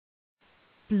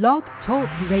Blog Talk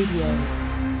Radio.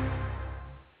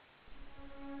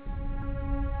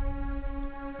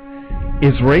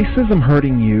 Is racism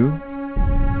hurting you?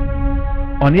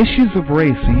 On issues of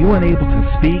race, are you unable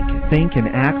to speak, think, and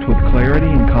act with clarity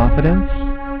and confidence?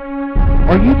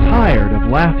 Are you tired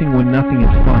of laughing when nothing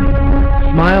is funny,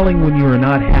 smiling when you are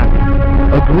not happy,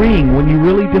 agreeing when you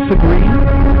really disagree?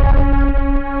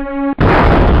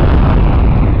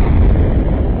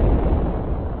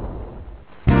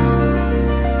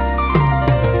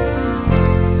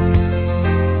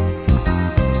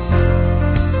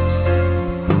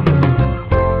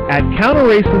 At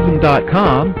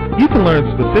counterracism.com, you can learn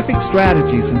specific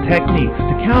strategies and techniques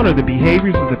to counter the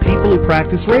behaviors of the people who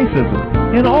practice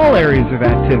racism in all areas of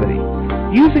activity,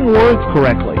 using words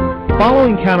correctly,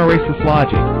 following counter-racist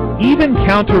logic, even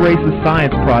counter-racist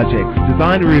science projects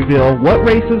designed to reveal what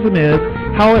racism is,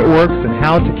 how it works, and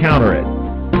how to counter it.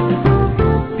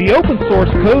 The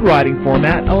open-source code writing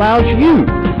format allows you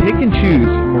to pick and choose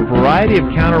from a variety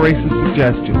of counter-racist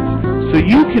suggestions so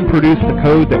you can produce the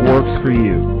code that works for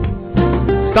you.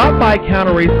 Stop by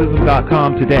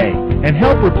counterracism.com today and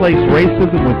help replace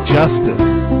racism with justice.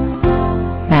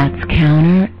 That's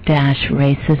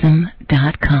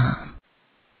counter-racism.com.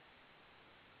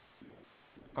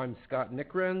 I'm Scott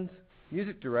Nickrens,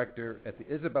 Music Director at the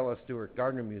Isabella Stewart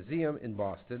Gardner Museum in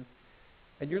Boston,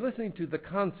 and you're listening to The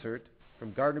Concert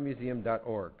from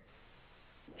GardnerMuseum.org.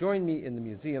 Join me in the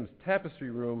museum's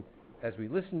tapestry room as we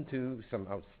listen to some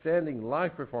outstanding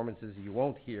live performances you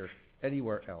won't hear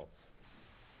anywhere else.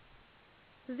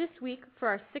 This week, for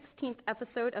our 16th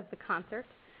episode of The Concert,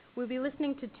 we'll be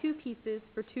listening to two pieces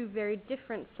for two very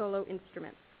different solo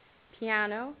instruments,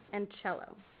 piano and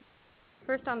cello.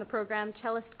 First on the program,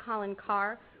 cellist Colin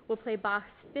Carr will play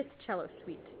Bach's Fifth Cello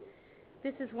Suite.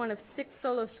 This is one of 6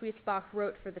 solo suites Bach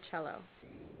wrote for the cello.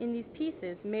 In these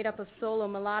pieces, made up of solo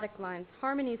melodic lines,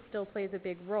 harmony still plays a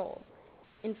big role.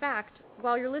 In fact,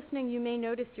 while you're listening, you may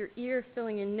notice your ear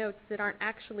filling in notes that aren't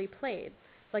actually played,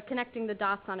 like connecting the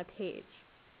dots on a page.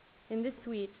 In this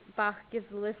suite, Bach gives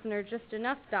the listener just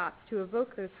enough dots to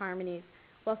evoke those harmonies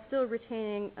while still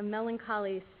retaining a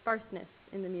melancholy sparseness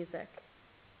in the music.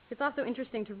 It's also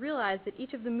interesting to realize that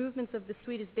each of the movements of the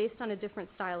suite is based on a different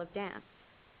style of dance.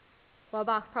 While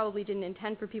Bach probably didn't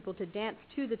intend for people to dance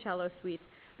to the cello suites,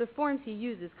 the forms he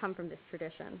uses come from this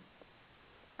tradition.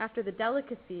 After the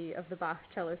delicacy of the Bach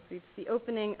cello suites, the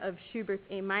opening of Schubert's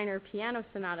A minor piano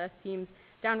sonata seems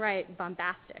downright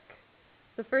bombastic.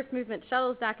 The first movement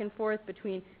shuttles back and forth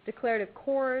between declarative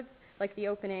chords, like the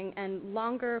opening, and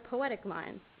longer poetic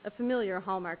lines, a familiar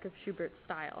hallmark of Schubert's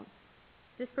style.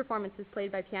 This performance is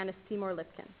played by pianist Seymour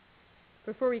Lipkin.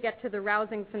 Before we get to the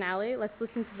rousing finale, let's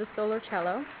listen to the solo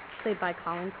cello, played by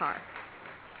Colin Carr.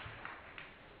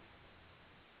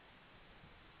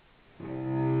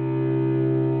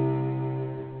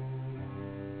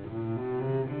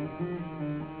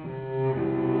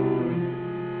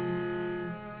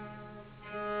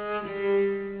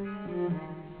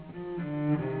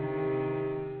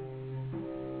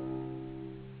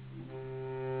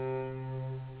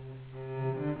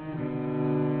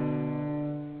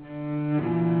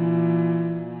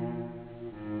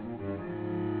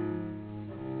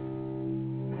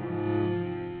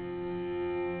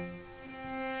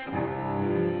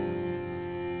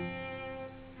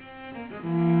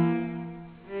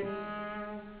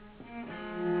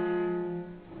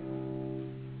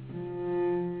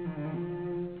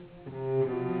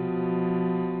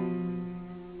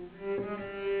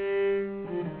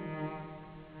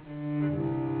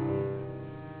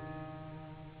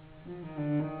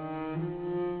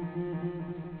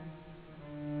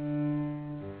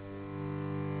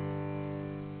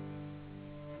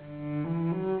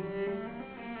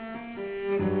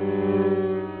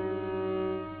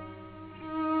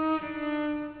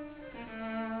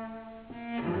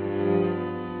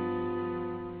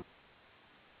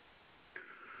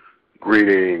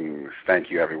 Greetings.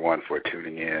 Thank you, everyone, for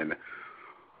tuning in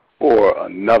for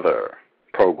another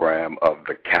program of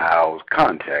the Cow's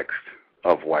Context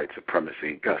of White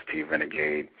Supremacy. Gus T.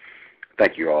 Renegade.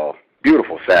 Thank you all.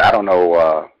 Beautiful Saturday. I don't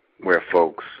know where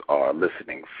folks are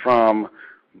listening from,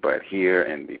 but here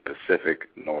in the Pacific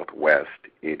Northwest,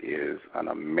 it is an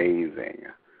amazing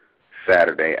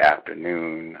Saturday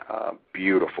afternoon.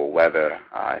 Beautiful weather.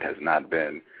 It has not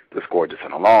been this gorgeous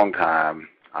in a long time.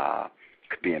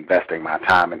 Could be investing my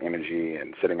time and energy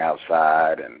and sitting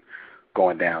outside and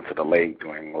going down to the lake,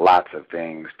 doing lots of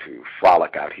things to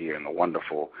frolic out here in the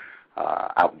wonderful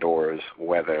outdoors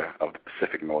weather of the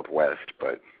Pacific Northwest.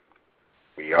 But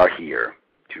we are here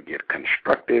to get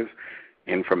constructive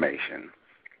information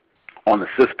on the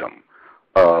system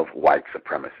of white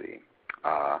supremacy.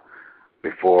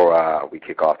 Before we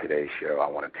kick off today's show, I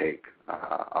want to take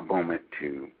a moment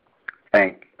to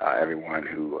thank everyone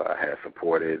who has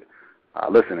supported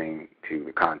listening to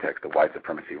the Context of White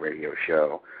Supremacy radio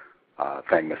show.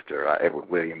 Thank Mr. Edward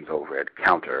Williams over at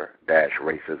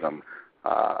Counter-Racism,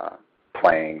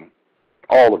 playing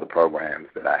all of the programs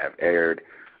that I have aired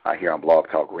here on Blog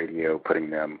Talk Radio, putting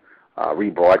them,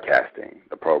 rebroadcasting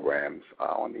the programs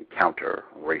on the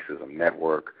Counter-Racism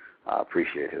Network.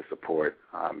 Appreciate his support.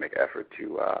 Make an effort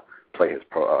to play his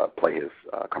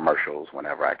commercials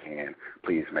whenever I can.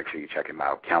 Please make sure you check him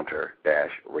out,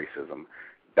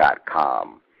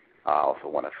 counter-racism.com. I also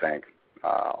want to thank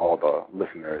all the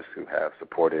listeners who have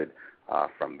supported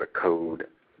from the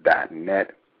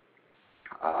code.net,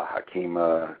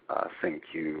 Hakima,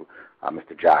 SingQ,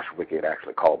 Mr. Josh Wickett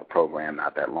actually called the program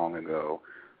not that long ago,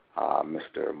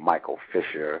 Mr. Michael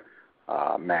Fisher,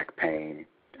 Mac Payne,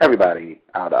 everybody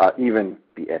out, even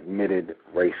the admitted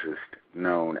racist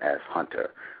known as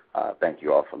Hunter. Thank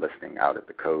you all for listening out at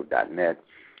the code.net.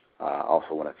 I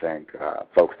also want to thank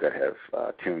folks that have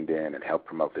tuned in and helped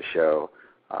promote the show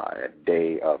at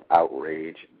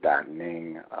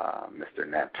dayofoutrage.ning, Mr.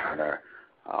 Nat Turner.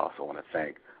 I also want to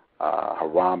thank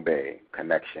Harambe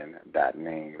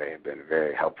Connection.ning. They have been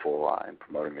very helpful in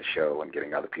promoting the show and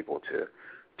getting other people to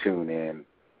tune in,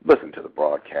 listen to the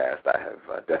broadcast. I have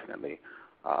definitely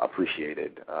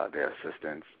appreciated their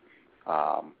assistance.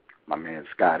 My man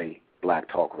Scotty,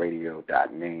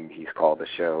 blacktalkradio.ning, he's called the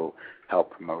show,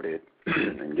 helped promote it,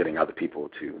 and getting other people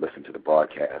to listen to the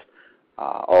broadcast.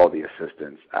 All the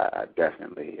assistance, I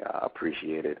definitely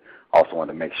appreciate it. Also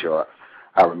wanted to make sure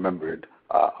I remembered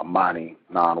Amani,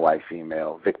 non-white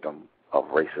female, victim of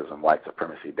racism, white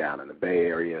supremacy down in the Bay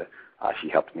Area. She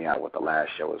helped me out with the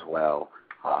last show as well.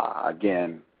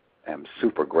 Again, am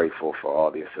super grateful for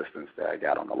all the assistance that I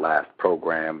got on the last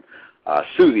program.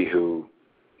 Susie Who,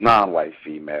 non-white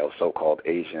female, so-called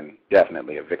Asian,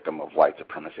 definitely a victim of white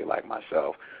supremacy like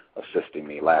myself, assisting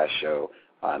me last show.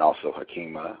 And also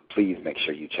Hakima, please make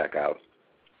sure you check out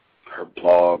her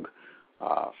blog,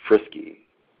 Frisky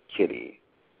Kitty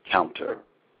Counter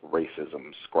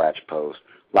Racism Scratch Post.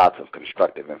 Lots of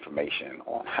constructive information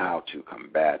on how to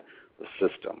combat the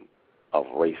system of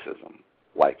racism,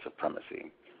 white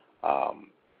supremacy.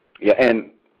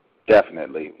 And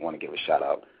definitely want to give a shout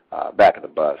out back at the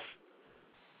bus.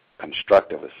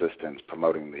 Constructive assistance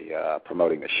promoting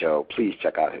the show. Please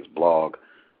check out his blog,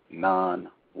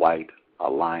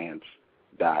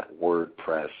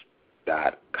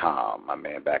 nonwhitealliance.wordpress.com. My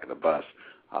man back at the bus,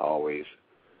 always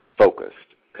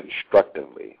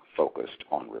constructively focused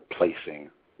on replacing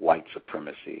white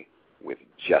supremacy with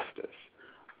justice.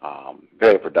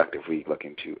 Very productive week,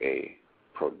 looking to a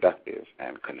productive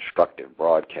and constructive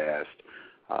broadcast.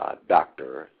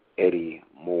 Dr. Eddie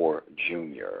Moore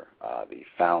Jr., the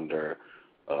founder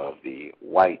of the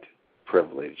White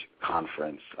Privilege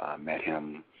Conference. Met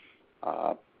him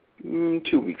 2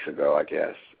 weeks ago, I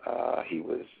guess. He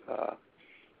was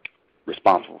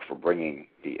responsible for bringing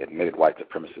the admitted white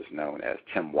supremacist known as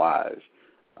Tim Wise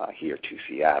here to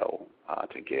Seattle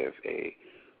to give a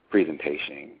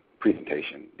presentation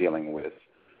dealing with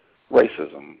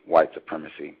racism, white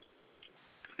supremacy,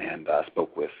 and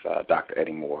spoke with Dr.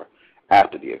 Eddie Moore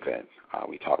after the event.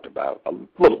 We talked about a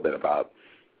little bit about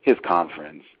his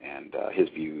conference and his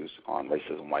views on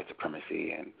racism, white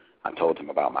supremacy, and I told him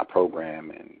about my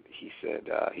program, and he said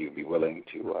he would be willing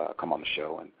to come on the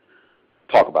show and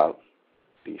talk about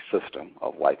the system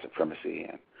of white supremacy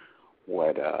and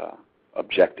what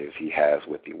objectives he has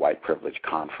with the White Privilege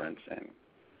Conference and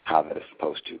how that is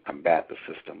supposed to combat the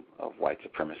system of white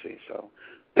supremacy. So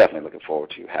definitely looking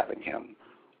forward to having him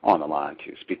on the line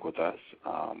to speak with us.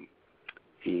 I'm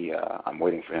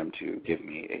waiting for him to give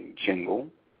me a jingle.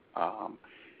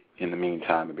 In the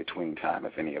meantime, in between time,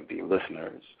 if any of the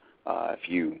listeners, if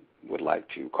you would like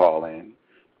to call in,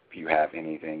 if you have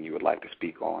anything you would like to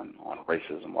speak on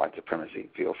racism, white supremacy,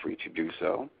 feel free to do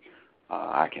so.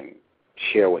 I can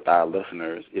share with our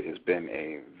listeners it has been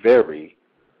a very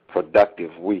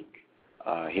productive week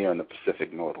here in the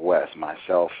Pacific Northwest.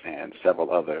 Myself and several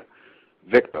other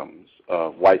victims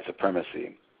of white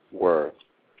supremacy were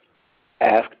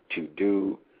asked to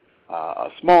do a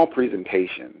small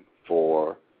presentation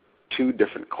for 2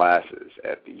 different classes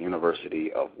at the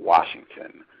University of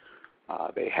Washington.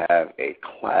 They have a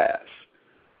class.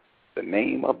 The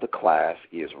name of the class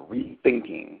is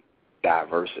Rethinking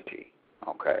Diversity.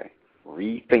 Okay?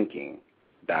 Rethinking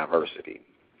Diversity.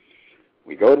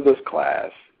 We go to this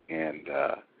class, and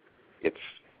it's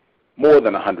more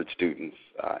than 100 students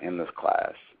in this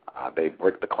class. They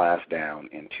break the class down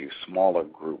into smaller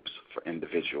groups for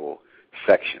individual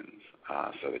sections.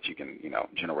 so that you can,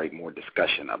 generate more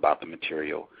discussion about the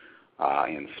material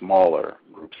in smaller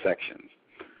group sections.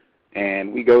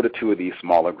 And we go to 2 of these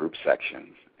smaller group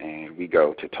sections, and we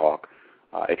go to talk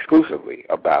exclusively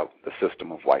about the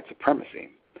system of white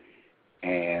supremacy.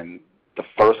 And the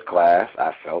first class,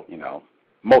 I felt,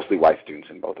 mostly white students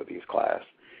in both of these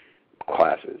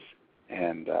classes.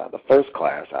 And the first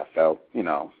class, I felt,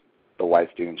 the white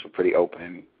students were pretty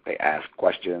open. They asked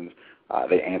questions.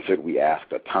 They answered. We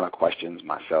asked a ton of questions,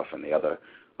 myself and the other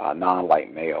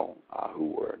non-white male who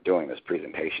were doing this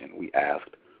presentation. We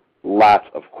asked lots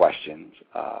of questions.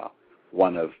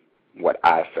 One of what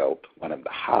I felt, one of the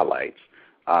highlights,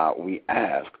 we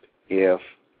asked if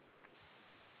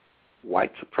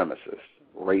white supremacists,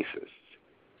 racists,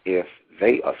 if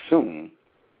they assume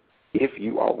if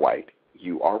you are white,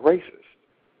 you are racist.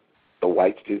 The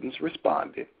white students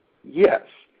responded, yes.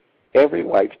 Every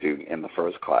white student in the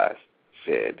first class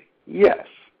said yes.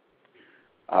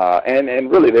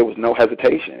 And really there was no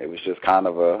hesitation. It was just kind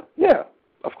of a, yeah,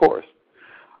 of course.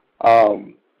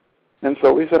 And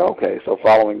so we said, okay, so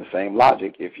following the same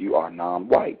logic, if you are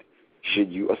non-white,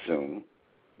 should you assume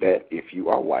that if you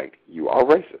are white, you are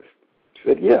racist? She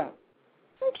said, yeah.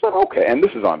 I said, okay, and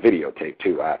this is on videotape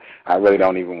too. I really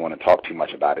don't even want to talk too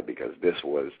much about it because this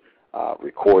was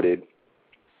recorded.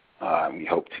 We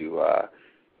hope to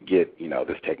get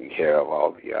this taken care of,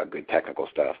 all the good technical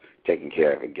stuff taken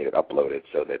care of, and get it uploaded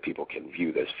so that people can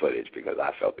view this footage, because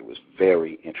I felt it was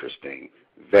very interesting,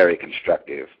 very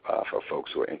constructive for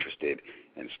folks who are interested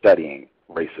in studying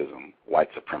racism, white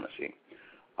supremacy.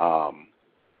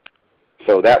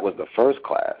 So that was the first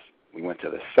class. We went to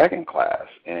the second class,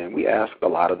 and we asked a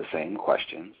lot of the same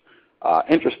questions.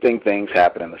 Interesting things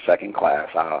happened in the second class.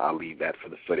 I'll leave that for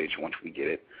the footage once we get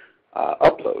it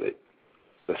uploaded.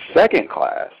 The second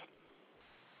class,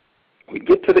 we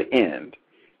get to the end,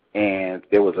 and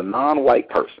there was a non-white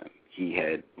person. He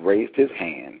had raised his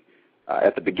hand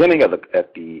at the beginning of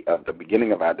the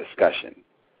beginning of our discussion.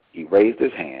 He raised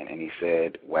his hand and he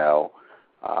said, "Well,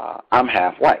 I'm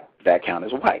half white. Does that count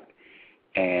as white?"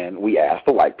 And we asked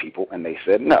the white people, and they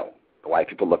said no. The white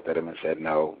people looked at him and said,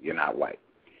 "No, you're not white."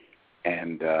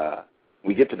 And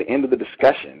we get to the end of the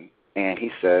discussion, and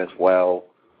he says, "Well,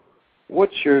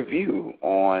 what's your view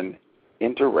on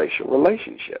interracial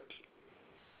relationships?"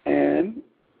 And,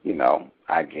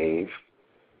 I gave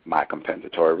my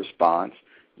compensatory response.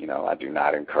 I do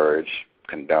not encourage,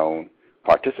 condone,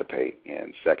 participate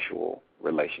in sexual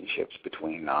relationships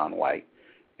between non-white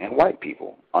and white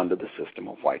people under the system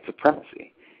of white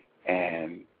supremacy.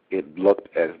 And it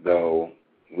looked as though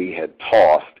we had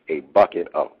tossed a bucket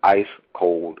of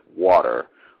ice-cold water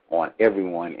on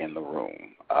everyone in the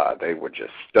room. They were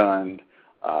just stunned,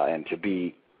 and to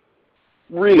be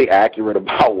really accurate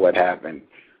about what happened,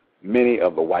 many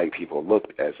of the white people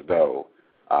looked as though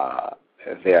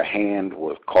their hand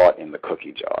was caught in the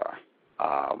cookie jar.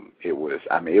 It was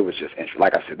just interesting.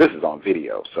 Like I said, this is on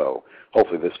video, so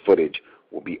hopefully this footage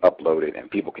will be uploaded and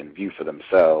people can view for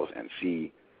themselves and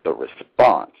see the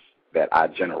response that I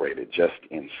generated just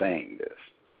in saying this.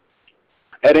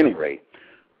 At any rate,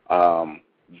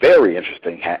 very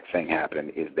interesting thing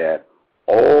happened is that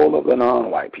all of the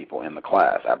non-white people in the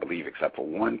class, I believe except for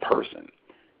one person,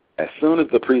 as soon as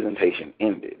the presentation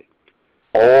ended,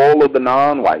 all of the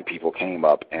non-white people came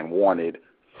up and wanted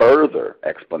further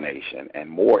explanation and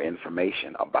more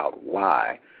information about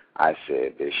why I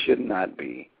said there should not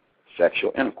be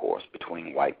sexual intercourse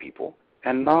between white people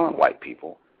and non-white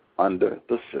people under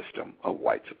the system of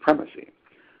white supremacy.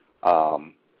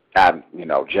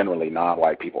 Generally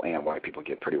non-white people and white people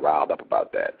get pretty riled up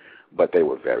about that, but they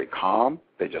were very calm.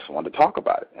 They just wanted to talk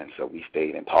about it, and so we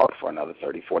stayed and talked for another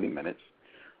 30, 40 minutes.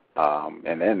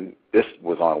 And then this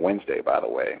was on Wednesday, by the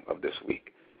way, of this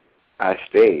week. I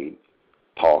stayed,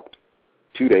 talked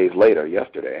 2 days later,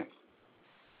 yesterday,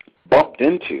 bumped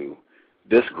into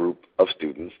this group of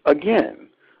students again,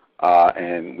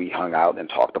 and we hung out and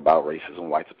talked about racism,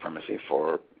 white supremacy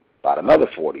for about another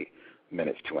 40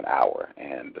 minutes to an hour.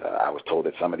 And I was told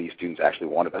that some of these students actually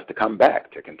wanted us to come back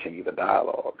to continue the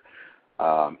dialogue.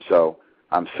 So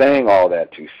I'm saying all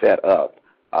that to set up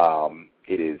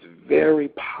it is very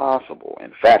possible.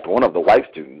 In fact, one of the white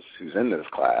students who's in this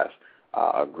class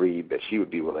agreed that she would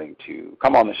be willing to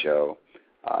come on the show,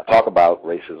 talk about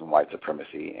racism, white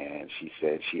supremacy, and she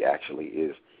said she actually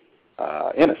is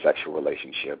in a sexual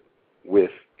relationship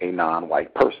with a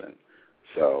non-white person.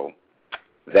 So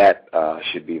that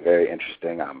should be very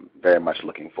interesting. I'm very much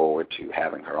looking forward to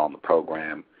having her on the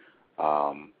program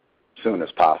soon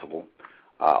as possible.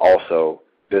 Also,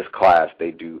 this class,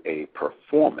 they do a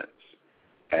performance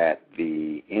at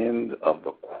the end of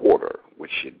the quarter,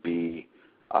 which should be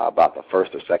about the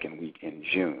first or second week in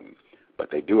June.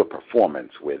 But they do a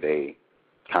performance where they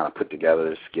kind of put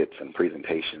together skits and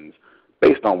presentations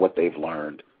based on what they've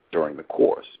learned during the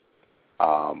course.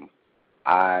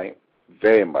 I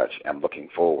very much am looking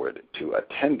forward to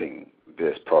attending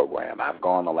this program. I've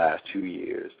gone the last 2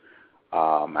 years.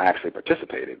 I actually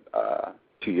participated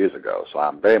 2 years ago, so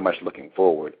I'm very much looking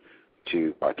forward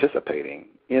to participating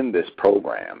in this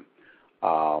program,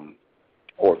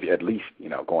 or at least,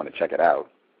 going to check it out.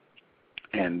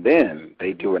 And then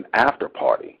they do an after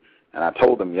party, and I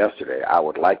told them yesterday I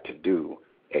would like to do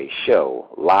a show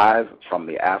live from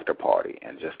the after party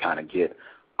and just kind of get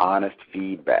honest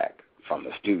feedback from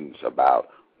the students about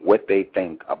what they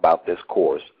think about this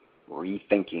course,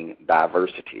 Rethinking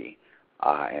Diversity,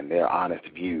 and their honest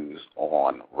views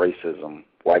on racism,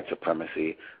 white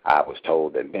supremacy. I was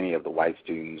told that many of the white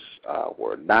students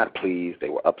were not pleased. They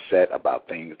were upset about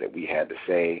things that we had to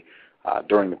say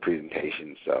during the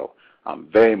presentation. So I'm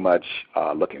very much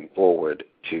looking forward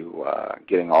to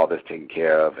getting all this taken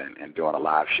care of and doing a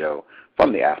live show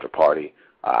from the after party.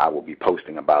 I will be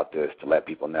posting about this to let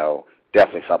people know.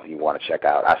 Definitely something you want to check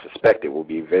out. I suspect it will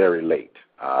be very late.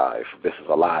 If this is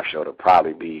a live show, it'll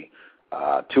probably be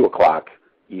 2 o'clock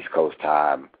East Coast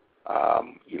time,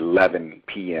 11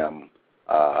 p.m.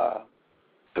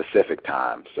 Pacific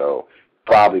time. So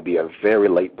probably be a very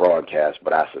late broadcast,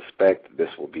 but I suspect this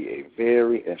will be a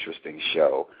very interesting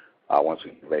show once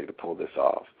we get ready to pull this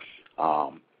off.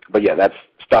 But yeah, that's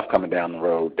stuff coming down the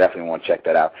road. Definitely want to check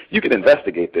that out. You can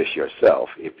investigate this yourself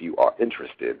if you are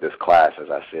interested. This class,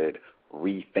 as I said,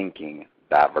 Rethinking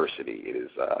Diversity. It is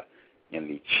in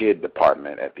the CHID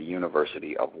department at the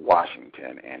University of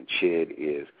Washington, and CHID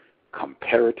is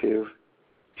Comparative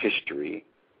History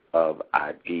of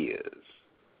Ideas.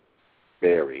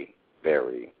 Very,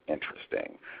 very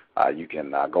interesting. You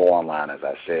can go online, as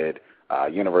I said,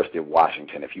 University of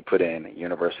Washington. If you put in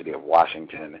University of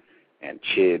Washington and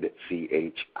CHID,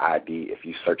 C-H-I-D, if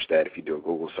you search that, if you do a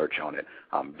Google search on it,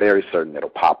 I'm very certain it'll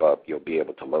pop up. You'll be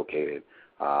able to locate it,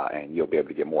 and you'll be able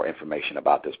to get more information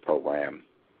about this program.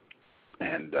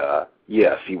 And,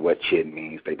 see what CHID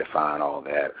means. They define all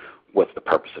that. What's the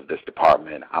purpose of this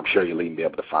department? I'm sure you'll even be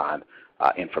able to find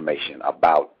information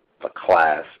about the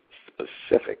class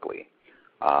specifically.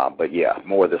 But yeah,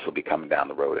 more of this will be coming down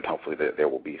the road, and hopefully there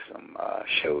will be some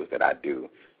shows that I do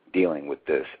dealing with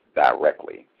this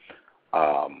directly.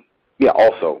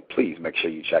 Also, please make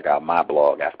sure you check out my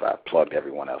blog after I've plugged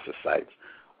everyone else's sites.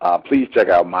 Please check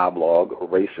out my blog,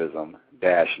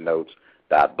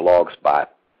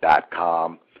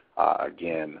 racism-notes.blogspot.com.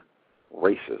 Again,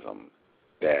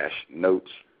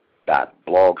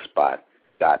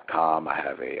 racism-notes.blogspot.com. I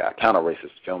have a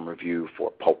counter-racist film review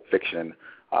for Pulp Fiction.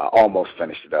 Almost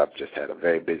finished it up, just had a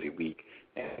very busy week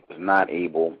and was not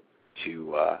able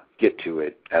to get to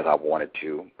it as I wanted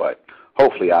to, but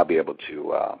hopefully I'll be able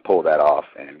to pull that off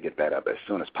and get that up as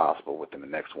soon as possible within the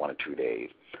next 1 or 2 days,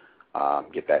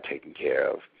 get that taken care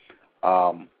of.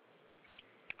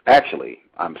 Actually,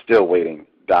 I'm still waiting.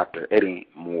 Dr. Eddie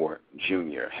Moore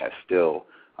Jr. has still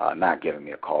not given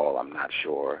me a call. I'm not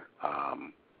sure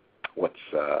what's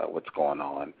going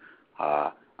on.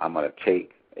 I'm going to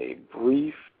take a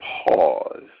brief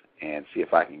pause and see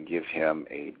if I can give him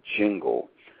a jingle.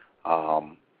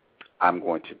 I'm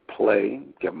going to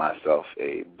give myself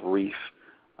a brief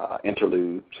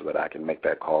interlude so that I can make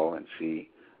that call and see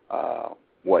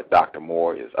what Dr.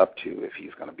 Moore is up to, if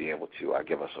he's going to be able to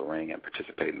give us a ring and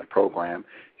participate in the program.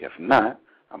 If not,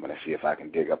 I'm going to see if I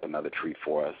can dig up another treat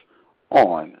for us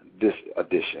on this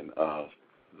edition of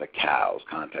the C.O.W.S,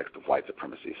 Context of White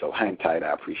Supremacy. So hang tight.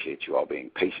 I appreciate you all being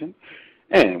patient.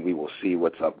 And we will see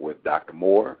what's up with Dr.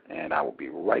 Moore, and I will be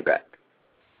right back.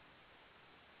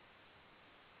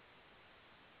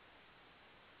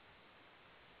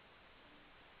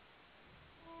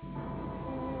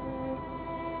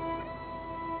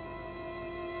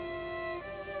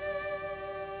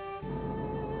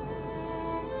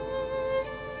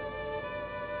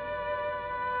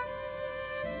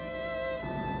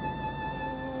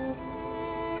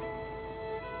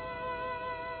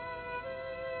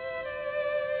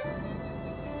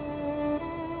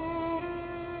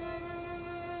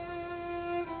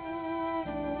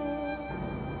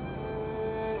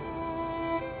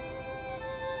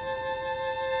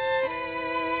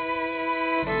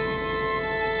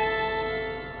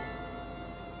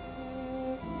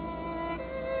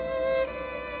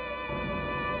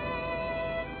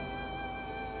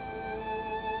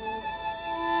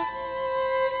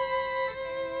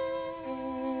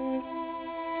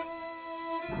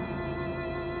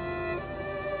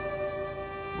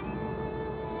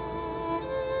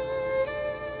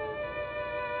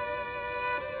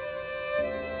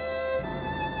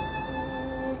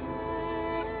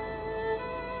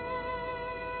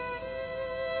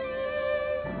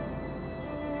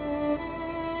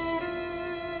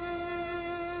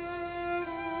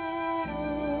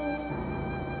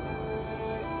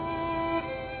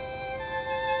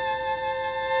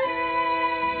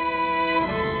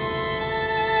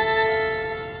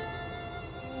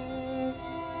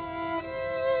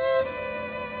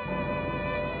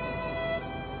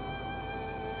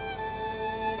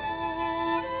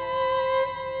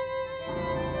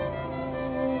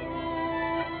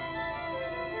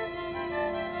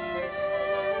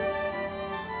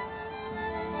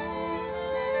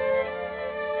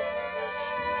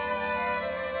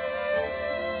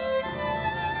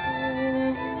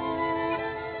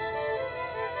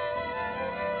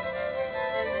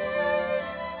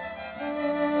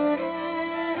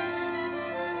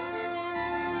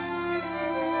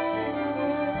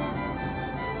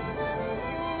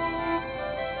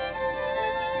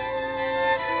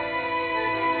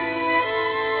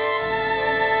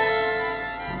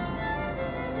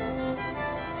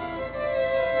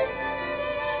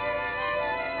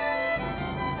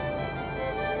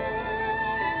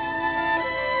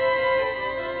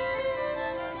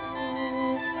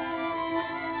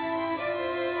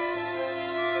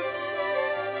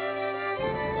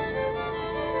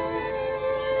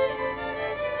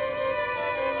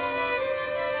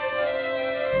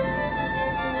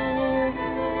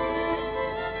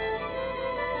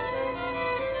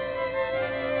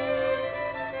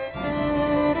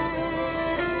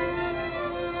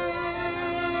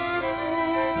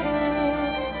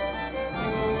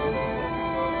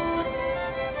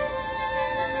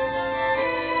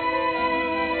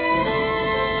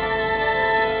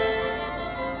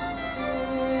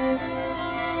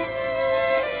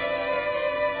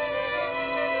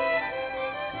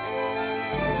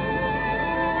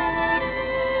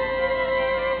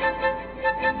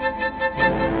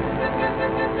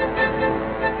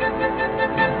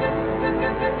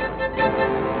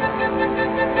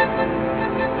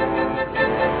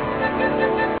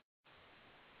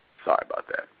 Sorry about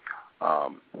that.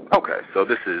 Okay, so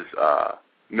this is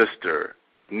Mr.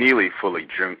 Neely Fuller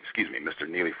Jr.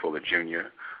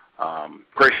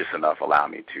 Gracious enough, allow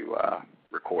me to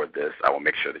record this. I will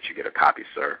make sure that you get a copy,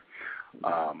 sir.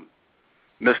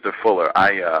 Mr. Fuller,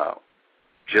 I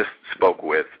just spoke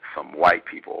with some white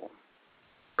people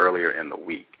earlier in the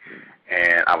week,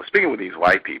 and I was speaking with these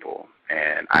white people,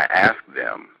 and I asked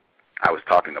them, I was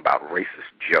talking about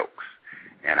racist jokes,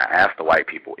 and I asked the white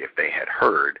people if they had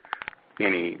heard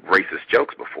any racist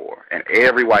jokes before, and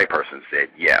every white person said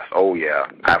yes. Oh yeah,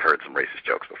 I've heard some racist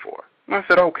jokes before. And I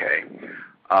said, okay,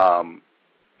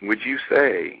 would you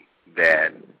say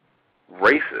that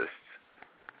racists,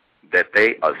 that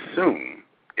they assume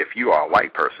if you are a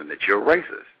white person that you're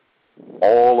racist?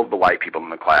 All of the white people in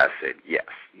the class said yes,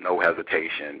 no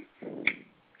hesitation.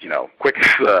 You know, quick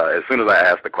as soon as I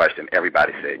asked the question,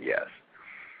 everybody said yes.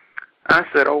 I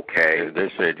said, okay.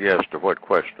 They said yes to what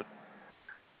question?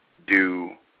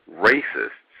 Do racists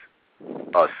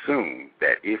assume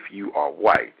that if you are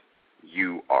white,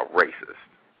 you are racist?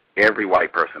 Every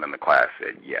white person in the class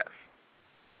said yes.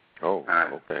 Oh,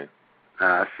 okay.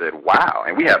 I said, wow.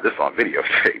 And we have this on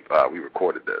videotape. We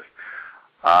recorded this.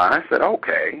 I said,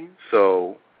 okay,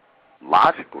 so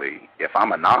logically, if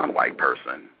I'm a non-white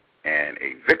person and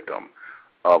a victim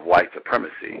of white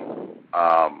supremacy,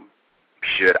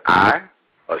 should I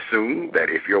assume that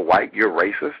if you're white, you're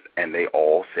racist? And they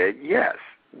all said yes.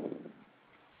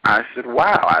 I said,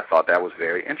 wow, I thought that was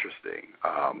very interesting.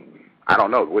 I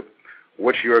don't know.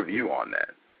 What's your view on that?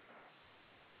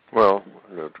 Well,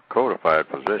 the codified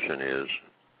position is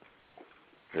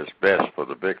it's best for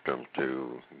the victim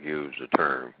to use the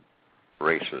term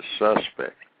racist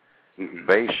suspect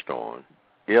based on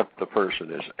if the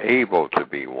person is able to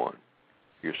be one.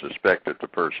 You suspect that the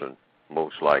person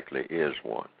most likely is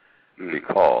one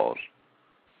because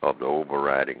of the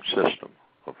overriding system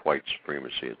of white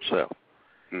supremacy itself.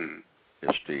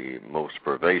 It's the most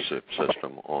pervasive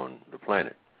system on the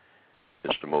planet.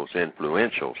 It's the most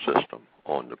influential system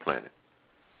on the planet,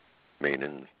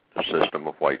 meaning the system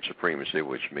of white supremacy,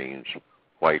 which means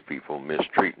white people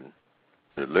mistreating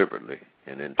deliberately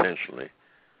and intentionally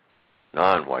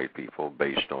non-white people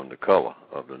based on the color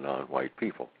of the non-white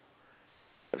people.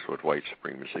 That's what white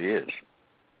supremacy is.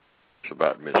 It's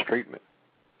about mistreatment.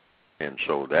 And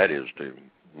so that is the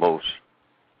most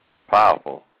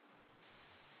powerful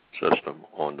system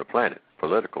on the planet,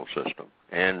 political system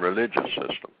and religious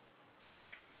system.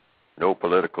 No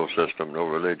political system, no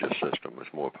religious system is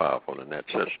more powerful than that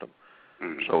system.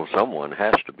 So someone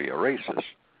has to be a racist.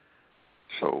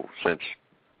 So since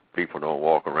people don't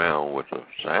walk around with a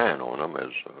sign on them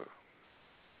as a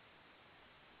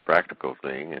practical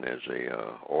thing and as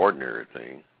a ordinary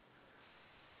thing,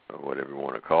 or whatever you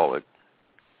want to call it,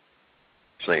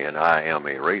 saying I am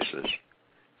a racist,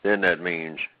 then that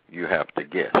means you have to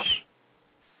guess.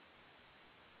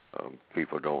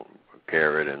 People don't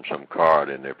carry it in some card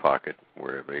in their pocket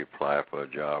where they apply for a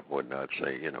job, whatnot,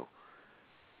 say, and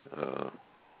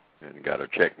got a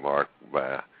check mark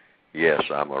by, yes,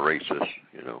 I'm a racist,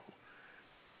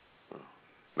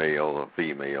 male or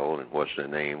female, and what's their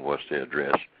name, what's their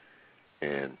address,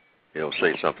 and it'll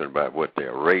say something about what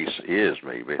their race is,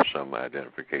 maybe, some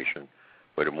identification,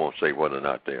 but it won't say whether or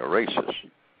not they're racist.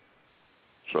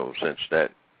 So since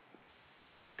that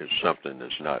is something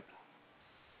that's not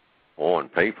on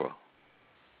paper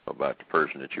about the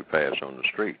person that you pass on the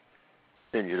street,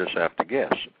 then you just have to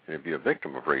guess. And if you're a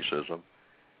victim of racism,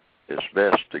 it's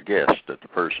best to guess that the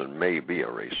person may be a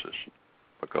racist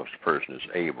because the person is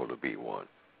able to be one.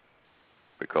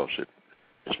 Because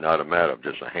it's not a matter of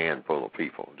just a handful of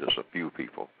people, just a few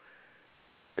people.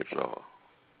 It's a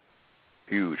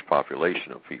huge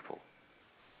population of people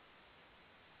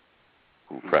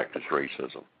who practice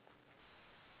racism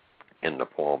in the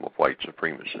form of white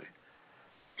supremacy.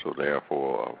 So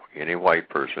therefore, any white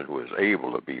person who is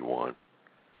able to be one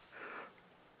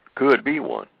could be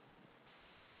one.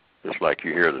 Just like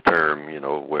you hear the term,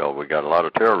 well, we got a lot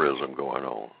of terrorism going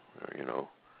on,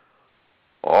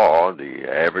 Or the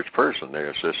average person,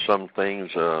 there's just some things,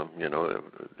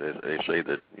 they say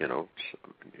that,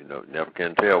 never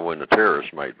can tell when the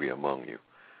terrorist might be among you.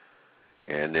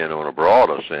 And then on a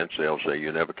broader sense, they'll say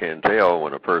you never can tell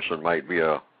when a person might be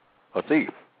a thief.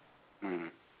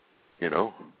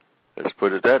 Let's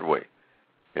put it that way.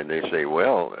 And they say,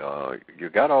 well, you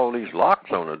got all these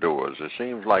locks on the doors. It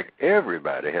seems like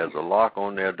everybody has a lock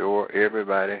on their door.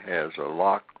 Everybody has a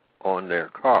lock on their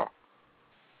car.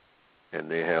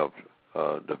 And they have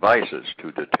devices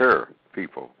to deter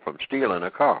people from stealing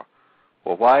a car.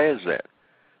 Well, why is that?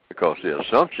 Because the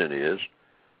assumption is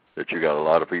that you got a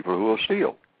lot of people who will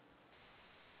steal.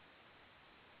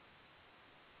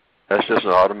 That's just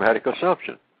an automatic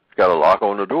assumption. It's got a lock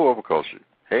on the door because,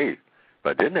 hey, if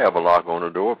I didn't have a lock on the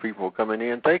door, people would come in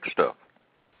here and take stuff.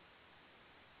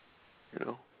 You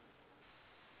know,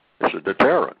 it's a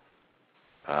deterrent.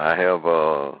 I have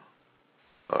a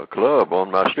club on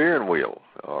my steering wheel,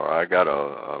 or I got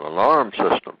an alarm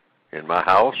system in my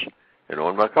house and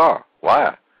on my car.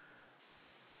 Why?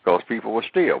 Because people will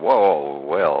steal. Whoa,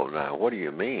 well, now, what do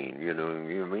you mean?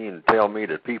 You mean tell me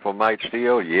that people might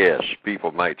steal? Yes,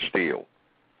 people might steal.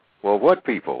 Well, what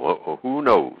people? Well, who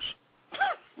knows?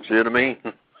 See what I mean?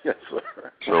 Yes,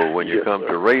 sir. So when you come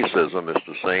to racism, it's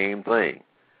the same thing.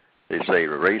 They say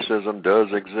racism does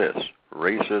exist.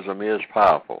 Racism is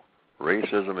powerful.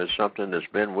 Racism is something that's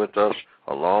been with us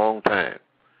a long time.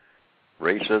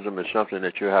 Racism is something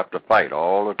that you have to fight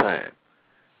all the time.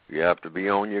 You have to be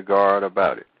on your guard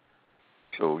about it.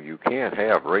 So you can't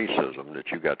have racism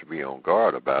that you got to be on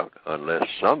guard about unless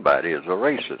somebody is a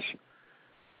racist.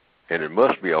 And it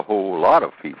must be a whole lot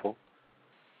of people,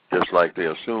 just like they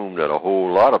assume that a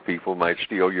whole lot of people might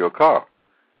steal your car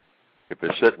if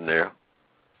it's sitting there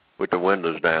with the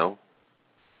windows down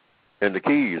and the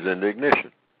keys in the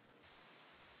ignition.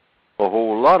 A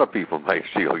whole lot of people might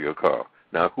steal your car.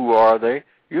 Now, who are they?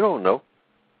 You don't know.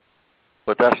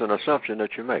 But that's an assumption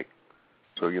that you make.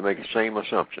 So you make the same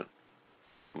assumption.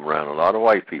 I'm around a lot of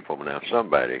white people. Now,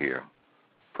 somebody here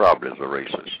probably is a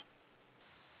racist.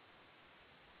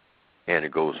 And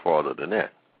it goes farther than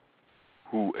that.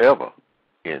 Whoever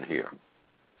in here,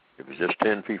 if it's just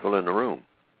 10 people in the room,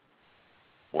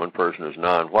 one person is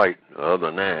non-white, the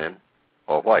other 9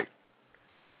 are white.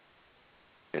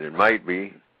 And it might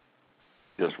be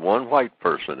just one white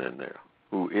person in there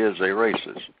who is a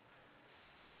racist.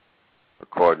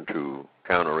 According to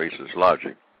counter-racist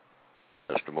logic,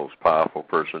 that's the most powerful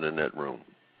person in that room.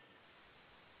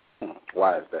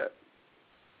 Why is that?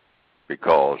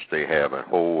 Because they have a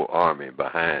whole army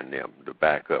behind them to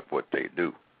back up what they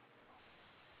do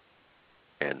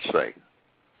and say.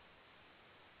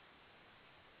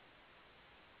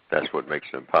 That's what makes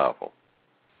them powerful.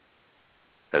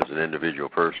 As an individual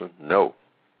person, no.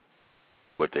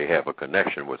 But they have a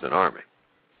connection with an army.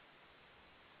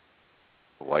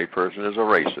 A white person is a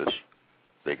racist.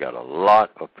 They got a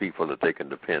lot of people that they can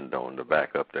depend on to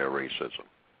back up their racism.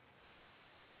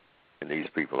 And these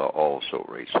people are also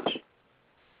racist.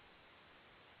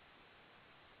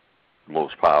 The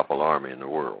most powerful army in the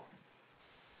world.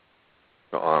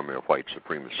 The army of white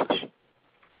supremacists.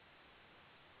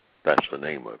 That's the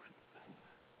name of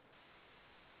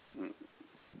it.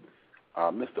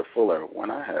 Mr. Fuller, when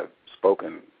I have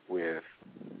spoken with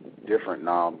different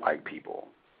non-white people,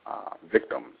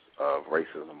 victims of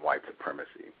racism, white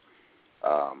supremacy,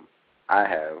 I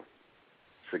have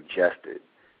suggested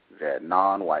that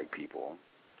non-white people,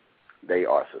 they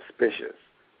are suspicious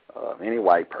of any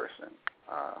white person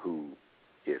who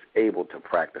is able to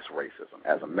practice racism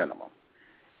as a minimum.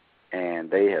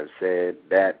 And they have said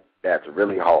that that's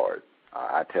really hard.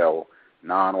 I tell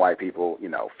non-white people,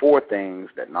 4 things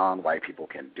that non-white people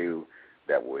can do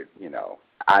that would,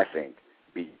 I think,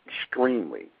 be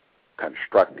extremely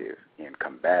constructive in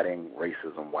combating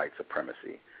racism, white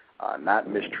supremacy. Not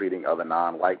mistreating other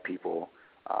non-white people,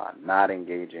 not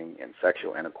engaging in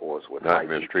sexual intercourse with white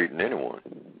people. Not mistreating anyone.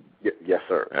 Yes,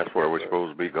 sir. That's where we're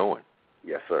supposed to be going.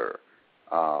 Yes, sir.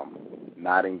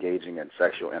 Not engaging in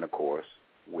sexual intercourse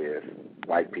with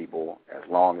white people as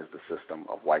long as the system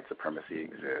of white supremacy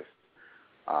exists.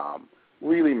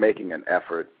 Really making an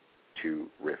effort to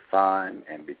refine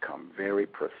and become very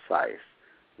precise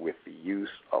with the use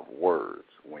of words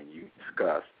when you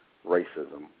discuss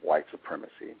racism, white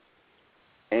supremacy,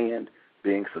 and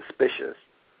being suspicious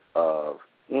of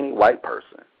any white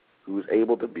person who's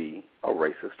able to be a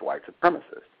racist white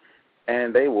supremacist.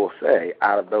 And they will say,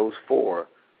 out of those 4,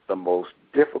 the most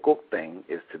difficult thing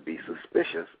is to be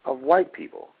suspicious of white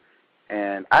people.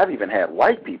 And I've even had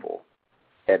white people,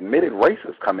 admitted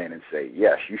racists, come in and say,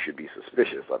 yes, you should be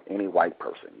suspicious of any white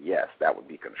person. Yes, that would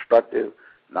be constructive.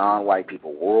 Non-white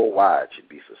people worldwide should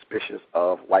be suspicious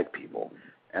of white people.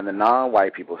 And the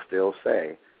non-white people still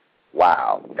say,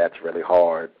 wow, that's really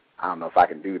hard. I don't know if I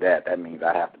can do that. That means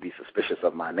I have to be suspicious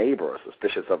of my neighbor or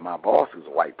suspicious of my boss who's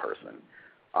a white person.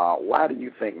 Why do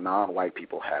you think non-white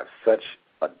people have such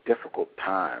a difficult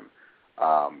time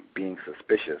being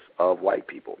suspicious of white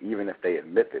people, even if they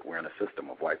admit that we're in a system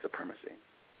of white supremacy?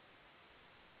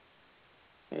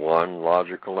 One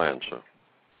logical answer.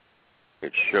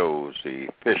 It shows the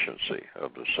efficiency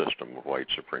of the system of white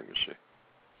supremacy.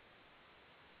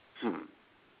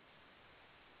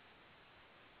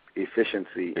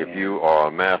 Efficiency. If you are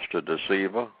a master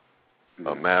deceiver,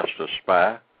 a master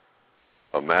spy,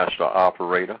 a master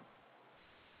operator,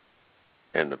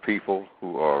 and the people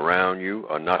who are around you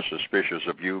are not suspicious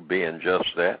of you being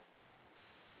just that,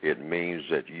 it means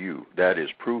that that is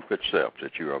proof itself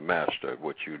that you're a master at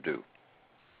what you do.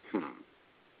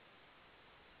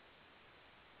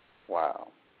 Wow.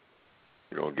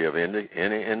 You don't give any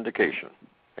indication.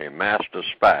 A master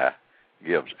spy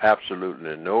gives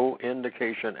absolutely no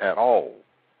indication at all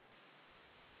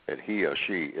that he or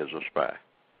she is a spy.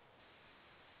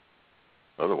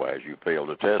 Otherwise, you fail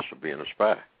the test of being a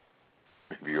spy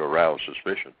if you arouse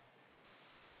suspicion.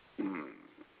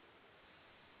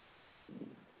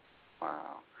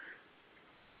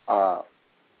 Wow.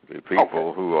 The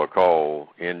people who are called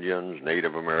Indians,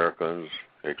 Native Americans,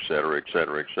 etc.,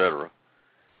 etc., etc.,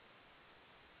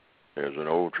 there's an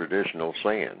old traditional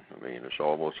saying, I mean, it's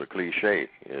almost a cliche,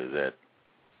 is that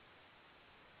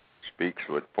speaks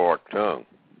with forked tongue.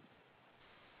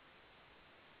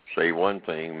 Say one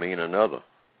thing, mean another.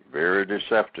 Very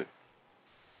deceptive.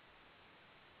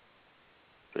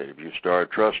 That if you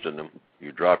start trusting them,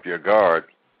 you drop your guard,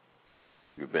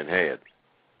 you've been had.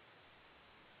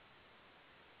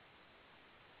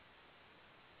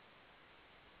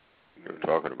 You're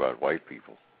talking about white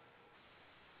people.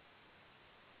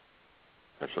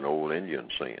 That's an old Indian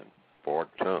saying,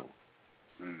 forked tongue.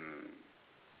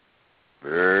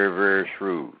 Very, very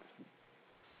shrewd.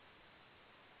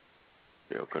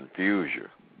 They'll confuse you.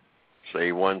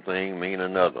 Say one thing, mean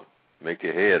another. Make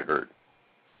your head hurt.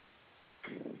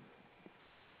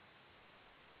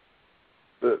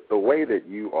 The way that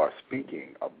you are speaking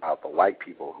about the white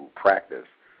people who practice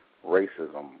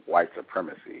racism, white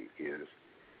supremacy, is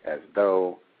as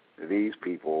though these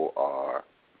people are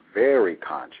very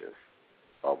conscious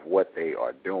of what they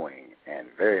are doing and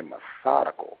very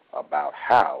methodical about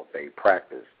how they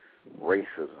practice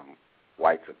racism,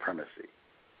 white supremacy.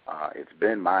 It's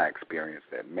been my experience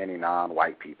that many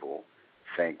non-white people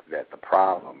think that the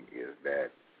problem is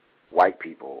that white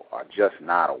people are just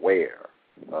not aware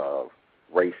of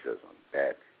racism,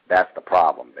 that's the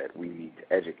problem, that we need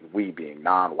to educate, we being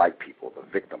non-white people, the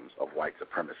victims of white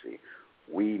supremacy,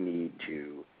 we need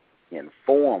to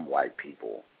inform white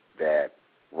people that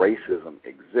racism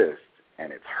exists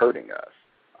and it's hurting us.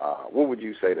 What would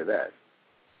you say to that?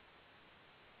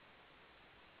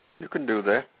 You can do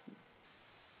that.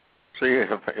 See,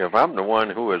 if I'm the one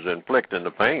who is inflicting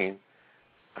the pain,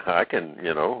 I can,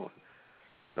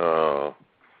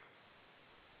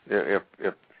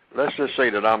 if let's just say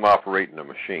that I'm operating a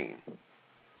machine,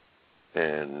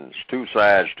 and it's two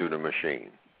sides to the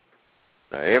machine.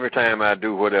 Now, every time I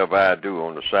do whatever I do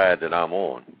on the side that I'm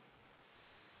on,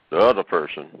 the other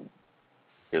person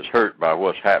is hurt by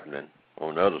what's happening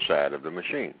on the other side of the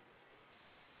machine.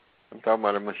 I'm talking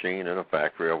about a machine in a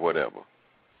factory or whatever.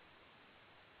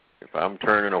 If I'm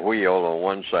turning a wheel on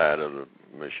one side of the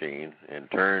machine and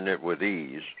turning it with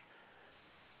ease,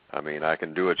 I mean, I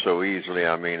can do it so easily,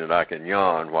 I mean, that I can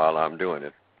yawn while I'm doing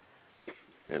it.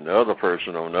 And the other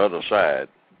person on the other side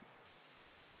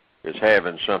is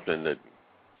having something that,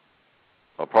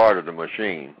 a part of the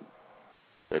machine,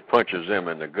 that punches them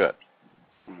in the gut.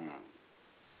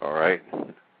 All right?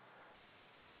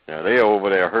 Now, they're over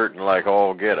there hurting like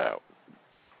all get out.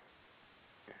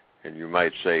 And you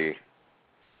might say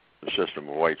the system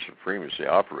of white supremacy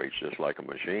operates just like a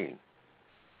machine.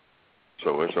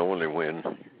 So it's only when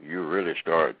you really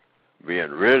start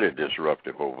being really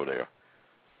disruptive over there,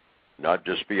 not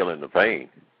just feeling the pain.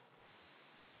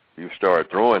 You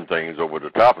start throwing things over the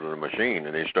top of the machine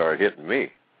and they start hitting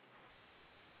me.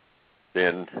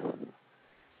 Then,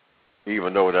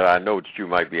 even though that I know that you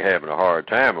might be having a hard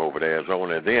time over there, it's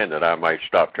only then that I might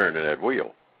stop turning that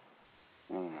wheel.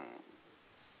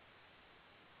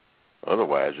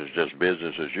 Otherwise, it's just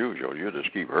business as usual. You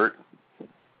just keep hurting.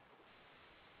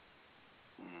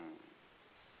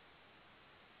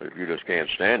 If you just can't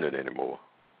stand it anymore,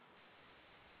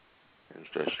 and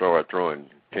just start throwing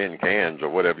tin cans or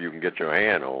whatever you can get your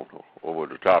hand on over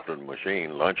the top of the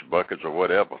machine, lunch buckets or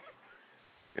whatever,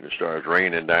 and it starts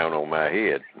raining down on my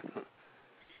head,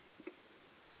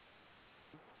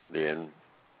 then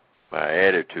my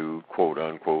attitude, quote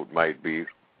unquote, might be,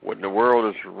 what in the world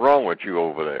is wrong with you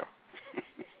over there?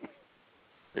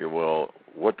 Well,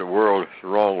 what the world is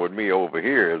wrong with me over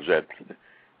here is that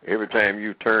every time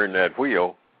you turn that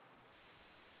wheel,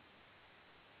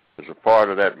 there's a part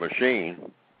of that machine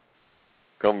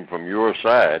coming from your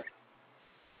side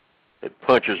that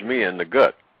punches me in the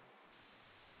gut.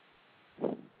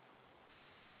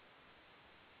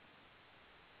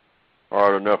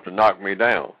 Hard enough to knock me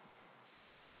down.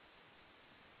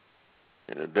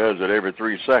 And it does it every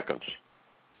 3 seconds.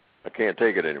 I can't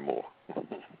take it anymore.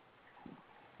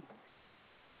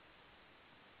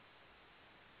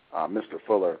 Mr.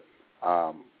 Fuller,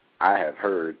 I have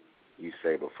heard you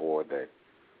say before that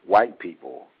white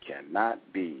people cannot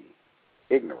be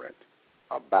ignorant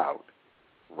about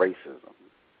racism.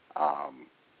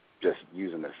 Just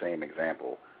using the same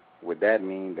example, would that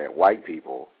mean that white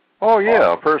people... Oh,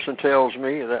 yeah, a person tells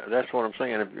me, that's what I'm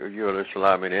saying, if you'll just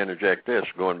allow me to interject this,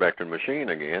 going back to the machine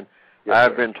again, Yes,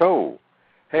 I've sir. been told,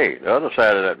 hey, the other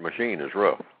side of that machine is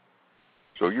rough,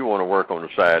 so you want to work on the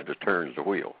side that turns the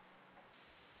wheel.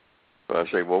 So I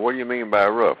say, well, what do you mean by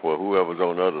rough? Well, whoever's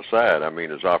on the other side,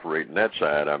 is operating that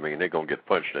side, they're going to get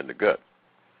punched in the gut.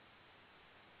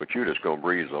 But you're just going to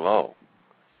breeze along.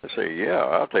 I say, yeah,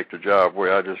 I'll take the job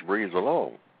where I just breeze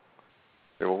along.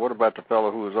 I say, well, what about the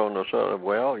fellow who was on the side?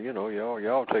 Well,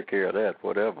 y'all take care of that,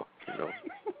 whatever,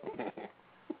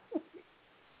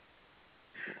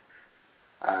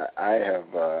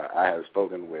 I have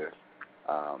spoken with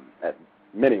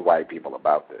many white people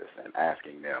about this and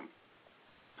asking them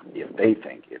if they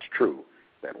think it's true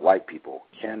that white people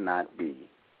cannot be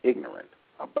ignorant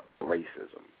about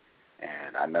racism.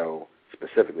 And I know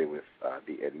specifically with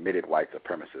the admitted white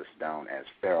supremacist known as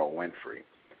Farrell Winfrey,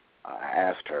 I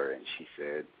asked her, and she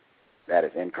said that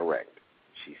is incorrect.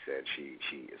 She said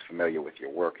she is familiar with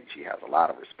your work and she has a lot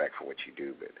of respect for what you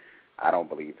do, but I don't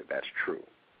believe that that's true.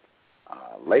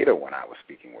 Later when I was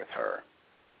speaking with her,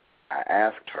 I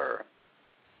asked her,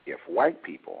 if white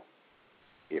people,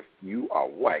 if you are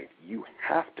white, you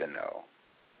have to know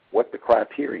what the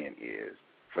criterion is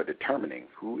for determining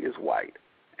who is white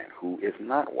and who is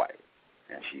not white.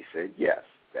 And she said, yes,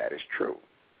 that is true.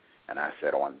 And I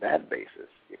said, on that basis,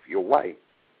 if you're white,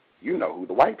 you know who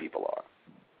the white people are.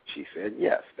 She said,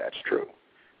 yes, that's true.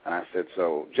 And I said,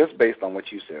 so just based on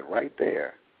what you said right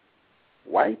there,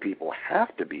 white people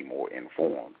have to be more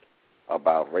informed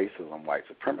about racism, white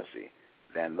supremacy,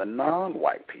 than the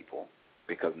non-white people,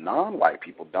 because non-white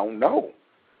people don't know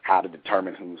how to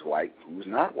determine who's white, who's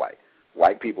not white.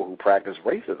 White people who practice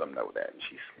racism know that. And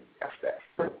she said, yes, that's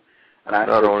true. And I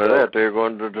Not said, only that, they're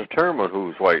going to determine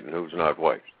who's white and who's not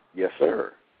white. Yes,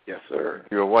 sir. Yes, sir.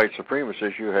 If you're a white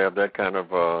supremacist, you have that kind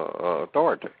of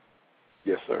authority.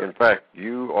 Yes, sir. In fact,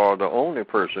 you are the only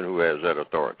person who has that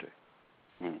authority.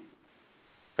 Hmm.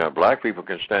 Now, black people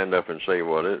can stand up and say,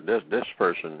 well, this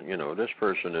person, this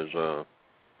person is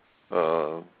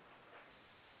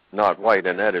not white,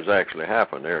 and that has actually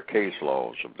happened. There are case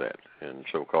laws of that in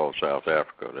so-called South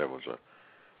Africa. There was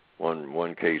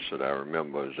one case that I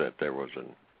remember is that there was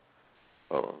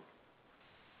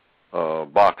a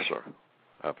boxer,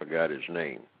 I forgot his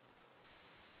name,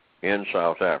 in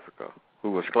South Africa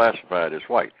who was classified as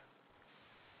white.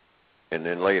 And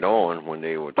then later on, when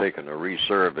they were taking a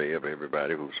resurvey of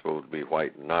everybody who was supposed to be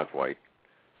white and not white,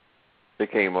 they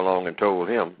came along and told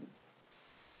him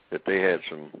that they had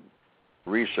some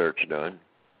research done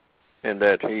and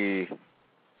that he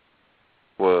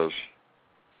was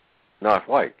not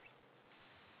white.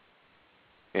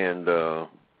 And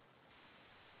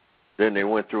then they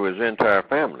went through his entire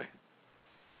family,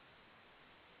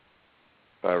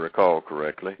 if I recall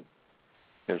correctly,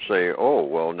 and say, oh,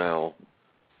 well, now,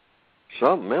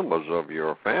 some members of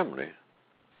your family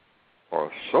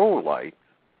are so light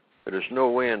that there's no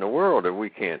way in the world that we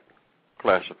can't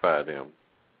classify them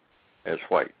as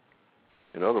white.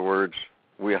 In other words,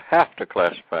 we have to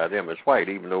classify them as white,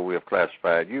 even though we have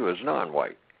classified you as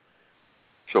non-white.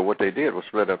 So what they did was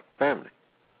split up the family.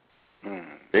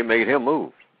 They made him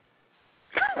move.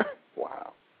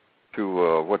 Wow.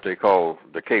 To what they call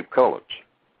the Cape Coloreds.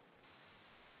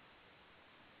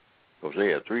 Because they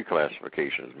had 3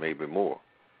 classifications, maybe more.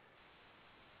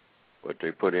 But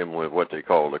they put him with what they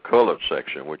call the colored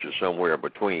section, which is somewhere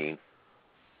between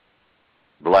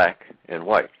black and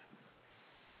white.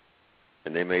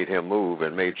 And they made him move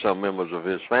and made some members of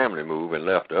his family move and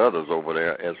left the others over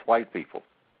there as white people.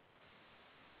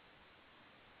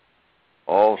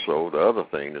 Also, the other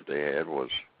thing that they had was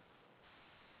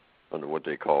under what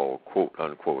they call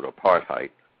quote-unquote apartheid,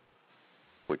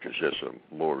 which is just a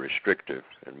more restrictive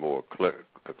and more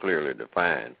clearly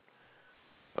defined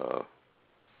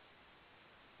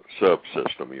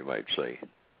subsystem, you might say,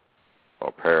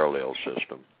 or parallel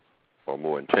system, or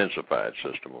more intensified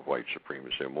system of white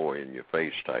supremacy, more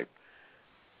in-your-face type.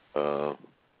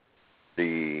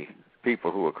 The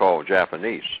people who are called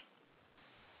Japanese,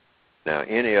 now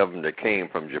any of them that came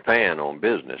from Japan on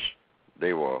business,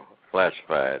 they were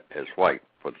classified as white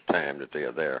for the time that they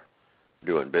are there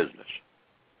doing business.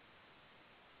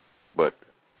 But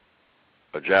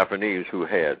a Japanese who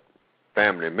had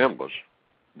family members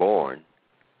born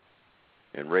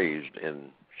and raised in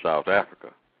South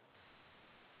Africa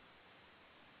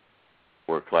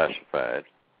were classified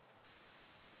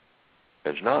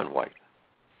as non-white.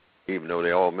 even though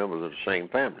they're all members of the same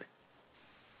family.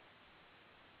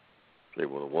 They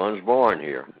were the ones born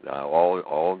here. Now,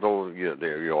 although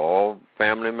you're all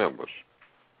family members.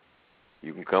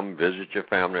 You can come visit your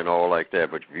family and all like that,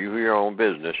 but if you're here on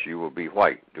business, you will be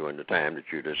white during the time that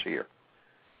you're just here.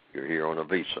 You're here on a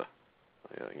visa,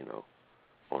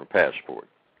 on a passport.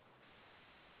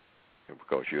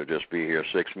 Because you'll just be here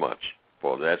 6 months.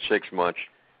 For that 6 months,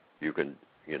 you're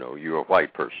a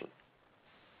white person.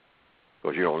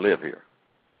 Because you don't live here.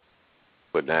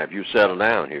 But now if you settle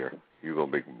down here, you're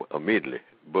going to be immediately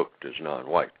booked as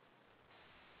non-white.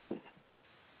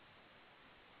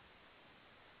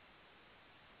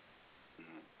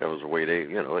 That was the way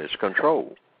it's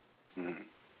control. Mm-hmm.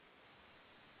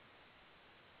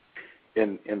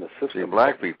 In the system, see,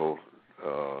 black people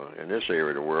in this area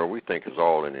of the world, we think it's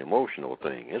all an emotional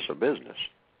thing. It's a business.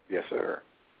 Yes, sir.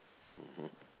 Mm-hmm.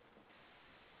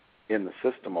 In the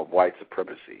system of white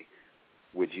supremacy,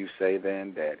 would you say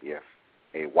then that if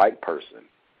a white person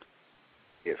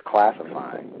is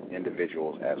classifying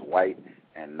individuals as white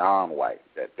and non-white,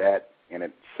 that in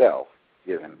itself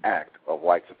is an act of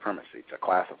white supremacy to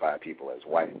classify people as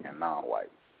white and non-white?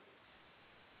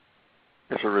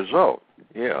 It's a result.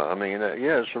 Yeah,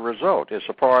 it's a result. It's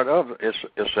a part of.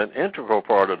 It's an integral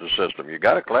part of the system. You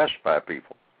got to classify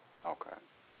people. Okay.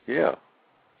 Yeah.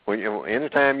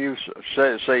 Anytime you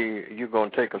say you're going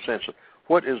to take a census,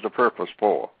 what is the purpose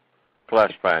for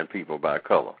classifying people by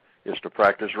color? It's to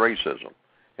practice racism.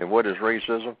 And what is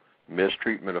racism?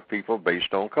 Mistreatment of people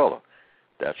based on color.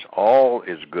 That's all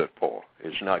it's good for.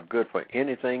 It's not good for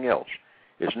anything else.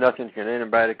 It's nothing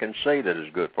anybody can say that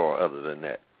is good for other than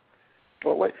that.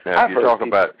 Well, wait. Now, if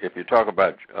you talk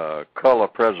about color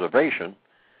preservation,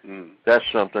 that's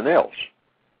something else.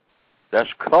 That's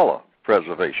color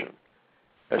preservation.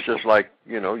 That's just like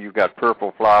you've got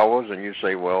purple flowers, and you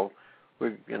say, well,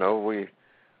 we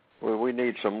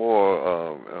need some more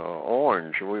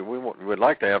orange. We'd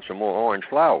like to have some more orange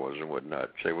flowers and whatnot.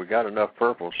 Say we got enough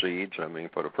purple seeds.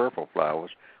 For the purple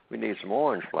flowers, we need some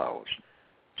orange flowers.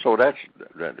 So that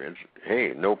is,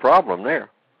 hey, no problem there.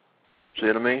 See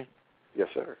what I mean? Yes,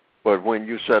 sir. But when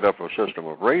you set up a system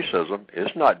of racism,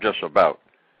 it's not just about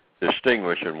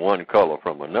distinguishing one color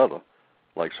from another.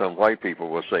 Like some white people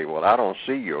will say, well, I don't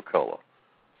see your color.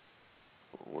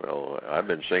 Well, I've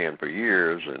been saying for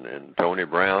years, and Tony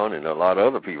Brown and a lot of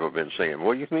other people have been saying,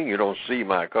 what do you mean you don't see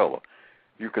my color?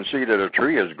 You can see that a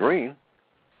tree is green.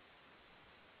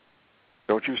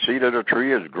 Don't you see that a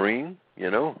tree is green?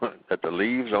 That the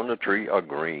leaves on the tree are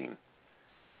green.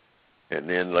 And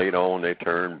then later on they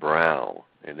turn brown,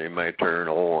 and they might turn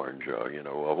orange,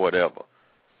 or whatever.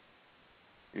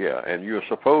 Yeah, and you're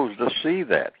supposed to see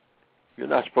that. You're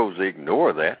not supposed to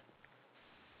ignore that.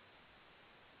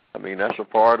 That's a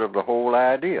part of the whole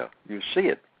idea. You see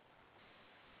it.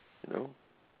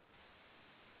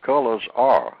 Colors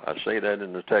are. I say that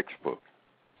in the textbook.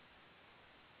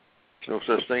 There's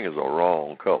no such thing as a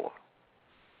wrong color.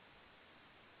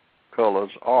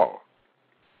 Colors are.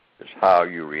 It's how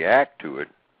you react to it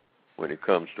when it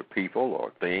comes to people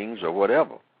or things or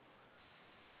whatever.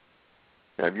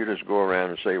 Now, if you just go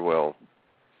around and say, well,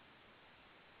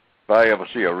 if I ever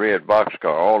see a red boxcar,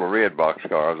 all the red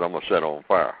boxcars I'm going to set on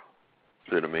fire.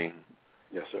 See what I mean?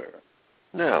 Yes, sir.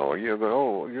 No, you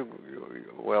go,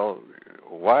 well,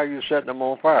 why are you setting them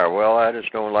on fire? Well, I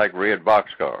just don't like red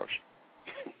boxcars.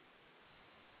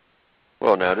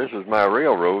 Well, now, this is my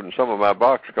railroad, and some of my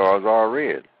boxcars are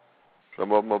red.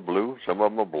 Some of them are blue, some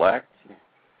of them are black,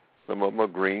 some of them are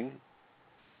green,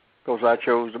 because I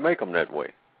chose to make them that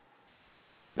way.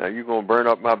 Now, you going to burn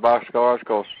up my boxcars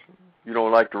because you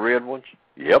don't like the red ones?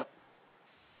 Yep.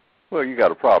 Well, you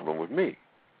got a problem with me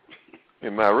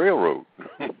in my railroad.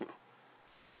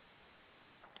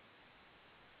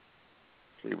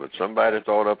 See, but somebody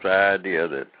thought up the idea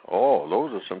that,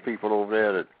 those are some people over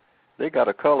there that they got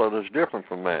a color that's different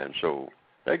from mine, so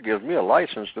that gives me a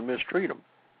license to mistreat them.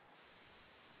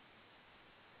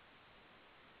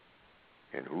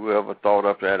 And whoever thought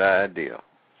up that idea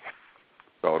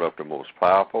thought up the most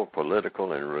powerful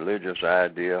political and religious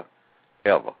idea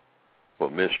ever for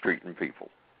mistreating people.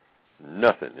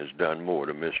 Nothing is done more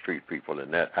to mistreat people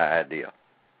than that idea.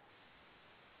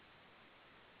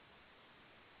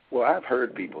 Well, I've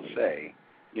heard people say,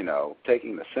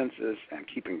 taking the census and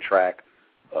keeping track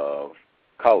of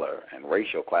color and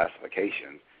racial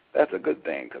classifications, that's a good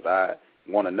thing because I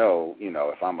want to know,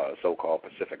 if I'm a so-called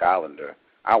Pacific Islander,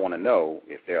 I want to know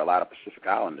if there are a lot of Pacific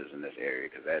Islanders in this area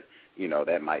because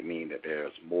that might mean that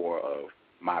there's more of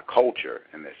my culture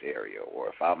in this area. Or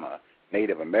if I'm a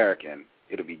Native American,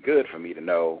 it'll be good for me to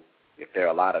know if there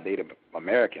are a lot of Native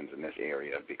Americans in this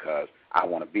area because I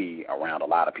want to be around a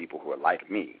lot of people who are like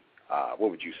me.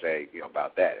 What would you say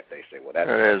about that if they say, well, that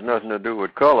has nothing to do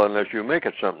with color unless you make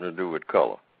it something to do with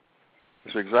color.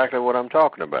 It's exactly what I'm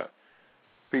talking about.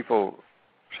 People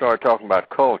start talking about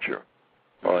culture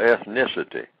or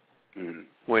ethnicity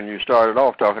when you started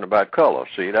off talking about color.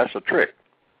 See, that's a trick.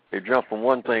 They jump from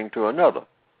one thing to another.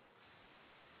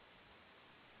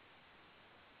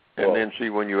 And then, see,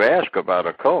 when you ask about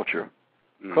a culture,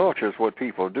 culture is what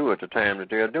people do at the time that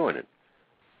they're doing it.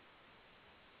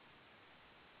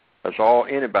 That's all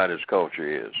anybody's culture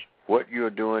is, what you're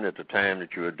doing at the time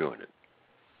that you're doing it.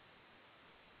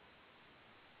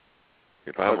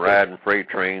 If I'm riding freight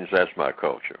trains, that's my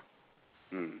culture.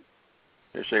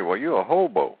 They say, well, you're a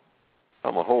hobo.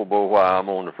 I'm a hobo while I'm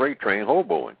on the freight train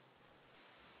hoboing.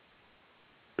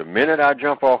 The minute I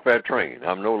jump off that train,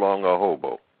 I'm no longer a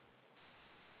hobo.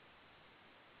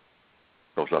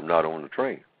 Because I'm not on the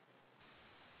train.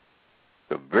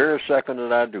 The very second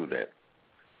that I do that,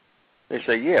 they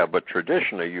say, yeah, but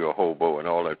traditionally you're a hobo and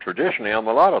all that. Traditionally, I'm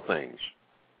a lot of things.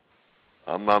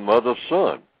 I'm my mother's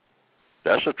son.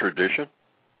 That's a tradition.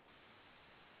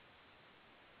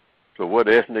 So what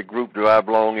ethnic group do I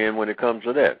belong in when it comes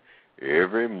to that?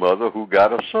 Every mother who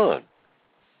got a son.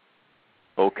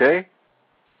 Okay?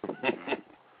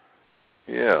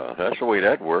 Yeah, that's the way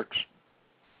that works.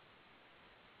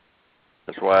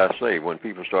 That's why I say when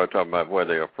people start talking about where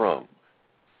they are from,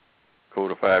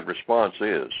 codified response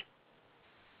is.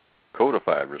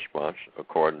 Codified response,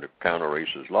 according to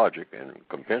counter-racist logic and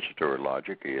compensatory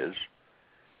logic, is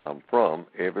I'm from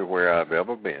everywhere I've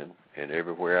ever been and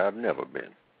everywhere I've never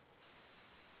been.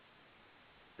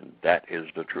 And that is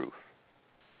the truth.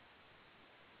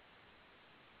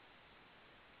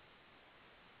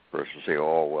 Person say,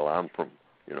 "Oh, well, I'm from,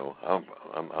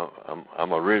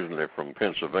 I'm originally from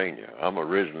Pennsylvania. I'm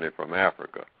originally from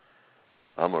Africa.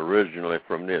 I'm originally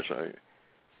from this."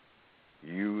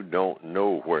 You don't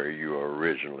know where you are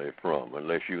originally from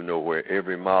unless you know where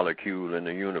every molecule in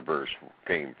the universe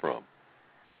came from.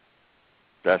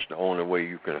 That's the only way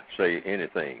you can say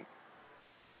anything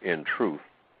in truth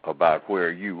about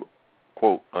where you,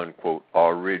 quote, unquote,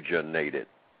 originated,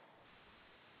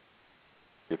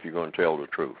 if you're going to tell the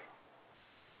truth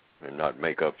and not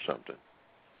make up something.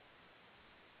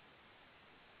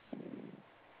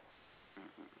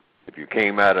 If you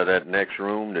came out of that next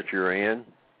room that you're in,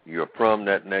 you're from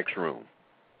that next room.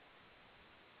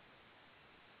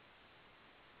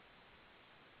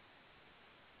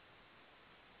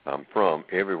 I'm from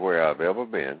everywhere I've ever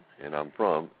been, and I'm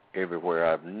from everywhere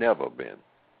I've never been.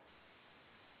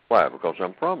 Why? Because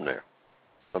I'm from there.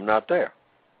 I'm not there.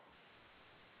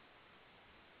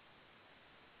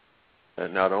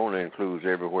 That not only includes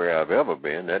everywhere I've ever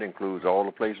been, that includes all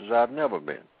the places I've never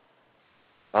been.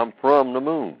 I'm from the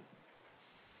moon,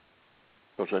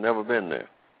 because I've never been there.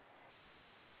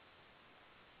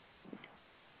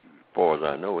 As far as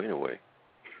I know, anyway.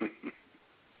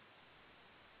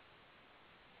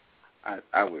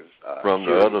 I was from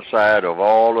the other side of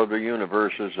all of the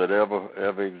universes that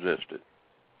ever existed.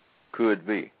 Could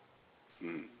be.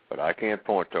 But I can't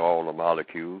point to all the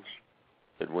molecules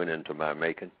that went into my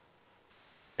making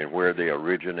and where they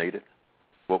originated.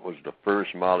 What was the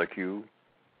first molecule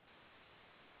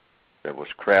that was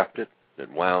crafted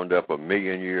that wound up 1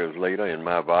 million years later in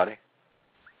my body?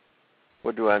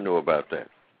 What do I know about that?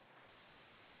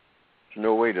 There's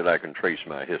no way that I can trace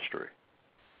my history.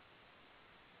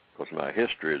 Because my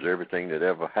history is everything that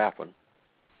ever happened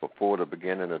before the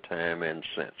beginning of time and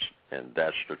since. And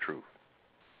that's the truth.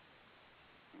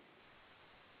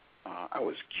 I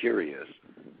was curious.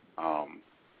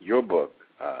 Your book,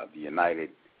 The United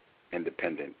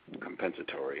Independent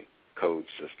Compensatory Code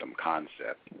System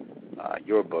Concept,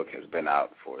 your book has been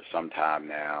out for some time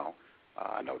now.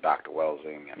 I know Dr.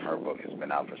 Welsing and her book has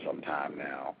been out for some time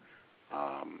now.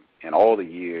 In all the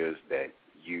years that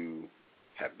you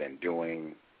have been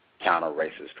doing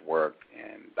counter-racist work,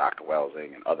 and Dr.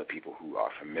 Welsing and other people who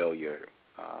are familiar,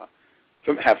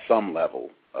 have some level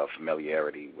of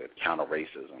familiarity with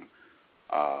counter-racism,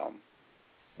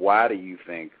 why do you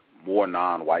think more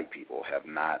non-white people have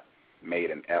not made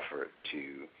an effort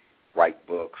to write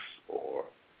books or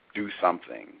do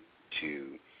something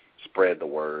to spread the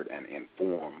word and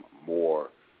inform more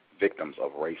victims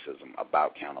of racism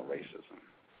about counter-racism?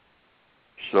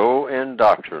 So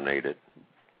indoctrinated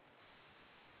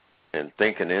and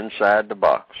thinking inside the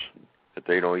box that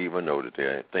they don't even know that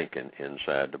they're thinking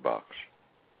inside the box.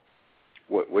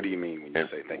 What do you mean when you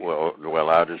say thinking? Well,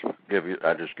 I just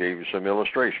gave you some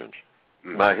illustrations.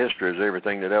 My history is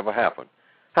everything that ever happened.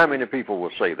 How many people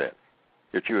will say that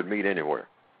you would meet anywhere?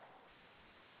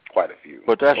 Quite a few.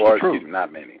 But that's or, the truth.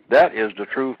 Not many. That is the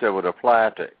truth that would apply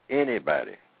to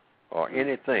anybody or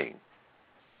anything.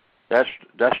 That's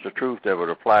the truth that would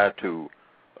apply to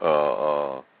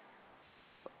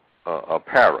a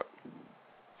parrot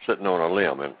sitting on a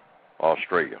limb in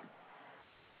Australia.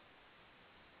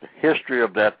 The history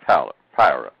of that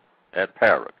parrot, that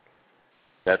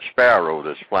sparrow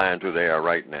that's flying through the air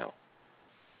right now,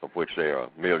 of which there are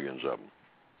millions of them.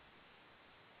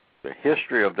 The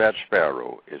history of that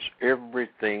sparrow is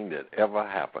everything that ever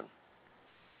happened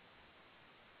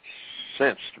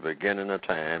since the beginning of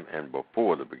time and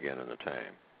before the beginning of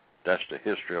time. That's the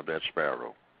history of that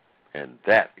sparrow. And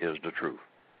that is the truth.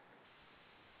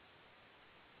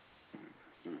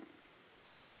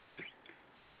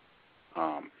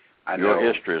 Your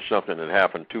history is something that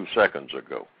happened 2 seconds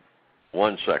ago,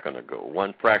 1 second ago,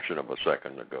 1 fraction of a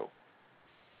second ago.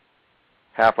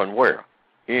 Happened where?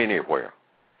 Anywhere.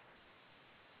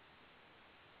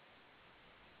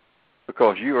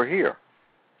 Because you are here.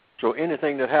 So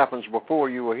anything that happens before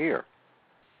you were here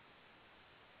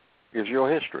is your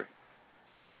history.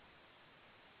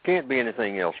 Can't be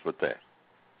anything else but that.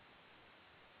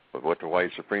 But what the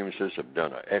white supremacists have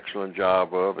done an excellent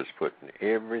job of is putting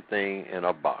everything in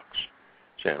a box.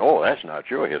 Saying, oh, that's not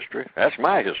your history. That's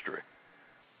my history.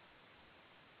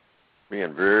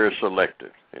 Being very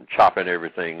selective and chopping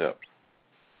everything up.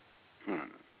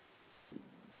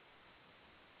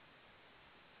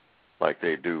 Like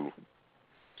they do,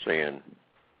 saying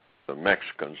the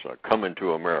Mexicans are coming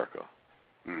to America.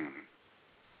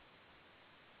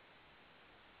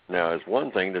 Now, it's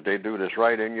one thing that they do this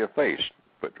right in your face,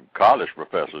 but college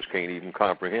professors can't even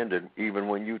comprehend it, even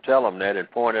when you tell them that and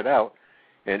point it out,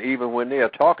 and even when they are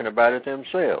talking about it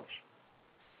themselves.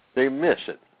 They miss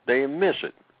it. They miss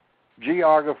it.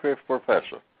 Geography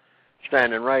professor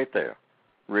standing right there,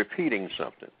 repeating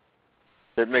something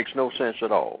that makes no sense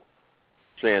at all,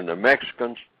 saying the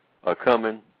Mexicans are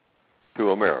coming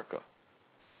to America.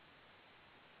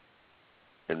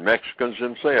 And Mexicans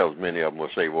themselves, many of them will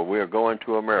say, well, we're going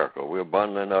to America. We're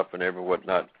bundling up and every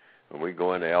whatnot, and we're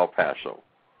going to El Paso.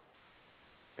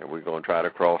 And we're going to try to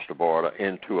cross the border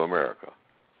into America.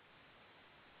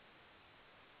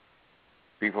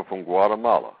 People from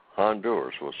Guatemala,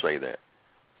 Honduras will say that.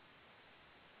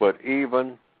 But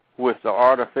even with the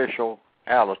artificiality,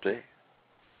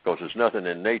 because there's nothing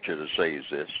in nature that says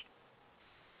this,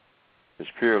 it's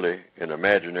purely an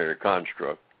imaginary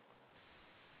construct.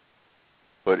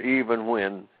 But even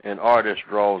when an artist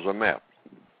draws a map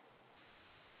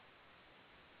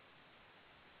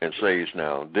and says,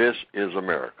 now, this is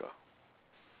America.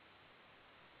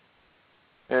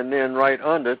 And then right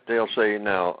under it, they'll say,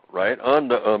 now, right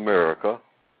under America,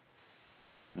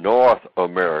 North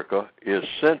America is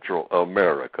Central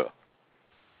America.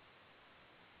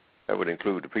 That would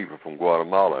include the people from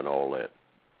Guatemala and all that.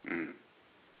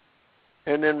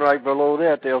 And then right below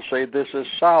that, they'll say, this is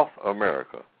South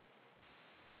America.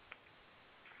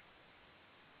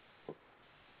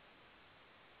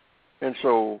 And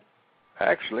so,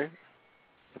 actually,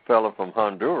 the fellow from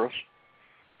Honduras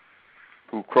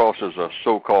who crosses a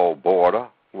so-called border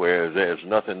where there's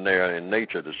nothing there in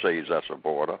nature that says that's a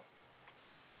border.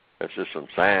 That's just some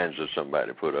signs that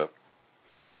somebody put up,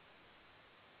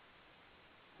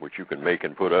 which you can make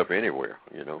and put up anywhere,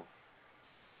 you know.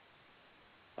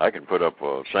 I can put up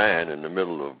a sign in the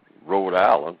middle of Rhode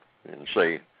Island and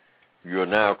say, you're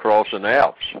now crossing the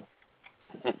Alps.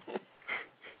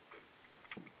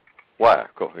 Why?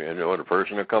 You know, the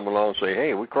person will come along and say,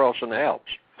 hey, we're crossing the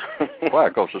Alps. Why?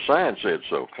 Because the sign said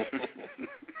so.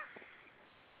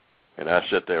 And I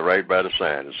sit there right by the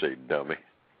sign and say, dummy.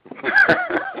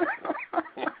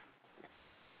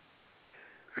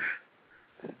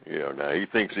 You know, now he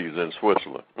thinks he's in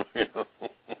Switzerland. You know?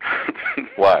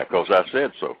 Why? Because I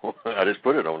said so. I just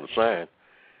put it on the sign.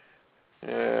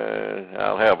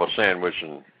 I'll have a sandwich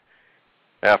and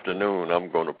afternoon I'm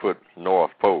going to put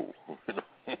North Pole. You know?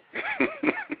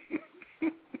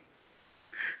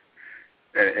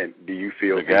 And do you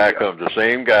feel the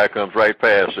same guy comes right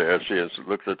past there and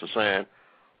looks at the sign.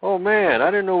 Oh man,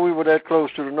 I didn't know we were that close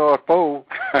to the North Pole.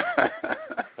 I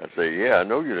say, yeah, I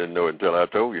know you didn't know it until I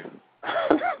told you.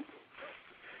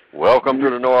 Welcome to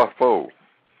the North Pole.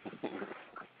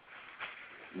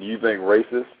 Do you think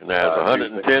racist? Now it's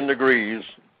 110 degrees,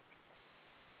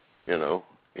 you know,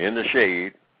 in the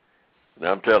shade, and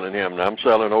I'm telling him I'm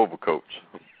selling overcoats.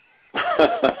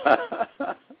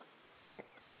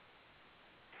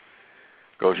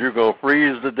 Because you're going to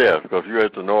freeze to death because you're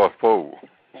at the North Pole.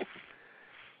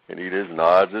 And he just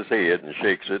nods his head and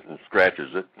shakes it and scratches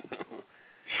it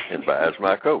and buys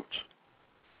my coats.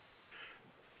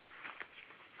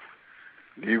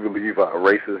 Do you believe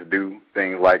racists do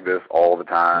things like this all the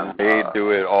time? They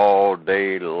do it all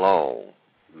day long.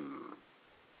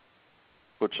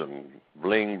 Put some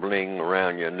bling bling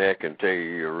around your neck and tell you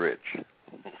you're rich.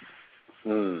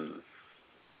 You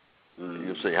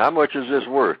say, how much is this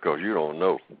worth? Because you don't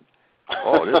know.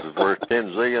 Oh, this is worth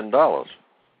 $10 zillion.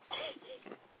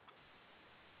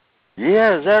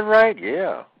 Yeah, is that right?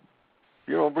 Yeah.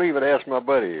 You don't believe it? Ask my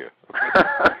buddy here.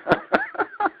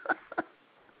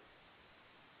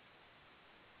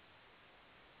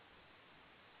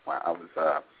 Well,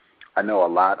 I know a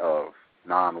lot of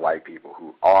non-white people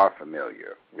who are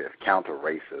familiar with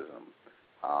counter-racism.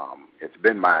 It's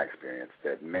been my experience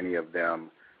that many of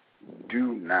them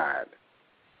do not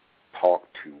talk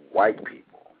to white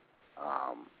people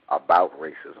about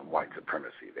racism, white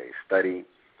supremacy. They study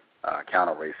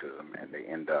counter-racism, and they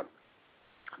end up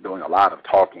doing a lot of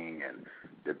talking and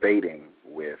debating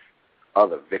with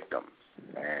other victims.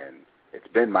 And it's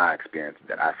been my experience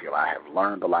that I feel I have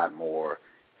learned a lot more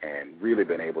and really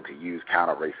been able to use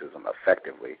counter-racism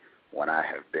effectively when I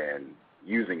have been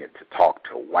using it to talk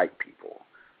to white people.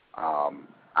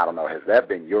 I don't know, has that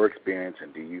been your experience,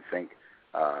 and do you think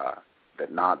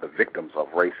that the victims of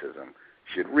racism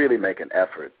should really make an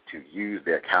effort to use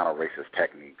their counter-racist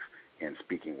techniques in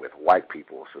speaking with white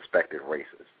people, suspected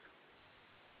racists?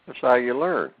 That's how you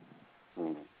learn.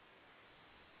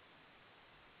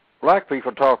 Black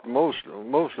people talk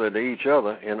mostly to each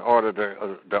other in order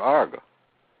to argue.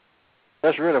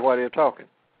 That's really why they're talking.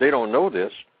 They don't know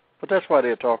this, but that's why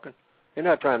they're talking. They're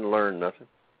not trying to learn nothing.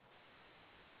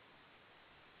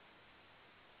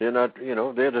 They're not,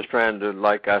 they're just trying to,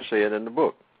 like I said in the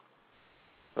book,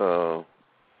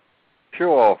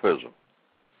 show-offism.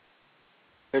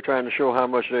 They're trying to show how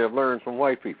much they have learned from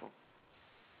white people.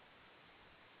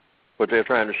 But they're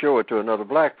trying to show it to another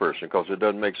black person because it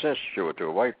doesn't make sense to show it to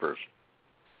a white person.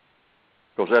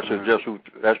 Because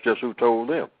that's just who told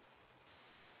them.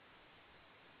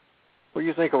 What do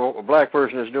you think a black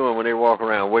person is doing when they walk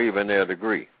around waving their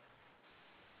degree?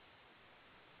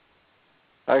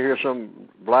 I hear some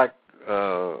black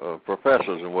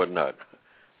professors and whatnot.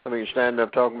 I mean, stand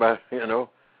up talking about,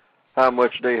 how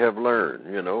much they have learned,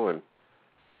 and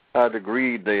how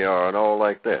degreed they are and all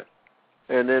like that.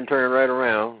 And then turn right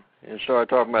around and start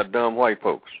talking about dumb white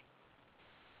folks.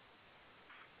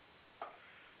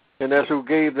 And that's who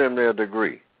gave them their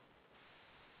degree.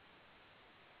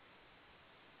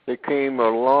 They came a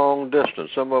long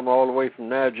distance, some of them all the way from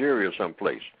Nigeria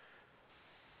someplace,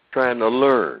 trying to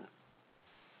learn.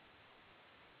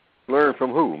 Learn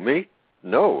from who? Me?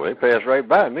 No, they passed right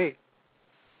by me.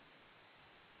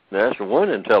 That's the one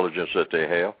intelligence that they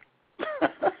have.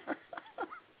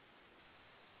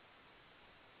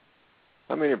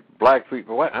 How many black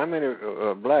people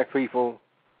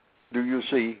do you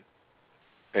see?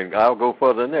 And I'll go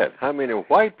further than that. How many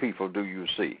white people do you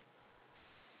see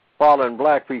following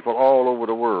black people all over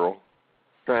the world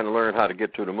trying to learn how to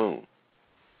get to the moon?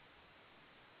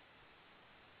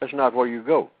 That's not where you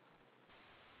go.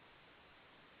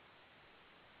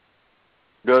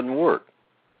 Doesn't work.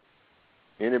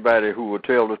 Anybody who will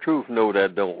tell the truth know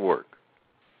that don't work.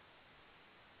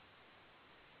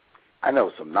 I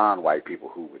know some non-white people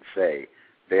who would say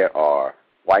there are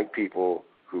white people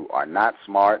who are not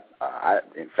smart. I,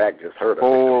 in fact, just heard of a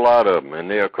whole lot of them, and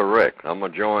they're correct. I'm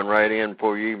going to join right in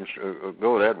before you even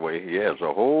go that way. Yes,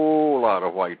 a whole lot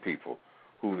of white people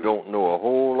who don't know a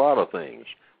whole lot of things.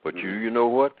 But you know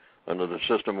what? Under the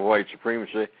system of white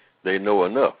supremacy, they know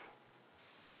enough.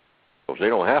 Because they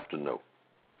don't have to know.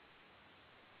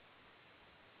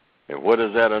 And what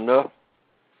is that enough?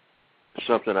 It's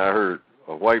something I heard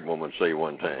a white woman say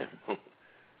one time. A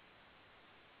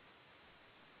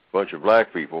bunch of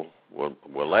black people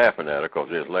were laughing at her because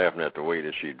they was laughing at the way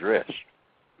that she dressed.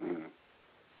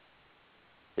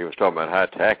 They was talking about how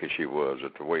tacky she was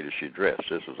at the way that she dressed.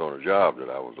 This was on a job that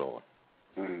I was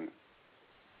on.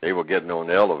 They were getting on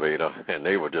the elevator, and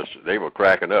they were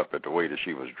cracking up at the way that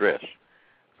she was dressed.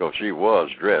 Because she was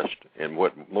dressed in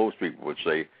what most people would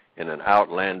say in an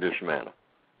outlandish manner.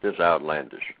 Just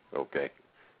outlandish, okay?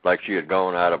 Like she had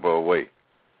gone out of her way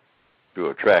to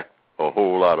attract a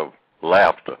whole lot of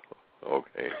laughter,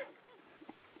 okay?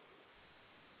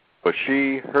 But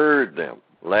she heard them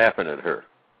laughing at her.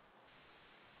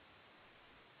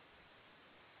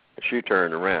 She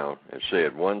turned around and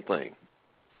said one thing: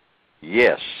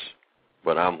 yes,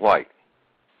 but I'm white,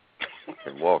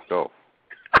 and walked off.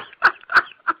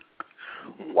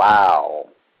 Wow.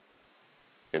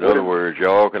 In other words,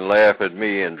 y'all can laugh at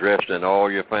me and dressed in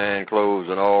all your fine clothes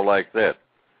and all like that,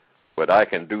 but I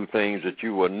can do things that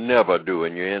you will never do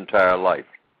in your entire life.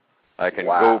 I can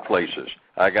go places.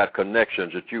 I got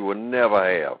connections that you will never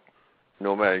have,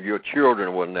 no matter your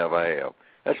children will never have.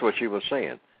 That's what she was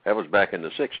saying. That was back in the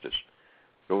 60s.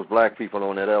 Those black people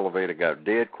on that elevator got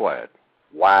dead quiet.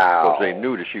 Wow. Because they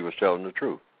knew that she was telling the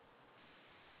truth.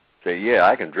 Say, yeah,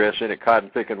 I can dress any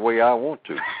cotton-picking way I want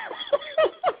to.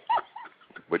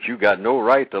 But you got no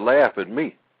right to laugh at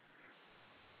me.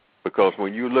 Because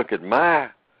when you look at my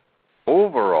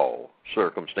overall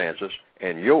circumstances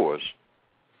and yours,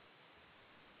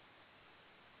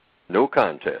 no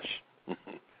contest.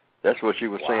 That's what she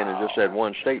was saying in just that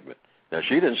one statement. Now,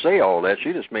 she didn't say all that.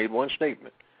 She just made one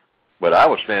statement. But I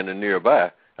was standing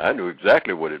nearby. I knew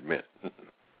exactly what it meant.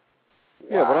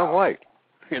 Yeah, but I'm white.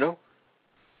 You know,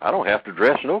 I don't have to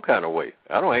dress no kind of way.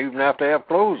 I don't even have to have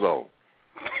clothes on.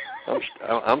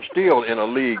 I'm still in a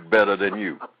league better than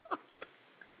you.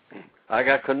 I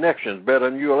got connections better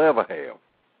than you'll ever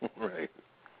have. Right.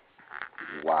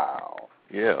 Wow.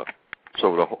 Yeah.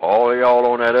 So all of y'all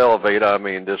on that elevator, I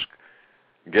mean, just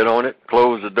get on it,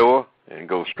 close the door, and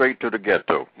go straight to the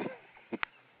ghetto.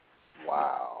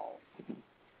 Wow.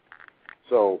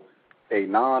 So a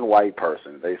non-white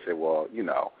person, they say, well, you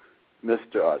know,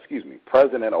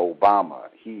 President Obama,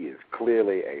 he is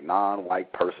clearly a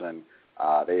non-white person.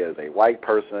 There is a white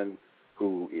person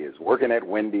who is working at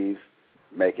Wendy's,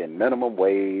 making minimum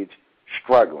wage,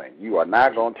 struggling. You are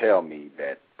not going to tell me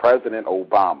that President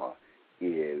Obama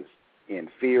is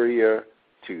inferior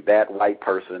to that white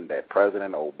person, that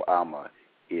President Obama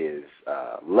is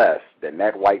less than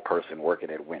that white person working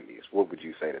at Wendy's. What would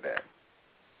you say to that?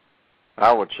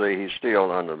 I would say he's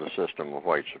still under the system of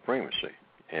white supremacy,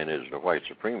 and is the white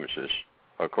supremacist,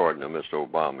 according to Mr.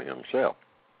 Obama himself.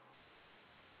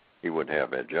 He wouldn't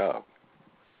have that job.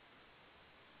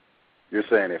 You're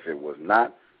saying if it was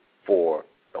not for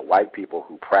the white people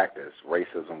who practice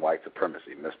racism, white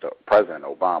supremacy, Mr. President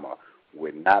Obama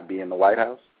would not be in the White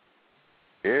House?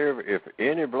 If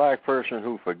any black person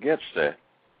who forgets that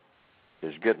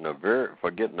is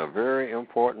forgetting a very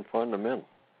important fundamental.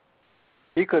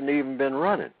 He couldn't even been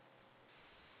running.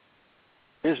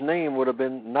 His name would have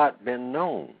not been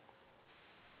known.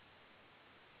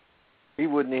 He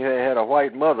wouldn't have had a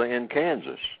white mother in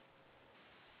Kansas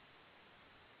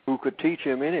who could teach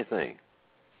him anything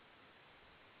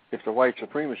if the white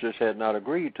supremacists had not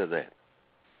agreed to that.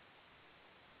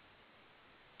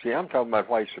 See, I'm talking about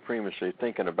white supremacy,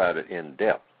 thinking about it in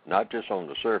depth, not just on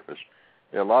the surface.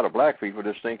 There are a lot of black people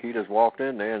just think he just walked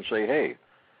in there and say, hey,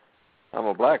 I'm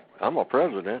a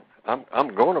president.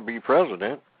 I'm going to be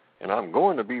president, and I'm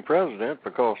going to be president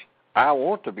because I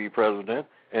want to be president,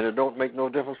 and it don't make no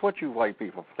difference what you white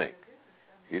people think.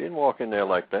 He didn't walk in there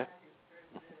like that.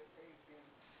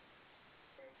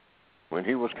 When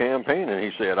he was campaigning,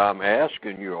 he said, I'm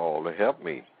asking you all to help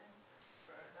me.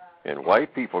 And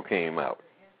white people came out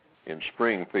in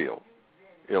Springfield,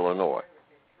 Illinois,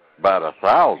 by the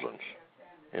thousands,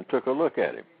 and took a look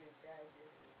at him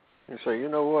and say, you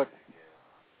know what?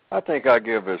 I think I'll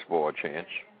give this boy a chance,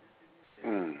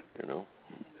 you know,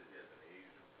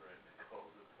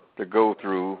 to go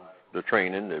through the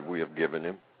training that we have given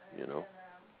him, you know.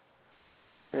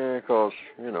 Because,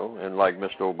 you know, and like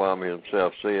Mr. Obama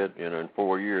himself said, you know, in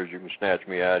 4 years you can snatch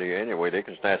me out of here anyway. They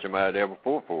can snatch him out of there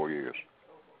before 4 years.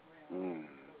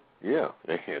 Yeah,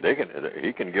 they can.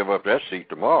 He can give up that seat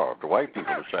tomorrow if the white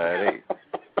people decide, hey,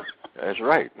 that's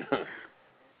right.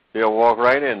 He'll walk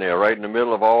right in there, right in the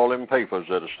middle of all them papers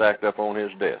that are stacked up on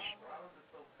his desk.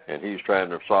 And he's trying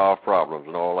to solve problems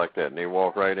and all like that. And they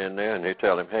walk right in there and they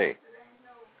tell him, hey,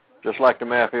 just like the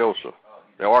mafioso,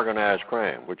 the organized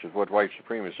crime, which is what white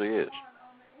supremacy is.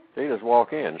 They just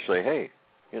walk in and say, hey,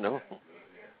 you know,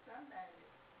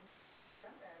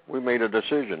 we made a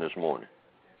decision this morning.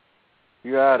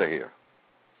 You out of here.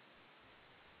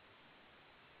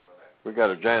 We got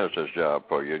a janitor's job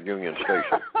for you at Union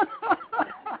Station.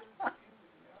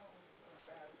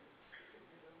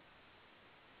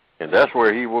 And that's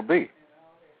where he will be.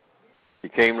 He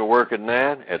came to work at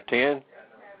 9, at 10,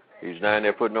 he's down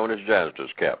there putting on his janitor's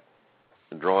cap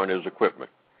and drawing his equipment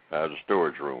out of the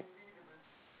storage room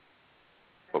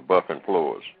for buffing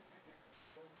floors.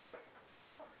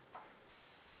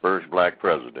 First black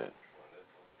president.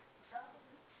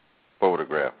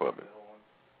 Photograph of it.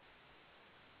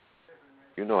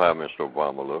 You know how Mr.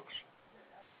 Obama looks.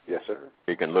 Yes, sir.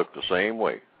 He can look the same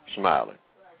way, smiling,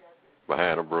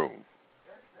 behind a broom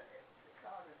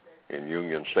in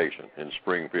Union Station in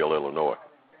Springfield, Illinois,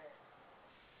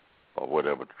 or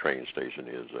whatever the train station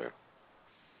is there.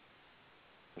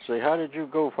 I say, how did you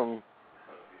go from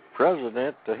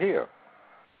president to here?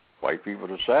 White people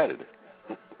decided it.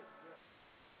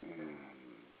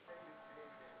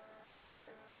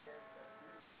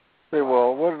 Say,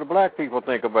 well, what do the black people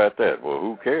think about that? Well,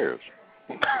 who cares?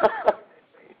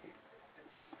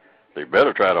 They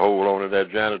better try to hold on to that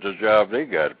janitor's job they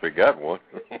got if they got one.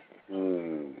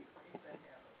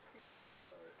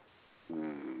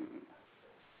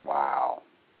 Wow.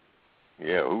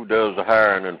 Yeah, who does the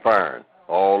hiring and firing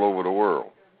all over the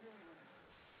world?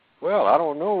 Well, I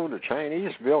don't know. The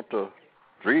Chinese built the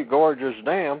Three Gorges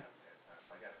Dam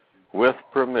with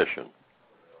permission.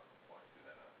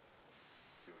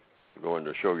 I'm going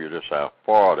to show you just how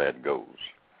far that goes.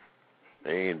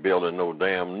 They ain't building no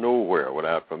dam nowhere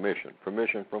without permission.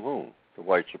 Permission from whom? The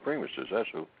white supremacists, that's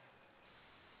who.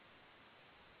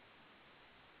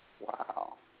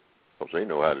 Wow. Because they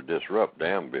know how to disrupt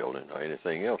dam building or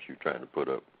anything else you're trying to put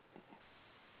up.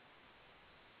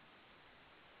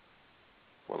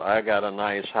 Well, I got a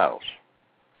nice house.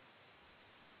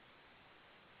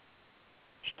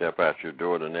 Step out your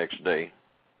door the next day,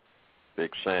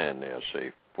 big sign there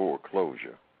say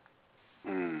foreclosure.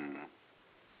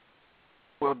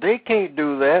 Well, they can't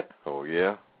do that. Oh,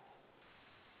 yeah?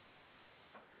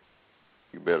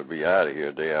 You better be out of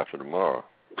here day after tomorrow.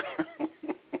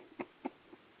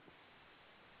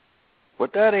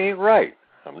 But that ain't right.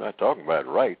 I'm not talking about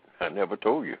right. I never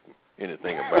told you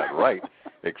anything about right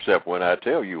except when I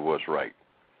tell you what's right.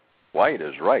 White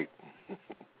is right.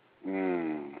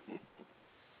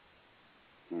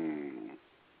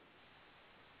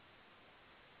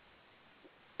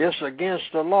 It's against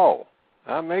the law.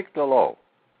 I make the law.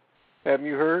 Haven't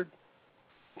you heard?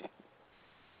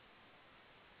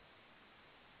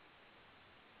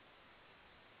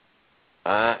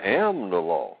 I am the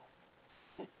law.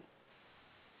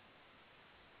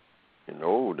 In the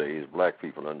old days, black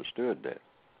people understood that.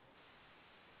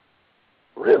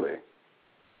 Really?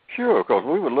 Sure, because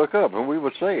we would look up and we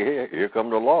would say, hey, here come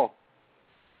the law.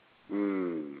 I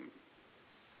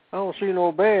don't see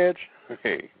no badge.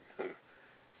 Hey,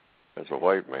 that's a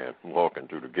white man walking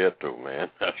through the ghetto, man.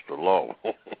 That's the law.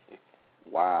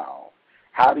 Wow.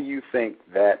 How do you think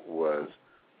that was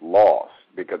lost?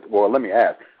 Because, well, let me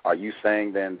ask, are you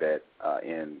saying then that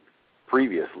in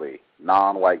previously,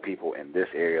 non-white people in this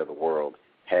area of the world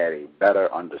had a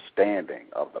better understanding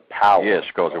of the power? Yes,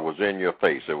 because it was in your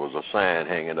face. There was a sign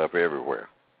hanging up everywhere.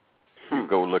 You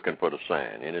go looking for the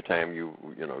sign. Anytime you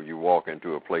walk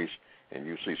into a place and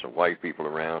you see some white people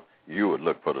around, you would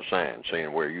look for the sign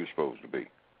saying where you're supposed to be.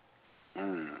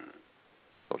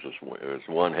 Because there's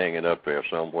one hanging up there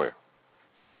somewhere.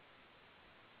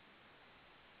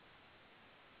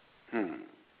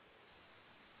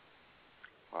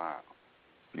 Wow.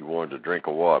 If you wanted to drink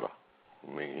of water,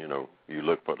 I mean, you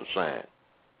look for the sign.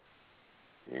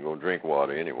 You ain't going to drink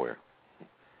water anywhere.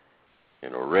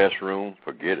 In a restroom,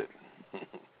 forget it.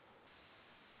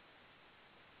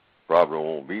 Probably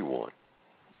won't be one.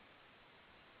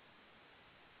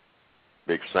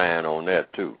 Big sign on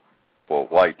that, too, for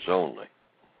whites only.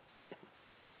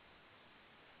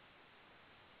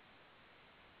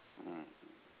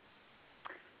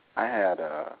 I had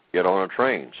Get on a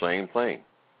train, same thing.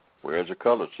 Where's the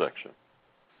colored section?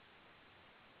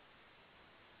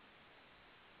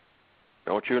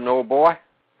 Don't you know, boy?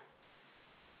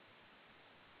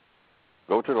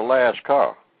 Go to the last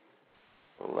car.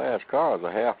 The last car is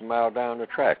a half a mile down the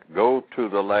track. Go to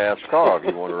the last car if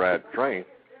you want to ride the train.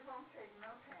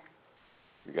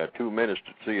 You got 2 minutes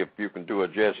to see if you can do a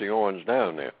Jesse Owens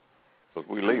down there, because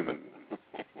we're leaving.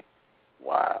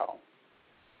 Wow.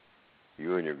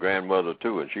 You and your grandmother,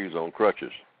 too, and she's on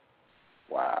crutches.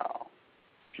 Wow.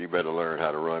 She better learn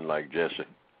how to run like Jesse.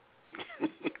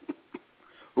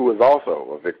 Who is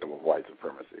also a victim of white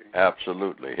supremacy.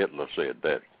 Absolutely. Hitler said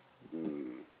that.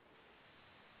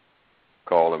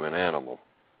 Called him an animal.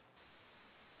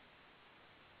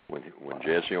 When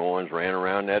Jesse Owens ran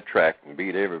around that track and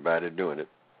beat everybody doing it,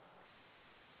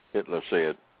 Hitler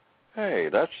said, "Hey,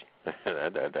 that's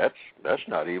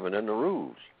not even in the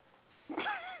rules."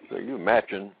 So you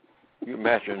matching,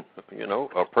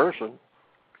 a person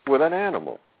with an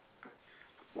animal.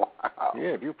 Wow. Yeah,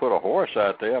 if you put a horse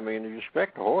out there, I mean, you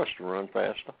expect a horse to run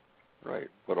faster, right?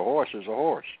 But a horse is a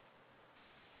horse,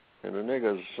 and a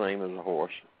nigger is the same as a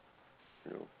horse.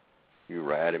 You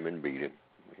ride him and beat him.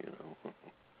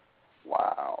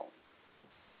 Wow.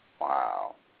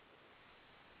 Wow.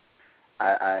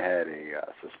 I had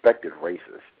a suspected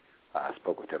racist. I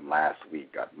spoke with him last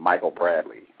week, Michael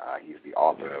Bradley. He's the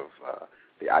author of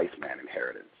The Iceman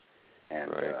Inheritance.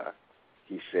 And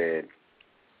he said,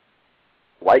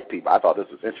 white people, I thought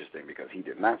this was interesting because he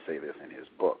did not say this in his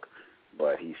book,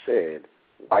 but he said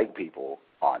white people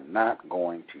are not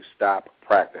going to stop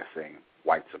practicing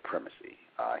white supremacy.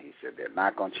 He said they're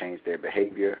not going to change their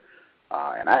behavior.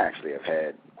 And I actually have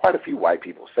had quite a few white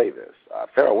people say this.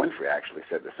 Farrah Winfrey actually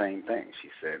said the same thing. She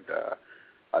said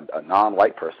a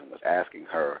non-white person was asking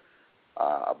her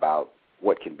about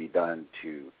what can be done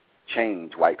to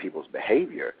change white people's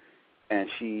behavior, and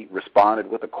she responded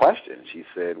with a question. She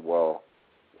said, well,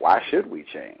 why should we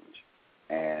change?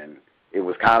 And it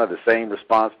was kind of the same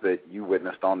response that you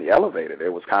witnessed on the elevator.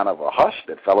 There was kind of a hush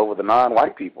that fell over the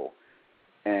non-white people.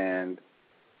 And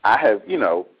I have,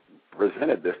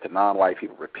 presented this to non-white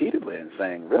people repeatedly and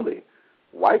saying, really,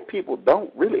 white people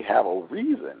don't really have a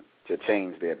reason to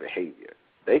change their behavior.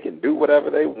 They can do whatever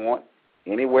they want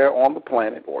anywhere on the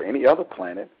planet or any other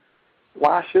planet.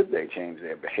 Why should they change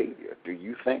their behavior? Do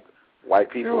you think white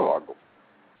people are?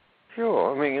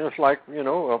 Sure. I mean, it's like,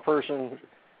 a person,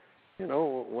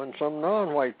 when some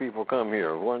non-white people come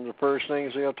here, one of the first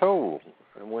things they're told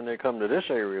when they come to this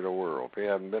area of the world, they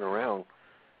haven't been around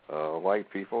white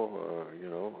people,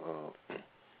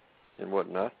 and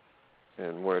whatnot,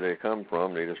 and where they come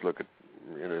from, they just look at,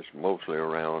 it's mostly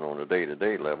around on a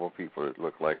day-to-day level, people that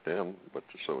look like them, but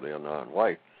so they're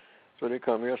non-white. So they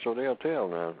come here, so they'll tell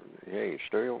now, hey,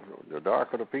 the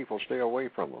darker the people, stay away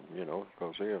from them,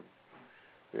 because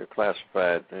they're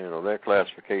classified, their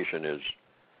classification is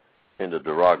in the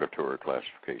derogatory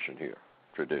classification here,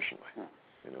 traditionally,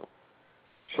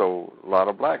 So a lot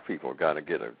of black people got to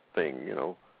get a thing,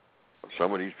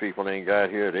 Some of these people ain't got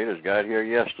here, they just got here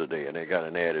yesterday, and they got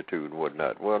an attitude and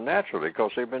whatnot. Well, naturally,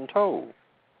 because they've been told.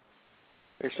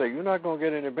 They say, you're not going to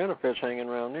get any benefits hanging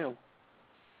around them.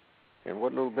 And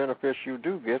what little benefits you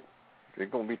do get, they're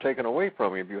going to be taken away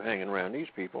from you if you're hanging around these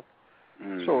people.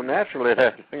 So naturally,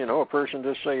 that a person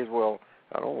just says, well,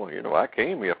 I don't want, I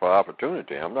came here for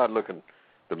opportunity. I'm not looking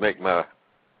to make my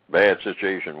bad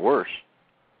situation worse.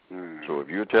 So if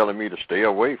you're telling me to stay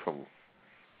away from,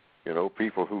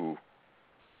 people who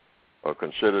are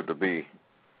considered to be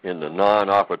in the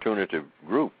non-opportunity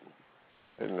group,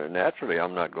 and naturally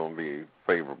I'm not going to be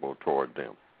favorable toward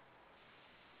them.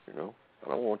 I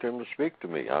don't want them to speak to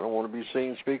me. I don't want to be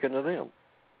seen speaking to them.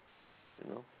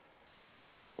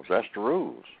 Because that's the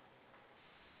rules.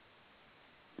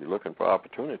 You're looking for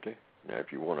opportunity. Now,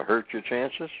 if you want to hurt your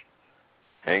chances,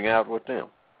 hang out with them.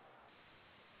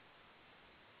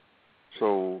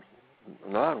 So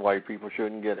non-white people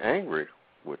shouldn't get angry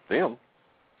with them.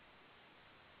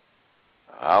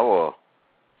 Our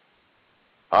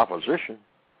opposition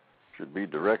should be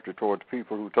directed toward the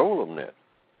people who told them that.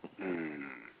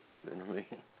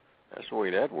 That's the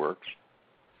way that works.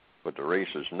 But the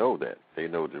racists know that. They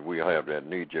know that we have that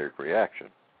knee-jerk reaction.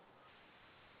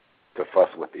 To fuss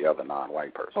with the other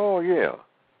non-white person. Oh, yeah.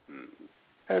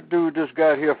 That dude just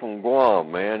got here from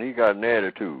Guam, man. He got an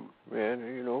attitude,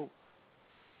 man,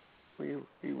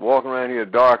 He's walking around here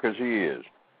dark as he is.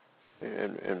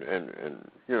 And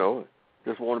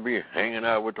just want to be hanging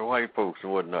out with the white folks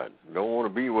and whatnot. Don't want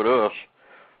to be with us.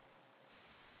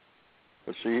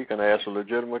 But see, he can ask a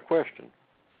legitimate question.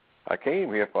 I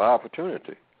came here for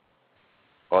opportunity.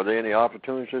 Are there any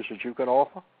opportunities that you can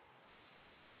offer?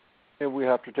 And we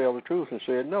have to tell the truth and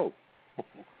say no.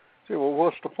 Say, well,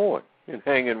 what's the point in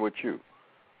hanging with you?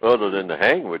 Other than to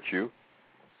hang with you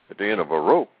at the end of a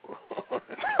rope.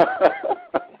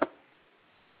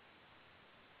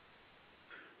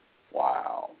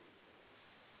 Wow.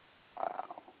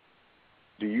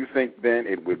 Do you think then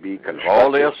it would be constructive?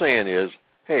 All they're saying is,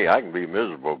 hey, I can be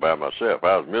miserable by myself.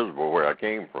 I was miserable where I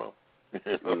came from.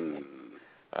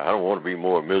 I don't want to be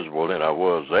more miserable than I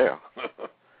was there.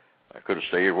 I could have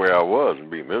stayed where I was and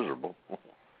be miserable.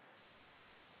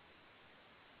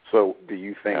 So do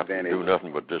you think then do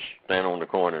nothing but just stand on the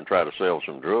corner and try to sell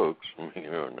some drugs,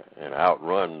 and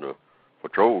outrun the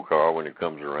patrol car when it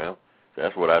comes around?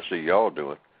 That's what I see y'all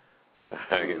doing.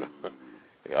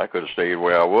 I could have stayed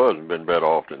where I was and been better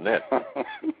off than that.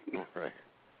 Right.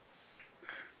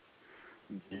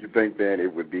 Do you think then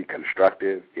it would be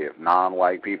constructive if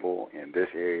non-white people in this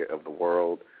area of the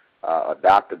world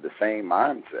adopted the same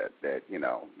mindset that,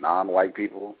 non-white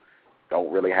people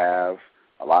don't really have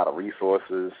a lot of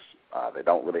resources, they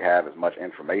don't really have as much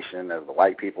information as the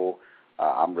white people.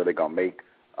 I'm going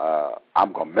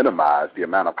to minimize the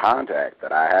amount of contact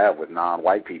that I have with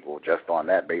non-white people just on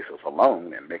that basis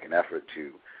alone, and make an effort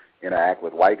to interact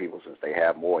with white people since they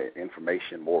have more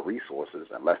information, more resources,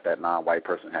 unless that non-white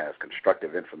person has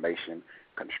constructive information,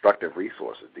 constructive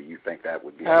resources. Do you think that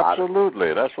would be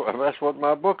Absolutely. That's what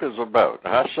my book is about.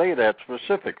 I say that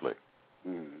specifically.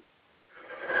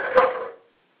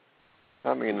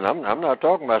 I mean, I'm not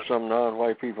talking about some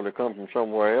non-white people that come from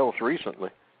somewhere else recently.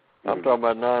 I'm talking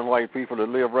about non-white people that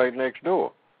live right next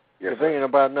door. Yes, if they ain't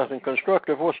about nothing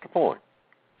constructive, what's the point?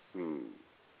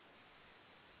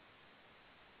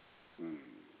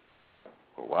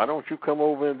 Well, why don't you come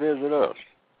over and visit us?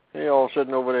 They all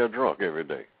sitting over there drunk every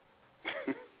day.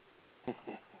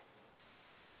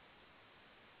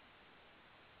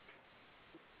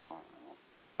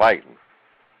 Fighting.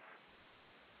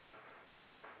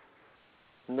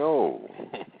 No.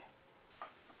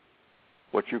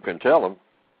 What you can tell them,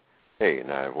 hey,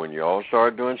 now when you all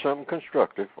start doing something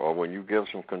constructive, or when you give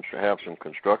have some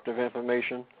constructive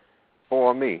information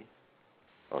for me,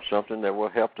 or something that will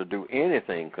help to do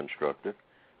anything constructive,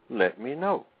 let me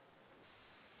know.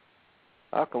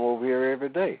 I'll come over here every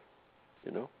day,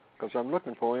 because I'm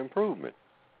looking for improvement.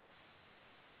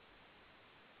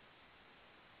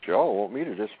 Y'all want me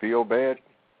to just feel bad,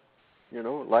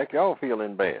 like y'all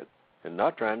feeling bad and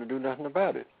not trying to do nothing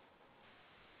about it.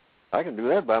 I can do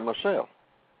that by myself.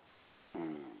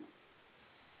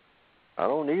 I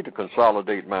don't need to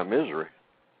consolidate my misery.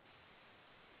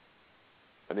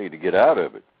 I need to get out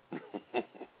of it.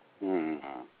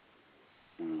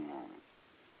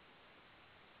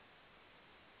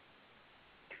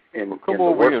 Come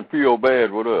over here and feel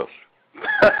bad with us.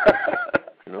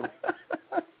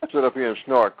 Sit up here and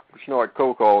snort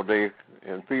coke all day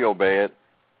and feel bad,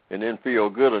 and then feel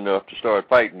good enough to start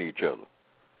fighting each other.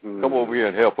 Come over here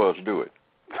and help us do it.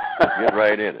 Get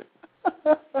right in it.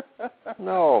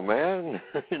 No, man.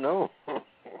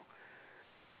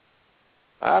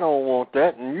 I don't want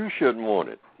that, and you shouldn't want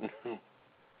it.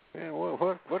 Man,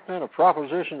 what kind of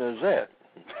proposition is that?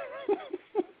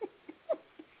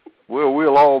 Well,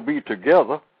 we'll all be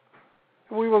together.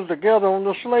 We was together on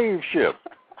the slave ship.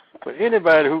 But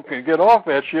anybody who can get off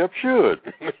that ship should.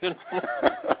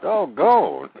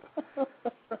 Doggone.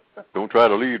 Don't try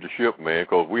to leave the ship, man,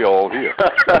 because we all here.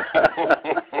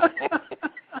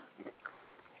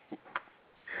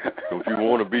 Don't you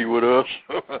want to be with us?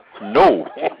 No.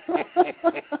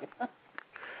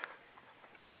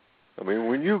 I mean,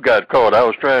 when you got caught, I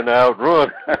was trying to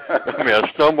outrun. I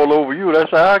stumbled over you.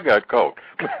 That's how I got caught.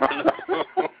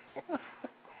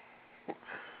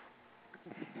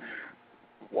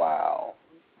 Wow.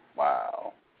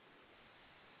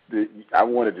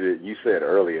 You said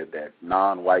earlier that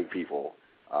non-white people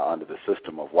under the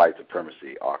system of white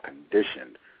supremacy are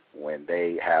conditioned when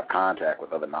they have contact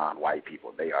with other non-white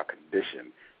people. They are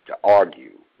conditioned to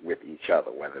argue with each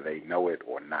other, whether they know it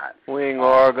or not. We ain't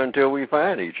gonna argue until we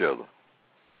find each other.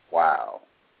 Wow.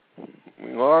 We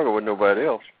ain't gonna argue with nobody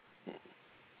else.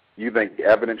 You think the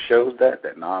evidence shows that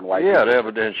non-white people? Yeah, the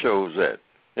evidence shows that.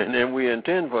 And then we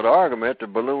intend for the argument to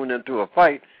balloon into a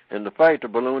fight, and the fight to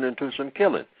balloon into some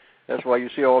killing. That's why you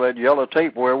see all that yellow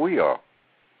tape where we are.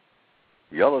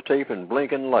 Yellow tape and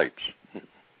blinking lights. As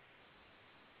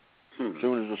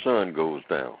soon as the sun goes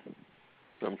down.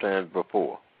 Sometimes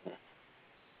before.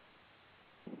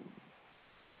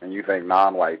 And you think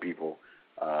non-white people,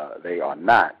 they are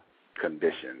not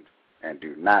conditioned and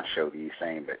do not show these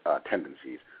same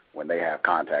tendencies when they have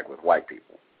contact with white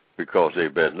people? Because they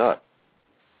bet not.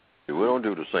 We don't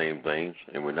do the same things,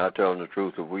 and we're not telling the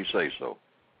truth if we say so.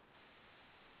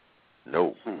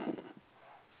 No.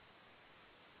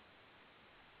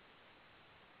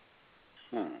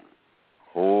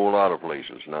 Whole lot of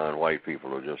places, non-white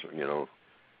people are just,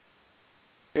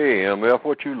 hey, MF,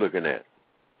 what you looking at?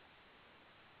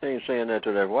 They ain't saying that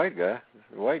to that white guy.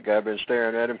 The white guy been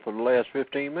staring at him for the last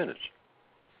 15 minutes.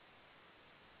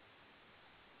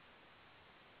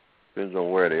 Depends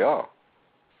on where they are.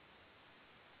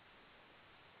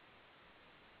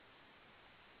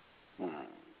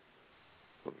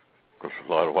 Because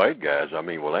a lot of white guys,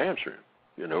 will answer,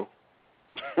 in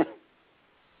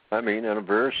a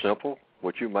very simple,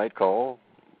 what you might call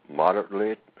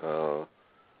moderately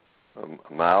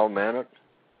mild-mannered,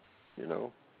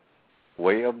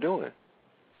 way of doing.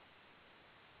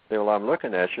 Say, well, I'm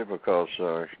looking at you because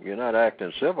you're not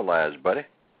acting civilized, buddy.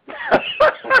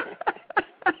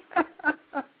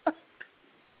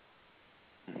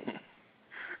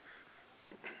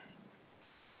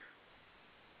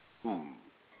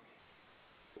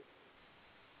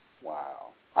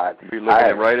 Wow. Be looking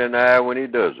him right in the eye when he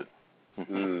does it.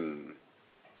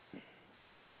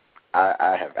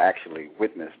 I have actually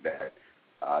witnessed that.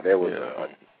 There was a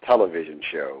television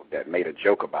show that made a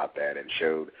joke about that and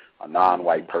showed a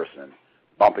non-white person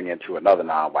bumping into another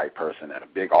non-white person, and a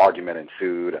big argument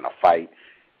ensued and a fight,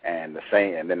 and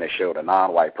then they showed a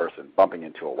non-white person bumping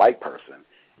into a white person,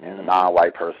 and the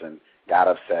non-white person got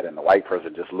upset, and the white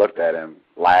person just looked at him,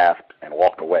 laughed, and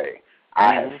walked away.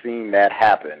 I have seen that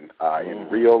happen in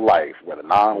real life, where the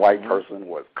non-white person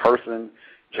was cursing,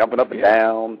 jumping up and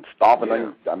down,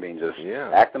 stomping, just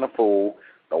acting a fool.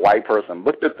 The white person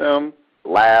looked at them,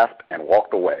 laughed, and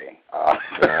walked away.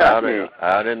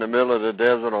 Out in the middle of the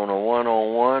desert on a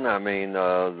one-on-one,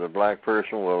 the black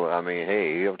person will,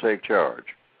 hey, he'll take charge.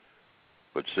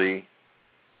 But see,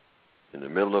 in the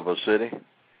middle of a city,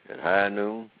 at high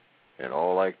noon, and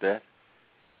all like that,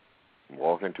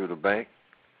 walking to the bank,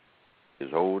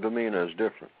 his whole demeanor is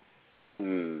different.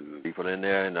 People in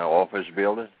there in the office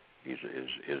building,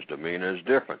 his demeanor is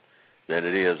different than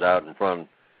it is out in front,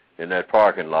 in that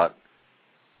parking lot,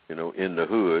 in the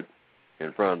hood,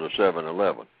 in front of the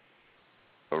 7-Eleven,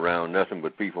 around nothing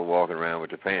but people walking around with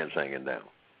their pants hanging down.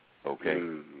 Okay?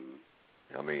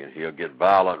 He'll get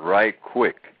violent right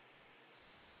quick.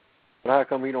 But how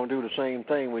come he don't do the same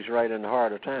thing when he's right in the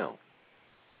heart of town?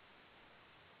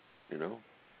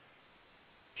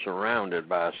 Surrounded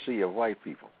by a sea of white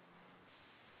people.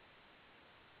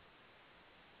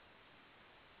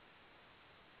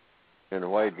 And the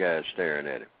white guy is staring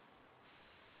at him.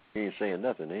 He ain't saying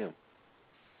nothing to him.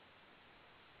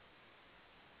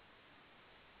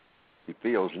 He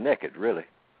feels naked, really.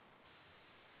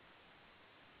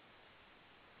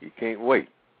 He can't wait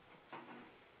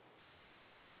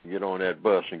to get on that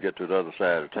bus and get to the other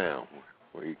side of town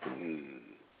where he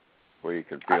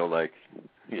can feel like,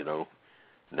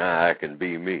 now I can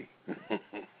be me.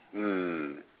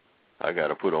 I got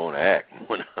to put on an act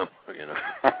when I'm,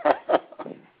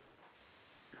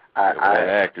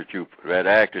 that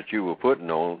act that you were putting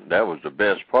on, that was the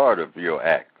best part of your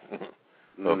act,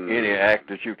 of any act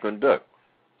that you conduct.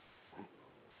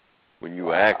 When you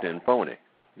were acting phony.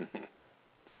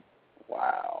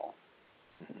 Wow.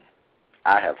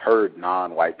 I have heard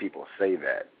non-white people say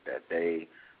that they,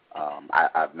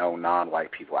 I've known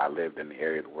non-white people. I lived in the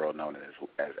area of the world known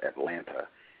as Atlanta,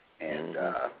 and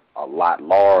a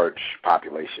large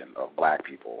population of black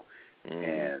people.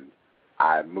 And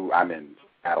I'm in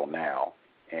Seattle now,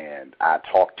 and I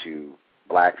talked to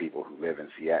black people who live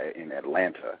in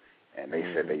Atlanta, and they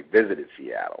said they visited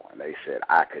Seattle, and they said,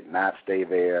 I could not stay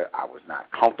there. I was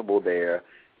not comfortable there.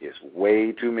 It's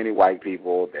way too many white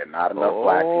people. There are not enough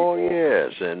black people. Oh,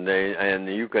 yes, and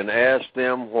you can ask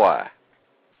them why.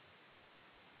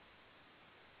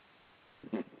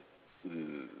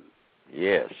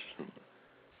 Yes,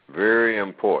 very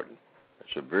important.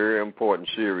 It's a very important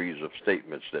series of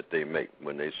statements that they make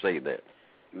when they say that.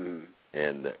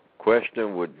 And the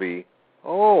question would be,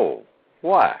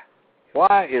 why?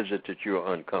 Why is it that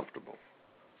you're uncomfortable?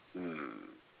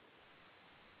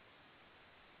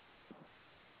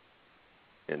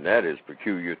 And that is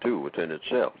peculiar, too, within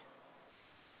itself.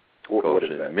 Because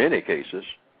in many cases,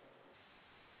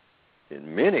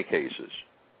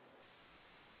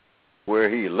 where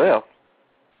he left,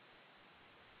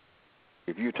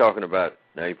 if you're talking about,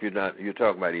 you're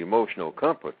talking about emotional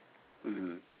comfort,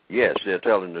 yes, they're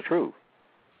telling the truth.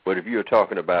 But if you're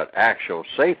talking about actual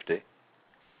safety,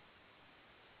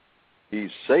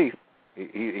 he's safe,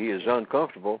 he is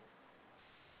uncomfortable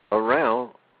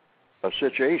around a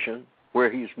situation where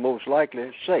he's most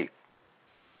likely safe.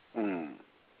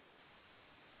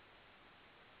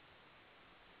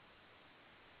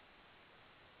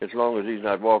 As long as he's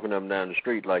not walking up and down the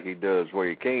street like he does where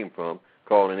he came from,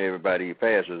 calling everybody he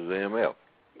passes an MF.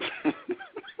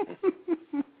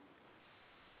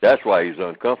 That's why he's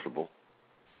uncomfortable.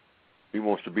 He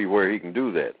wants to be where he can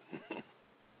do that.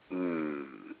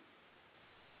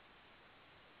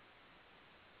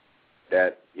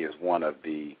 That is one of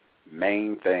the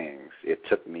main things. It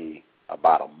took me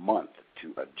about a month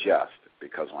to adjust,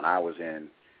 because when I was in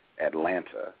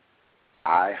Atlanta,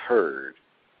 I heard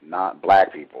not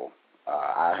black people,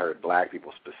 I heard black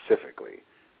people specifically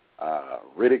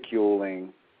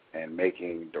ridiculing and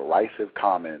making derisive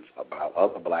comments about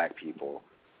other black people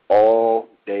all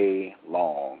day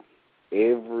long,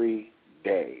 every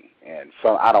day. And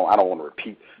so I don't want to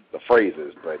repeat the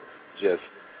phrases, but just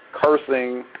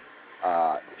cursing,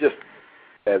 just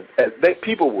as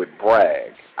people would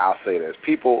brag. I'll say this: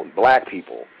 black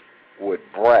people would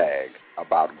brag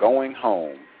about going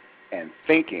home and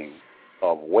thinking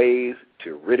of ways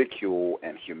to ridicule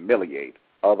and humiliate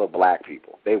other black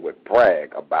people. They would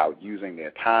brag about using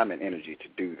their time and energy to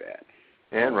do that.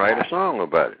 And write a song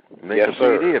about it. Make a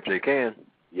CD if they can.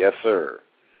 Yes, sir.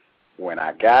 When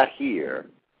I got here,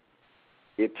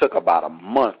 it took about a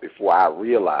month before I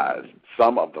realized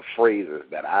some of the phrases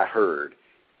that I heard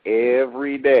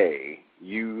every day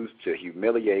used to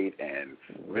humiliate and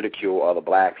ridicule other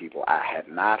black people. I had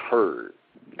not heard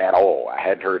at all. I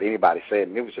hadn't heard anybody say it,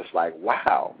 and it was just like,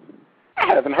 wow, I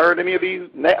haven't heard any of these.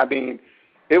 I mean,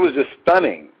 it was just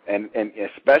stunning, and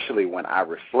especially when I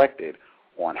reflected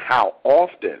on how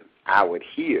often I would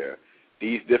hear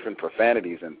these different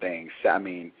profanities and things. I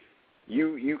mean,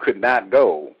 you could not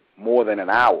go more than an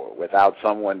hour without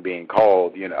someone being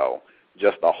called,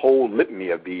 just a whole litany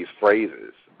of these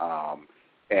phrases.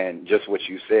 And just what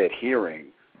you said, hearing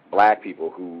black people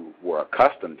who were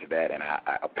accustomed to that and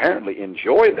I apparently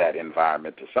enjoy that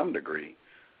environment to some degree.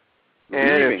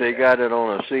 And if they got it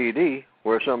on a CD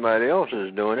where somebody else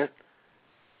is doing it,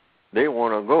 they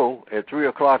want to go at 3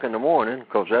 o'clock in the morning,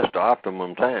 because that's the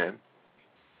optimum time,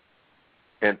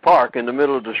 and park in the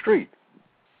middle of the street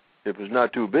if it's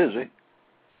not too busy,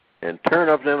 and turn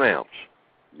up them amps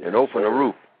and open the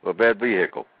roof of that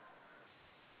vehicle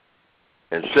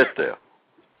and sit there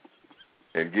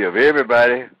and give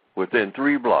everybody within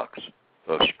 3 blocks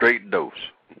a straight dose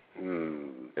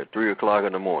at 3 o'clock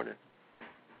in the morning.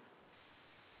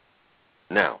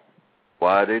 Now,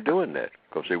 why are they doing that?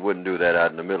 Because they wouldn't do that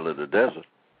out in the middle of the desert.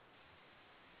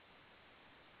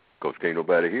 Because can't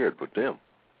nobody hear it but them.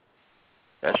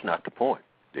 That's not the point.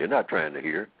 They're not trying to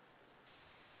hear it.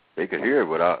 They could hear it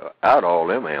without all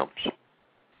them amps.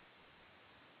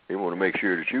 They want to make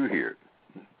sure that you hear it.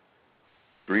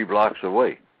 3 blocks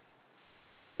away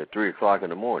at 3 o'clock in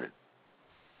the morning.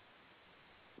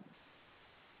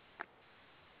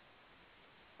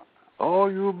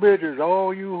 All you bitches,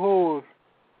 all you whores,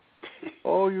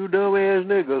 all you dumb-ass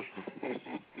niggas.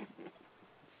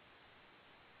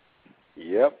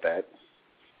 Yep, that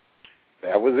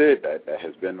was it. That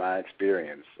has been my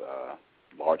experience.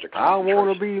 Larger concentration. I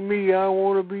want to be me. I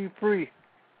want to be free.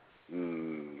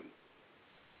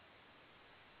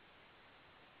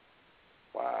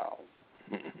 Wow.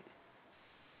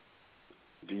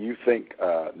 Do you think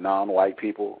non-white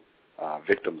people,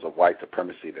 victims of white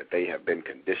supremacy, that they have been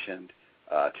conditioned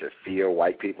to fear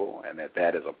white people, and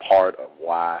that is a part of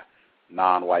why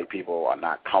non-white people are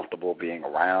not comfortable being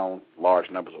around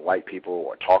large numbers of white people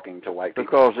or talking to white people?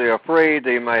 Because they're afraid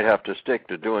they might have to stick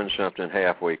to doing something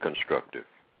halfway constructive.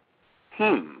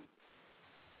 And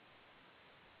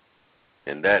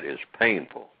that is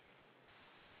painful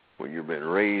when you've been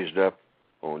raised up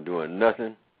on doing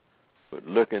nothing but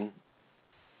looking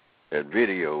at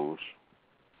videos,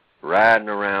 riding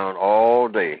around all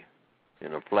day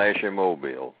in a flashy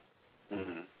mobile,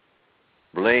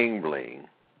 bling bling,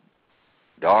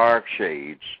 dark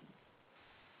shades,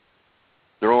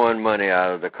 throwing money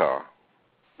out of the car,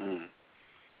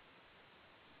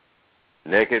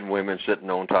 naked women sitting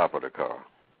on top of the car,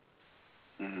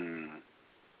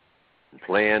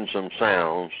 playing some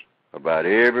sounds about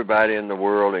everybody in the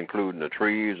world, including the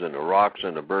trees and the rocks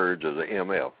and the birds, as a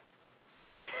MF.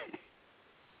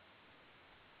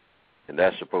 And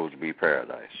that's supposed to be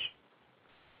paradise.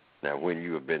 Now, when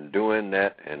you have been doing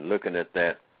that and looking at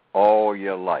that all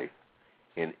your life,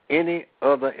 in any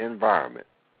other environment,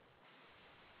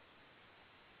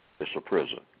 it's a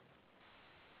prison.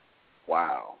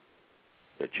 Wow.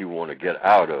 That you want to get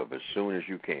out of as soon as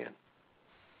you can.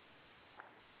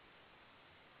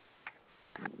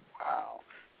 Wow.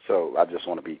 So I just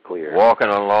want to be clear. Walking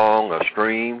along a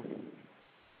stream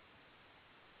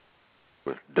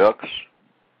with ducks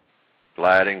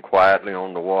gliding quietly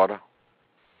on the water,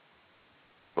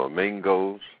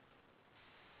 flamingos,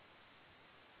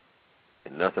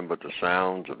 and nothing but the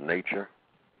sounds of nature.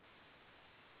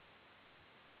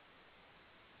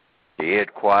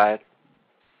 Dead quiet.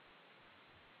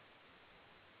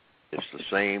 It's the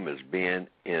same as being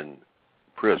in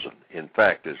prison. In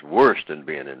fact, it's worse than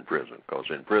being in prison, because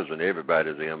in prison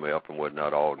everybody's MF and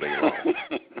whatnot all day long.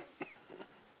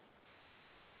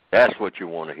 That's what you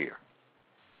want to hear.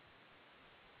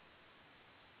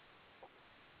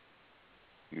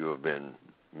 You have been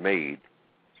made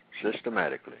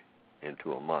systematically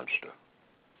into a monster,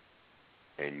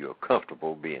 and you're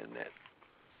comfortable being that.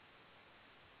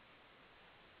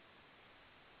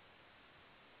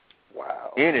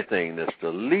 Wow. Anything that's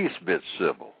the least bit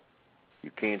civil,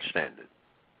 you can't stand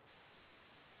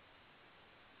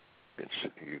it.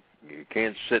 You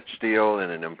can't sit still in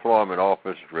an employment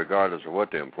office regardless of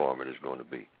what the employment is going to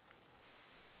be.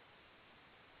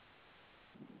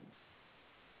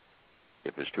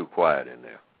 If it's too quiet in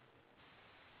there.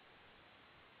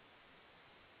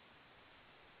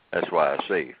 That's why I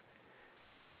say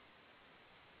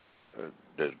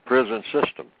the prison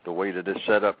system, the way that it's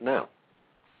set up now,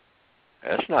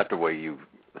 that's not the way you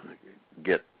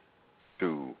get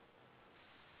to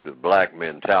the black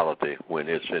mentality when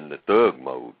it's in the thug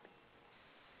mode.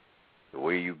 The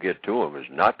way you get to them is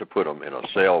not to put them in a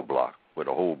cell block with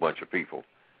a whole bunch of people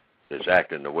that's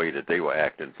acting the way that they were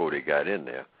acting before they got in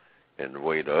there, and the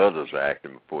way the others are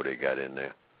acting before they got in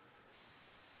there.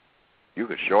 You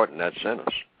could shorten that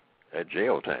sentence, that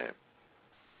jail time.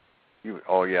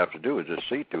 All you have to do is just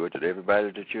see to it that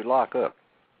everybody that you lock up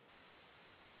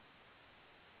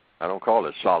I don't call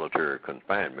it solitary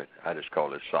confinement. I just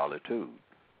call it solitude,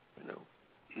 you know.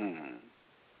 Mm.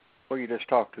 Where you just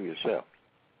talk to yourself.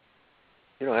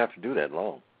 You don't have to do that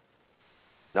long.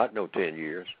 Not no 10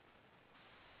 years.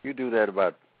 You do that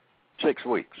about 6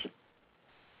 weeks.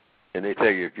 And they tell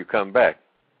you if you come back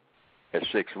at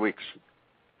 6 weeks,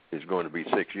 it's going to be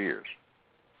 6 years.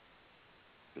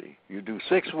 See, you do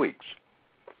 6 weeks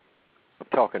of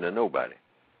talking to nobody.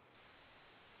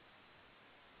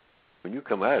 When you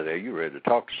come out of there, you're ready to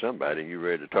talk to somebody, and you're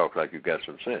ready to talk like you got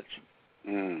some sense.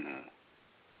 Mm.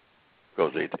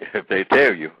 Because if they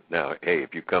tell you, now, hey,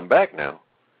 if you come back now,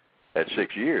 at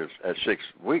 6 years, at 6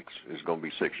 weeks, it's going to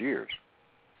be 6 years.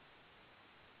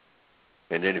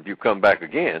 And then if you come back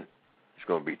again, it's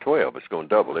going to be 12. It's going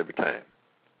to double every time.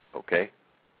 Okay?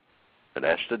 And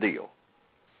that's the deal.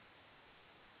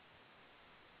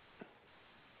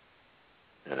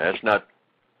 And that's not,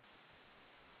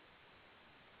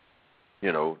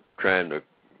 you know, trying to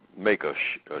make a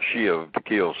shield to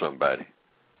kill somebody.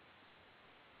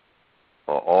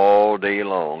 Or all day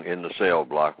long in the cell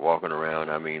block walking around,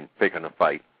 picking a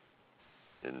fight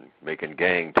and making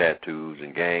gang tattoos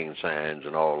and gang signs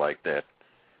and all like that,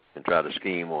 and try to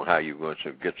scheme on how you're going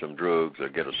to get some drugs or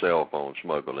get a cell phone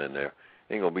smuggled in there.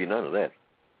 Ain't going to be none of that.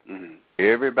 Mm-hmm.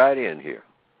 Everybody in here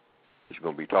is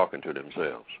going to be talking to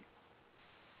themselves.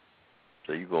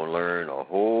 So you're going to learn a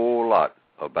whole lot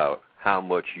about how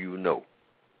much you know,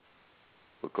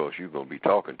 because you're going to be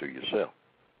talking to yourself.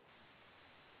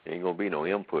 There ain't going to be no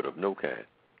input of no kind,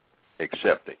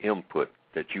 except the input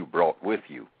that you brought with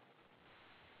you.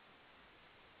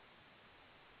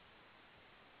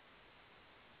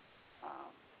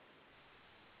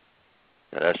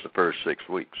 Now, that's the first 6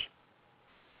 weeks.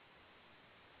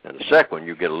 Now, the second one,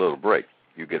 you get a little break.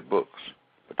 You get books,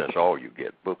 but that's all you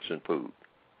get, books and food.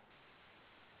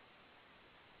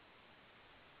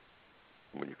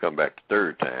 When you come back the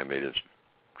third time, they just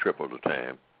triple the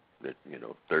time. That, you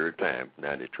know, third time,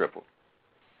 now they triple.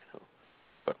 You know.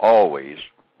 But always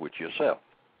with yourself.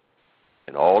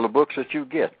 And all the books that you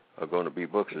get are going to be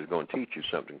books that are going to teach you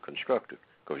something constructive,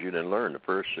 because you didn't learn the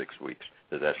first 6 weeks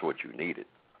that that's what you needed.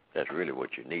 That's really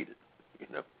what you needed, you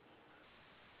know.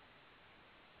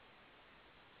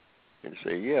 And you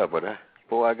say, yeah, but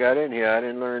before I got in here, I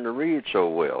didn't learn to read so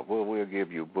well. Well, we'll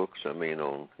give you books, on,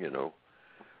 you know,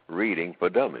 reading for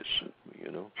dummies,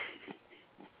 you know.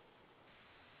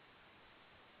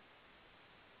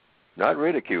 Not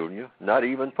ridiculing you, not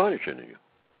even punishing you,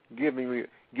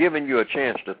 giving you a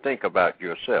chance to think about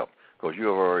yourself, because you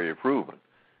have already proven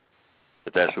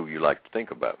that that's who you like to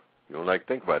think about. You don't like to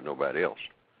think about nobody else.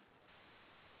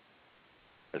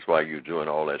 That's why you're doing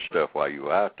all that stuff while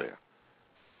you're out there.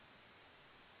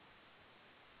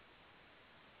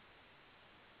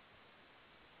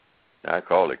 I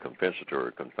call it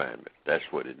compensatory confinement. That's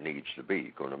what it needs to be.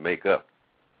 You're going to make up.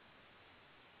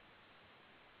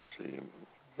 See,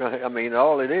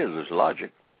 all it is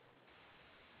logic.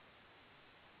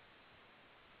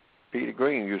 Peter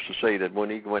Green used to say that when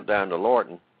he went down to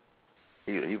Lorton,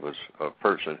 he was a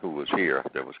person who was here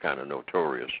that was kind of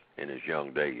notorious in his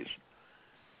young days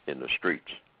in the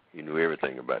streets. He knew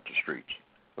everything about the streets,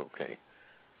 okay,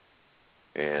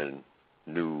 and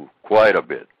knew quite a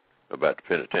bit about the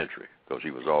penitentiary, because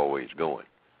he was always going.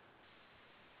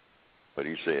 But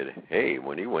he said, hey,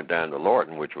 when he went down to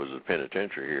Lorton, which was the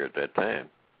penitentiary here at that time,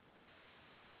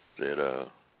 said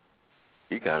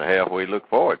he kind of halfway looked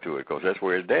forward to it, because that's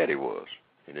where his daddy was.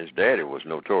 And his daddy was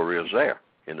notorious there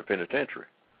in the penitentiary.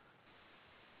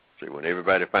 See, when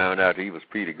everybody found out he was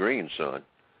Peter Green's son,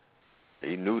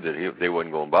 he knew that they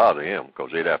wasn't going to bother him, because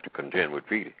they'd have to contend with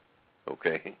Peter,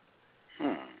 okay?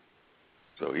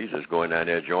 So he's just going down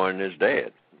there joining his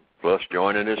dad, plus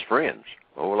joining his friends.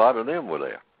 A whole lot of them were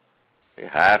there. They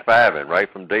high-fiving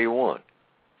right from day one.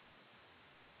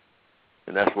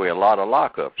 And that's where a lot of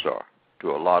lockups are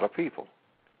to a lot of people.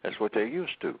 That's what they're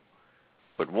used to.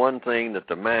 But one thing that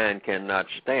the mind cannot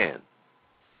stand,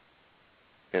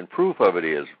 and proof of it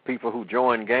is, people who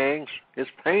join gangs, it's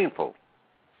painful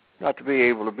not to be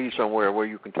able to be somewhere where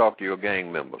you can talk to your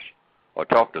gang members or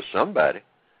talk to somebody.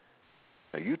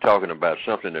 Now, you're talking about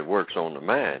something that works on the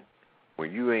mind.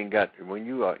 When you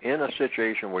are in a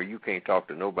situation where you can't talk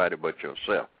to nobody but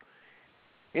yourself.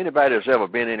 Anybody that's ever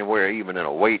been anywhere, even in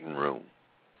a waiting room,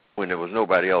 when there was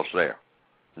nobody else there,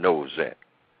 knows that.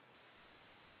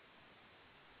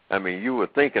 You were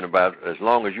thinking about, as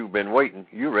long as you've been waiting,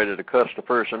 you're ready to cuss the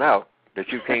person out that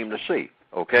you came to see,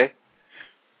 okay?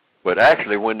 But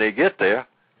actually, when they get there,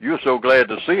 you're so glad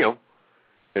to see them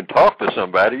and talk to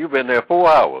somebody. You've been there 4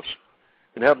 hours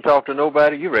and haven't talked to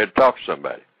nobody. You're ready to talk to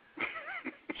somebody.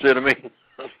 See what I mean?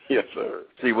 Yes, sir.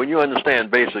 See, when you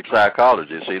understand basic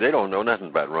psychology, see, they don't know nothing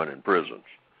about running prisons.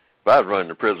 If I was running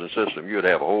the prison system, you'd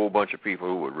have a whole bunch of people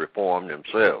who would reform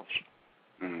themselves.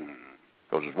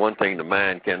 Because there's one thing the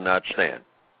mind cannot stand,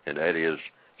 and that is,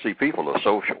 see, people are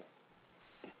social.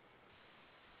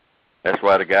 That's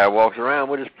why the guy walks around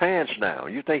with his pants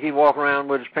down. You think he walk around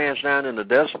with his pants down in the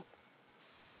desert?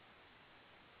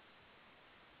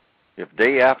 If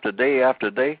day after day after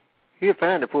day, he'll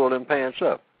finally pull them pants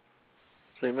up.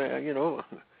 See, man, you know,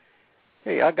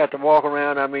 hey, I got to walk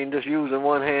around, I mean, just using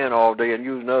one hand all day and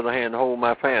using the other hand to hold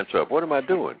my pants up. What am I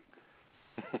doing?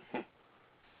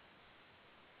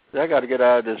 I got to get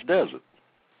out of this desert.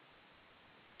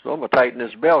 So I'm going to tighten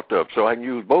this belt up so I can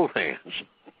use both hands.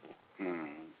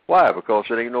 Why? Because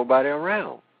there ain't nobody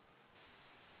around.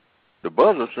 The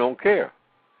buzzards don't care,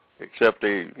 except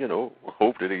they, you know,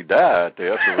 hope that he died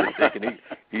there so they can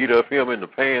eat up him in the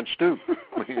pants too.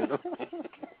 You know?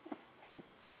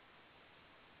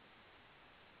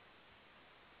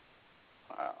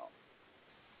 Wow.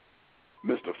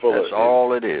 Mr. Fuller. That's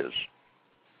all it is.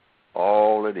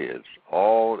 All it is.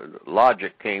 All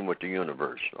logic came with the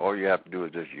universe. All you have to do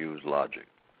is just use logic.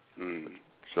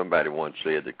 Somebody once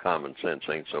said that common sense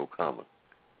ain't so common.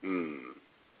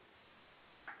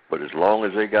 But as long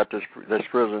as they got this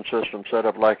prison system set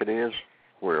up like it is,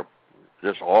 where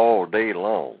just all day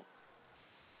long,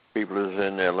 people is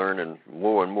in there learning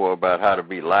more and more about how to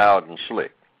be loud and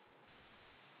slick.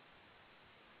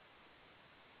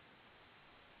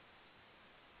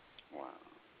 Wow.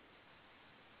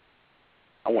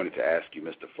 I wanted to ask you,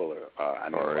 Mr. Fuller. I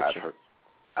know right,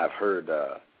 I've heard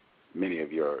many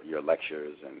of your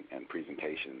lectures and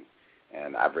presentations,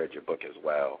 and I've read your book as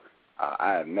well.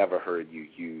 I have never heard you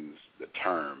use the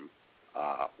term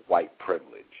white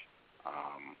privilege.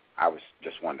 I was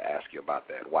just wanted to ask you about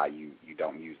that, why you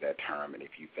don't use that term, and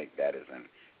if you think that is an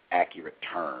accurate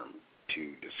term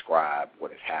to describe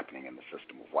what is happening in the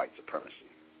system of white supremacy.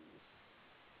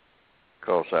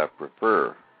 Because I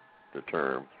prefer the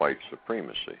term white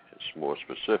supremacy. It's more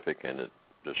specific and it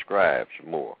describes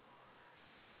more.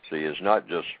 See, it's not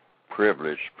just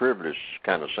privilege. Privilege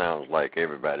kind of sounds like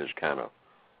everybody's kind of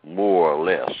more or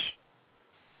less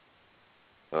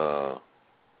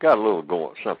got a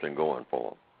little something going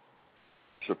for them.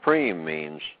 Supreme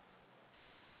means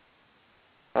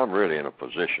I'm really in a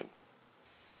position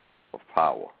of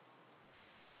power,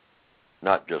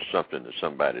 not just something that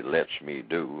somebody lets me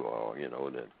do, or you know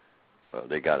that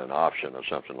they got an option or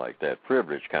something like that.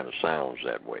 Privilege kind of sounds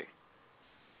that way.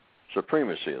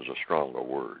 Supremacy is a stronger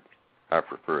word. I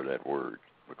prefer that word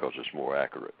because it's more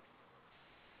accurate.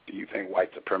 Do you think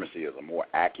white supremacy is a more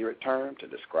accurate term to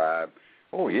describe?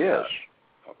 Oh, yes.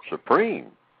 Supreme,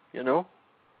 you know.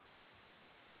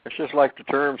 It's just like the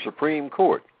term Supreme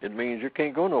Court. It means you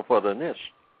can't go no further than this.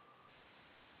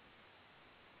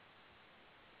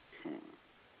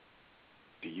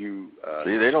 Do you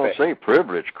see, they don't say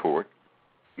privilege court.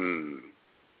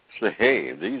 Say,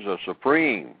 hey, these are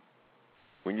supreme.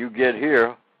 When you get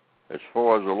here, as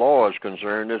far as the law is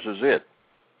concerned, this is it.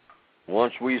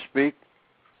 Once we speak,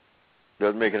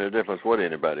 doesn't make any difference what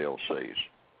anybody else says.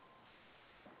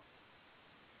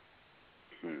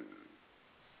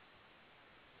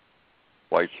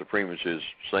 White supremacists is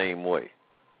the same way.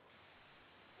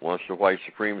 Once the white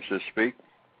supremacists speak,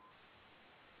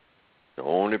 the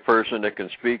only person that can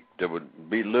speak that would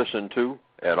be listened to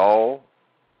at all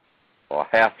or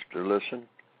have to listen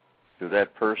to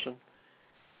that person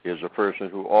is a person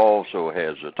who also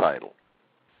has the title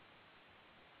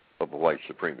of a white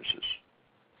supremacist.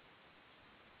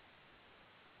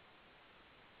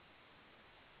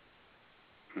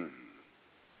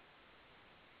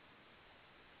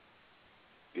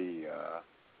 The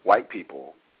white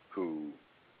people who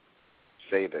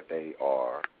say that they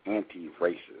are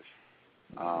anti-racist,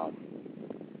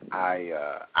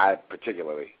 I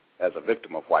particularly, as a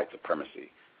victim of white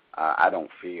supremacy, I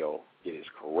don't feel it is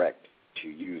correct to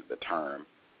use the term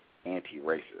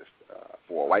anti-racist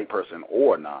for a white person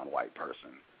or a non-white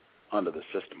person under the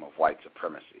system of white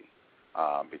supremacy,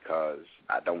 because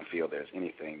I don't feel there's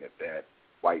anything that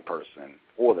white person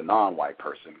or the non-white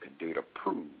person could do to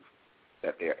prove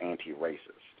that they're anti-racist.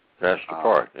 That's the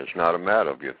part. It's not a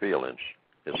matter of your feelings.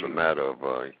 It's a matter of,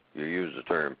 you use the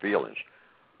term feelings.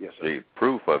 Yes, sir. The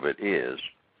proof of it is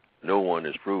no one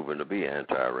is proven to be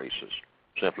anti-racist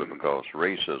simply because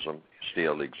racism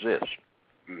still exists.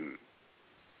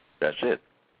 That's it.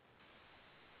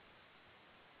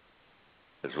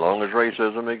 As long as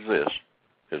racism exists,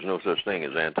 there's no such thing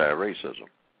as anti-racism.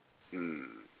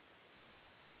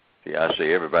 See, I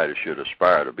say everybody should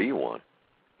aspire to be one.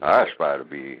 I aspire to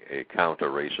be a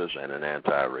counter-racist and an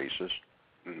anti-racist.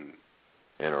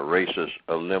 and a racist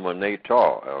eliminator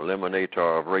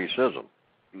of racism.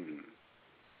 Mm-hmm.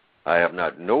 I have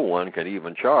not, no one can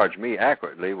even charge me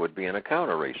accurately with being a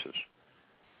counter-racist.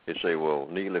 They say, well,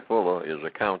 Neely Fuller is a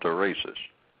counter-racist.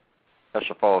 That's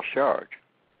a false charge.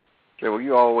 Say, well,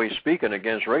 you're always speaking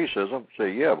against racism.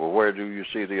 Say, yeah, but where do you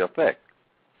see the effect?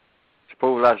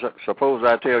 Suppose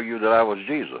I tell you that I was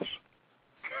Jesus.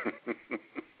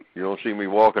 You don't see me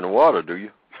walk in the water, do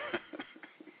you?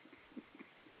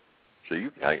 So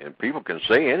and people can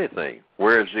say anything.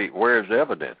 Where is the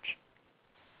evidence?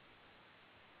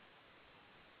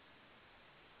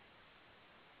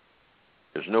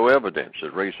 There's no evidence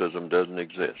that racism doesn't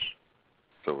exist.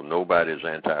 So nobody's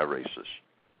anti-racist.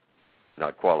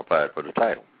 Not qualified for the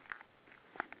title.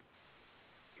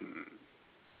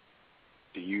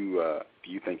 Do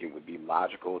you think it would be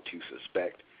logical to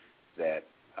suspect that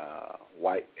a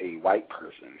white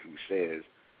person who says,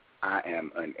 I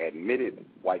am an admitted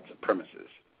white supremacist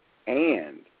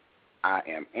and I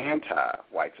am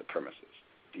anti-white supremacist,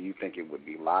 do you think it would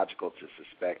be logical to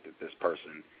suspect that this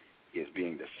person is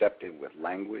being deceptive with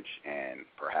language and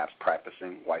perhaps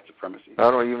practicing white supremacy? I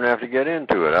don't even have to get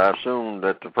into it. I assume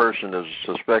that the person is a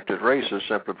suspected racist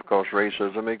simply because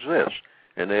racism exists,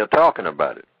 and they're talking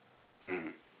about it. Mm-hmm.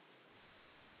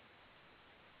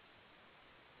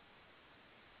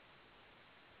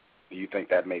 Do you think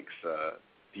that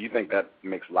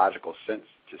makes logical sense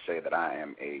to say that I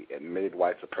am a admitted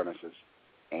white supremacist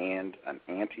and an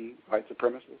anti-white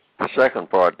supremacist? The second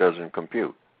part doesn't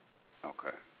compute.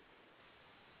 Okay.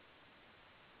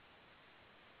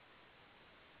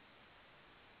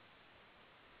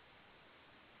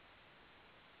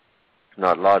 It's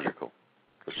not logical.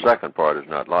 The second part is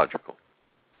not logical.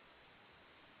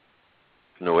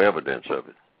 There's no evidence of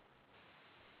it.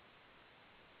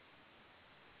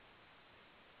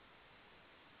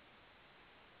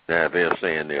 Now, if they're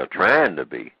saying they're trying to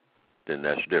be, then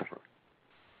that's different.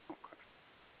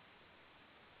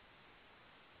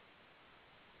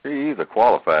 They're either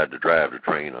qualified to drive the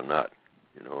train or not,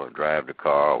 or drive the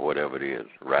car or whatever it is,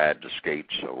 ride the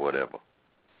skates or whatever.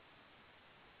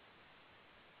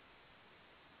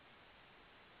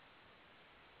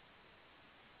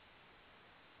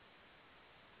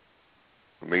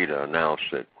 For me to announce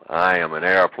that I am an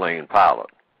airplane pilot,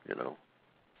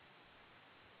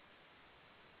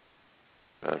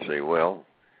 I say, well,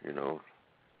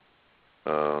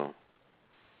 are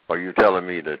you telling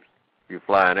me that you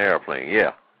fly an airplane?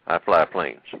 Yeah, I fly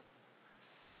planes.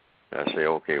 I say,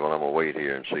 okay, well, I'm going to wait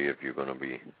here and see if you're going to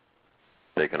be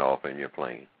taking off in your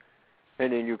plane.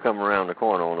 And then you come around the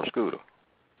corner on a scooter.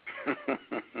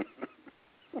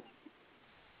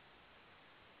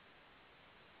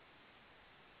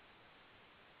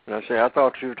 And I say, I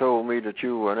thought you told me that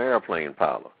you were an airplane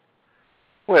pilot.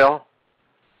 Well,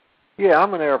 yeah,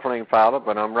 I'm an airplane pilot,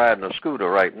 but I'm riding a scooter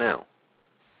right now.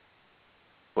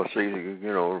 Well, see,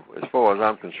 as far as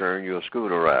I'm concerned, you're a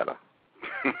scooter rider.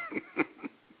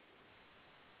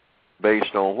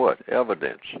 Based on what?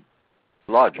 Evidence.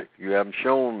 Logic. You haven't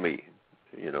shown me,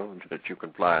 that you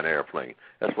can fly an airplane.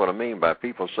 That's what I mean by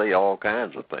people say all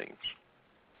kinds of things.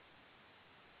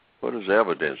 What does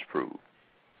evidence prove?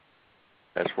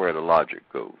 That's where the logic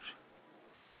goes.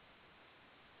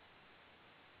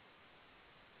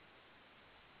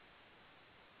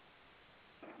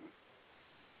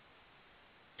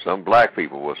 Some black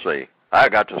people will say, I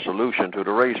got the solution to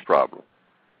the race problem.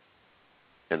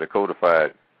 And the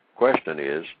codified question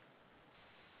is,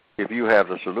 if you have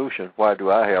the solution, why do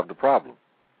I have the problem?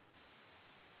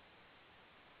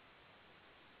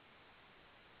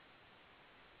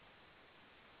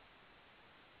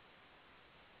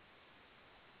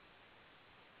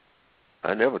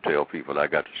 I never tell people I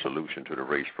got the solution to the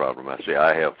race problem. I say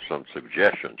I have some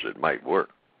suggestions that might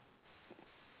work.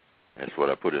 That's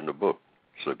what I put in the book.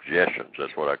 Suggestions,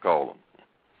 that's what I call them.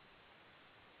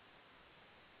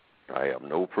 I have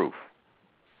no proof.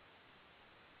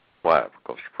 Why?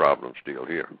 Because the problem's still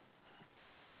here.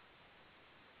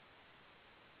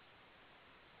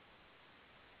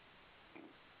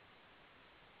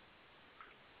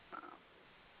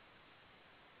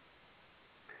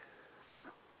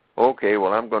 Okay,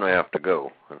 well, I'm going to have to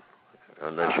go,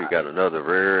 unless you got another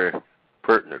very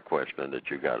pertinent question that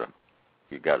you got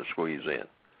to squeeze in.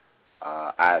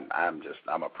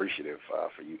 I'm appreciative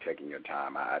for you taking your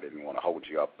time. I didn't want to hold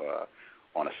you up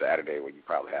on a Saturday where you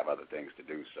probably have other things to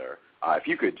do, sir. If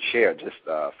you could share, just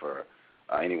for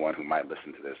anyone who might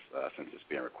listen to this since it's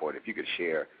being recorded, if you could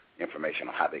share information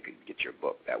on how they could get your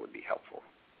book, that would be helpful.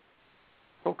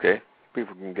 Okay.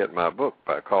 People can get my book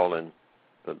by calling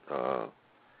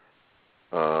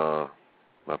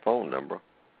my phone number,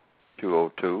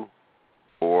 202-888-8255.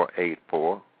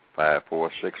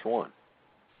 202-484-5461.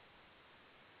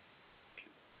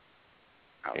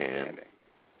 And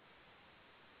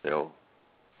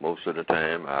most of the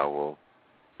time I will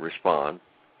respond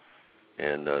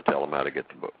and tell them how to get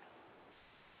the book.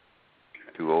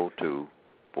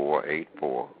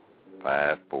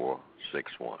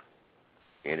 202-484-5461.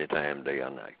 Anytime, day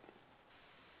or night.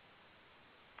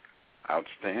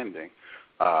 Outstanding.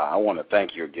 I want to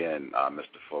thank you again,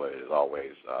 Mr. Fuller. It is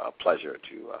always a pleasure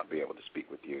to be able to speak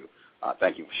with you.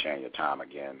 Thank you for sharing your time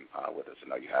again with us. I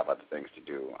know you have other things to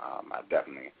do. I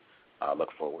definitely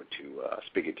look forward to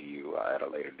speaking to you at a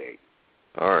later date.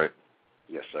 All right.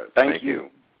 Yes, sir. Thank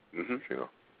you. Mm-hmm. Sure.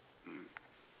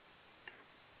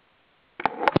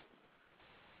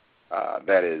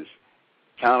 That is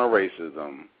Counter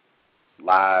Racism,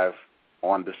 live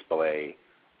on display,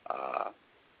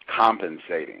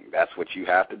 compensating. That's what you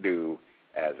have to do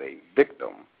as a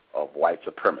victim of white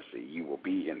supremacy. You will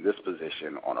be in this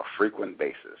position on a frequent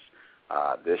basis.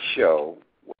 This show,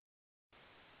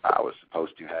 I was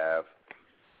supposed to have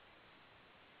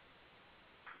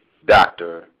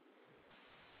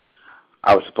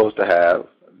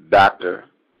Dr.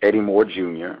 Eddie Moore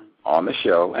Jr. on the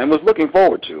show, and was looking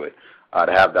forward to it,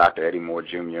 to have Dr. Eddie Moore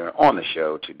Jr. on the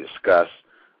show to discuss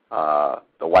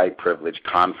the White Privilege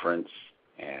Conference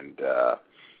and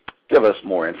give us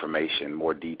more information,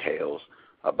 more details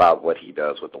about what he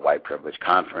does with the White Privilege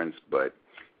Conference, but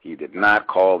he did not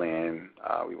call in.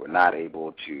 We were not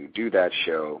able to do that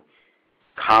show,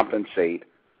 compensate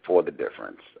for the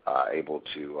difference, able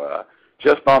to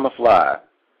just on the fly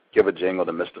give a jingle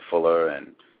to Mr. Fuller and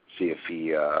see if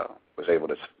he was able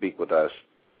to speak with us,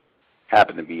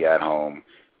 happened to be at home,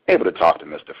 able to talk to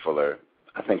Mr. Fuller.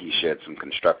 I think he shared some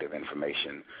constructive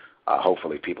information.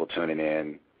 Hopefully people tuning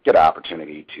in get an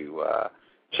opportunity to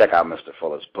check out Mr.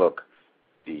 Fuller's book,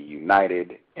 The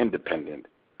United Independent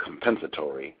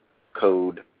Compensatory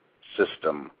Code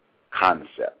System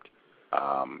Concept.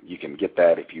 You can get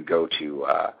that if you go to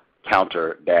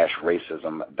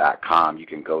counter-racism.com. You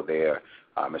can go there.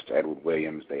 Mr. Edward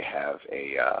Williams, they have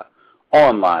a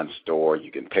online store.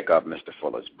 You can pick up Mr.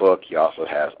 Fuller's book. He also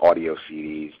has audio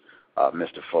CDs of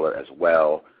Mr. Fuller as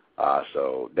well.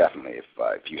 So definitely,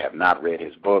 if you have not read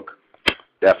his book,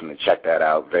 definitely check that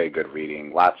out. Very good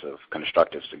reading. Lots of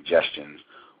constructive suggestions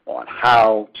on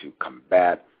how to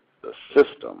combat the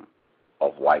system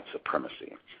of white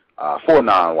supremacy. For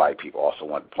non-white people, also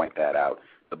want to point that out.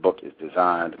 The book is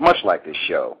designed, much like this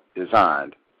show,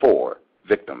 designed for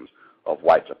victims of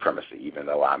white supremacy, even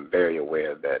though I'm very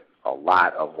aware that a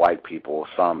lot of white people,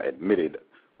 some admitted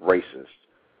racists,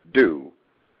 do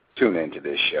tune into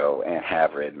this show and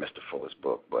have read Mr. Fuller's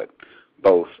book, but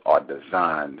both are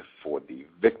designed for the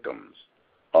victims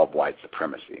of white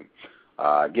supremacy.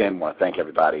 Again, want to thank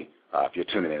everybody. If you're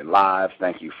tuning in live,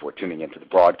 thank you for tuning into the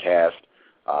broadcast.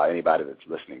 Anybody that's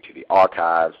listening to the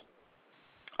archives,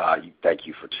 thank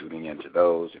you for tuning into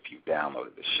those. If you've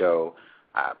downloaded the show,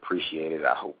 I appreciate it.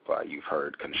 I hope you've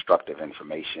heard constructive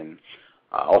information.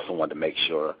 I also want to make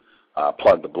sure,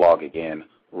 plug the blog again,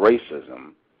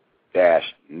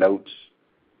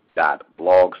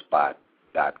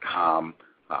 racism-notes.blogspot.com.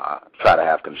 Try to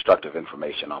have constructive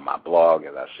information on my blog.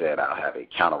 As I said, I'll have a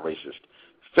counter-racist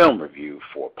film review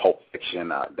for Pulp Fiction.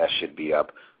 That should be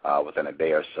up within a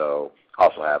day or so.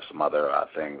 Also have some other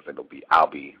things that I'll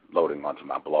be loading onto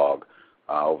my blog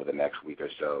over the next week or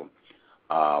so.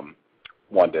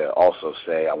 Wanted to also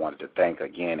say I wanted to thank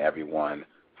again everyone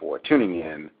for tuning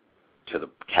in to the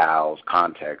C.O.W.S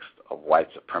context of white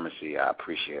supremacy. I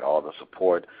appreciate all the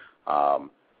support.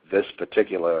 This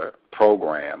particular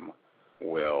program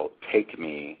will take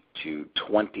me to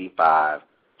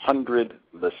 2,500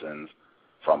 listens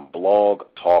from Blog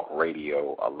Talk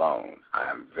Radio alone. I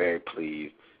am very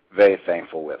pleased, very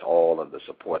thankful with all of the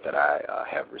support that I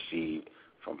have received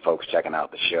from folks checking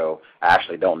out the show. I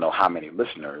actually don't know how many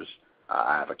listeners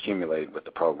I've accumulated with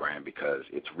the program because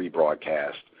it's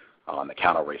rebroadcast on the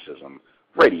Counter Racism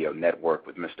Radio Network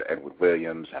with Mr. Edward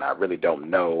Williams, and I really don't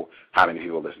know how many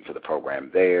people listen to the program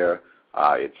there.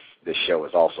 This show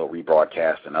is also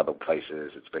rebroadcast in other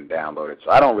places. It's been downloaded,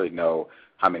 so I don't really know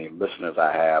how many listeners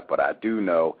I have, but I do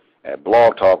know at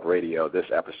Blog Talk Radio, this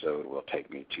episode will take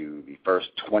me to the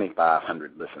first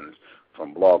 2,500 listens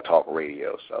from Blog Talk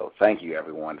Radio. So thank you,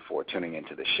 everyone, for tuning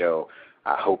into the show.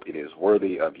 I hope it is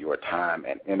worthy of your time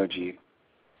and energy.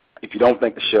 If you don't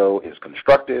think the show is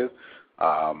constructive,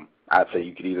 I'd say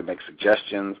you could either make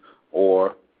suggestions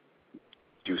or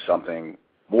do something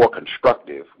more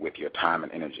constructive with your time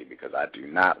and energy, because I do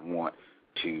not want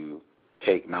to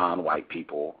take non-white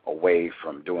people away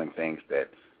from doing things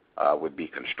that would be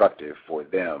constructive for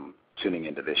them tuning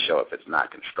into this show if it's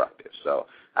not constructive. So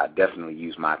I definitely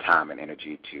use my time and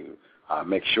energy to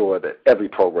make sure that every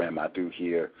program I do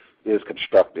here is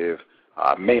constructive.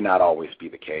 May not always be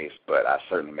the case, but I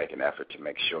certainly make an effort to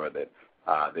make sure that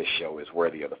this show is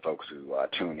worthy of the folks who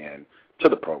tune in to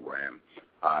the program.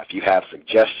 If you have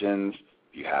suggestions,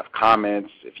 if you have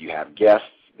comments, if you have guests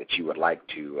that you would like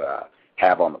to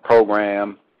have on the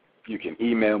program, you can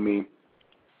email me.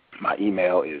 My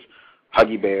email is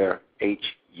huggiebear,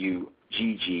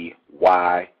 HUGGYBEAR,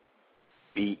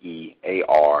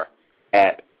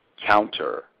 at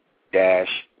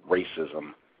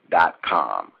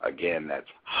counter-racism.com. Again, that's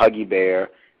huggiebear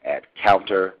at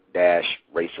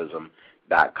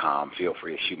counter-racism.com. Feel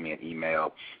free to shoot me an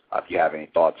email if you have any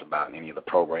thoughts about any of the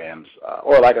programs.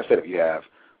 Or like I said, if you have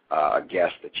a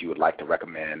guest that you would like to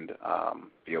recommend,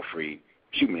 feel free,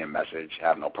 shoot me a message. I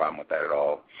have no problem with that at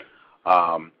all.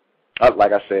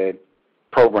 Like I said,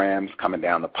 programs coming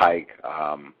down the pike.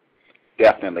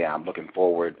 Definitely I'm looking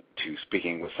forward to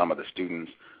speaking with some of the students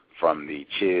from the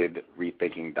CHID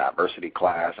Rethinking Diversity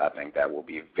class. I think that will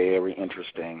be very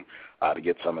interesting to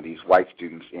get some of these white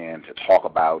students in to talk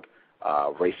about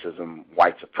racism,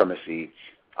 white supremacy.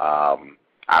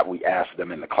 We asked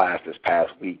them in the class this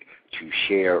past week to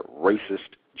share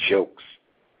racist jokes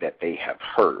that they have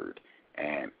heard.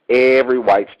 And every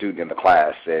white student in the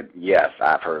class said, yes,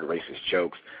 I've heard racist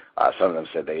jokes. Some of them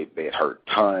said they had heard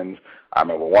tons. I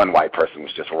remember one white person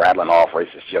was just rattling off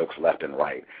racist jokes left and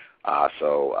right.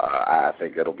 So I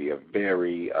think it'll be a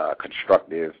very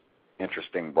constructive,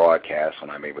 interesting broadcast when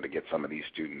I'm able to get some of these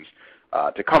students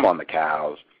to come on the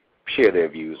cows, share their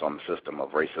views on the system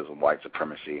of racism, white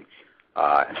supremacy,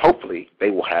 and hopefully they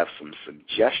will have some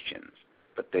suggestions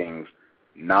for things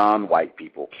non-white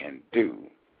people can do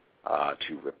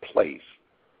to replace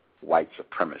white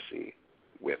supremacy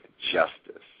with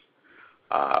justice.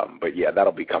 But yeah,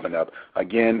 that'll be coming up.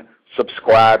 Again,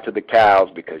 subscribe to the cows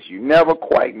because you never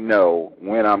quite know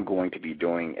when I'm going to be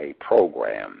doing a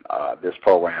program. This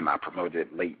program I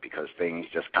promoted late because things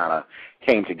just kind of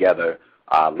came together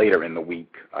later in the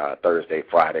week, Thursday,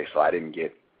 Friday, so I didn't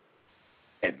get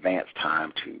advance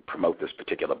time to promote this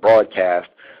particular broadcast.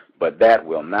 But that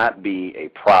will not be a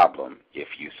problem if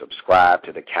you subscribe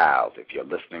to the cows. If you're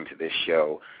listening to this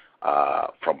show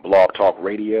from Blog Talk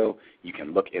Radio, you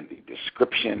can look in the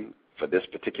description for this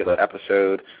particular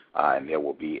episode, and there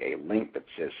will be a link that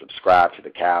says subscribe to the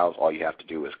cows. All you have to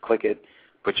do is click it,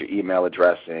 put your email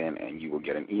address in, and you will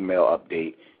get an email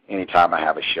update. Anytime I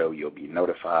have a show, you'll be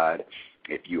notified.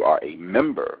 If you are a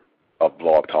member of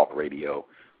Blog Talk Radio,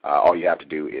 all you have to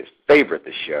do is favorite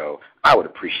the show. I would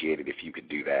appreciate it if you could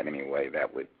do that anyway.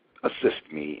 That would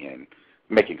assist me in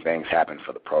making things happen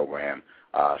for the program.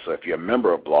 So if you're a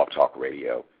member of Blog Talk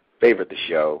Radio, favorite the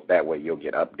show. That way you'll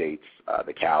get updates.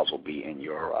 The cows will be in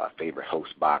your favorite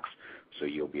host box, so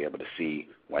you'll be able to see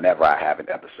whenever I have an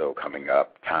episode coming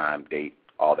up, time, date,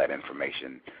 all that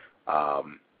information.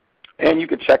 And you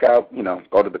can check out,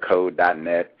 go to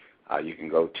thecode.net. You can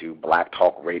go to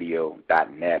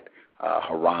blacktalkradio.net.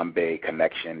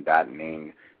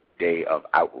 HarambeConnection.ning,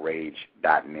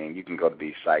 DayOfOutrage.ning. You can go to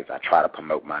these sites. I try to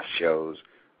promote my shows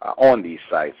on these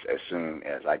sites as soon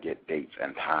as I get dates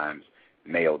and times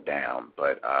nailed down.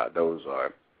 But those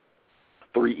are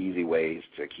 3 easy ways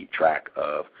to keep track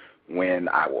of when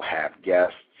I will have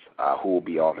guests, who will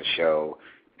be on the show,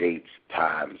 dates,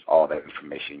 times, all that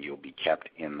information. You'll be kept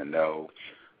in the know.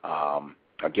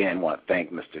 Again, want to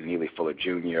thank Mr. Neely Fuller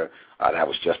Jr. That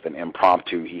was just an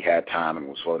impromptu. He had time and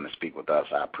was willing to speak with us.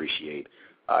 I appreciate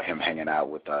him hanging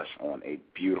out with us on a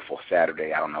beautiful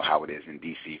Saturday. I don't know how it is in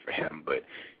D.C. for him, but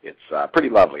it's pretty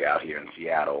lovely out here in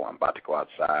Seattle. I'm about to go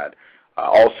outside.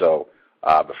 Also,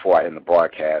 before I end the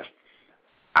broadcast,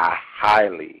 I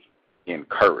highly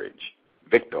encourage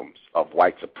victims of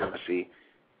white supremacy,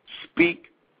 speak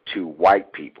to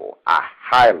white people. I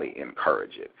highly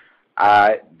encourage it.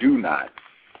 I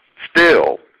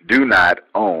still do not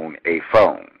own a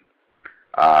phone.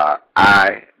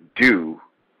 I do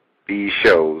these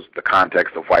shows, the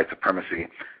context of white supremacy,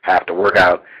 have to work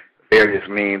out various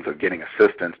means of getting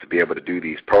assistance to be able to do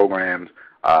these programs.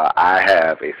 I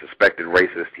have a suspected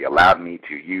racist. He allowed me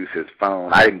to use his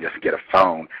phone. I didn't just get a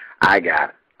phone. I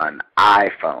got an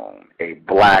iPhone, a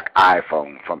black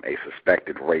iPhone from a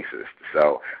suspected racist.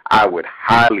 So I would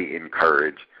highly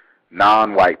encourage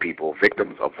non-white people,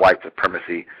 victims of white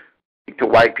supremacy, speak to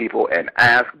white people and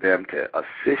ask them to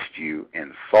assist you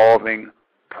in solving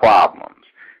problems.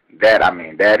 That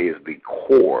is the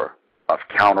core of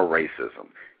counter-racism.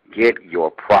 Get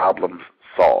your problems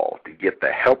solved. To get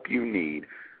the help you need,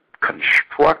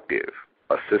 constructive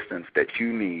assistance that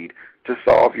you need to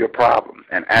solve your problems,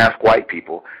 and ask white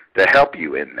people to help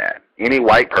you in that. Any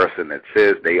white person that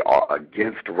says they are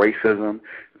against racism,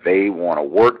 they want to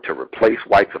work to replace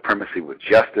white supremacy with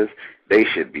justice, they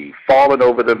should be falling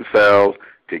over themselves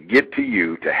to get to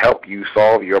you to help you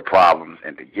solve your problems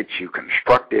and to get you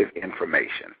constructive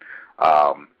information.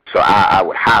 So I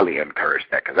would highly encourage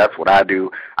that, because that's what I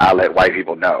do. I let white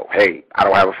people know, hey, I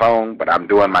don't have a phone, but I'm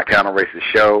doing my counter-racist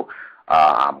show.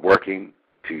 I'm working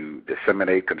to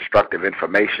disseminate constructive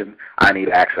information. I need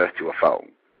access to a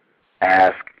phone.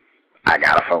 Ask, I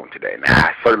got a phone today. Now,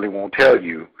 I certainly won't tell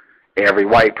you every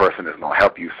white person is going to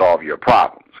help you solve your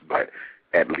problems, but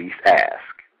at least ask.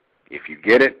 If you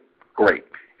get it, great.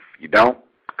 If you don't,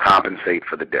 compensate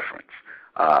for the difference.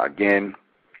 Again,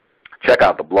 check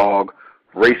out the blog,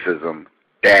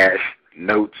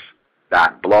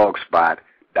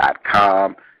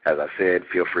 racism-notes.blogspot.com. As I said,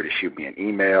 feel free to shoot me an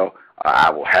email.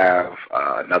 I will have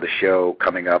another show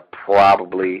coming up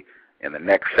probably in the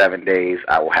next 7 days.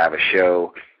 I will have a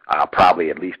show. I'll probably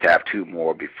at least have 2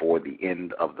 more before the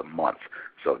end of the month.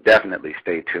 So definitely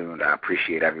stay tuned. I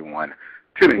appreciate everyone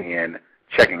tuning in,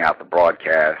 checking out the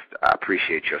broadcast. I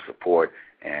appreciate your support,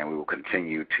 and we will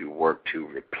continue to work to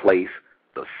replace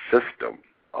the system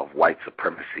of white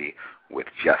supremacy with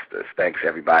justice. Thanks,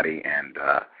 everybody, and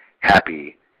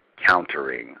happy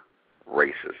countering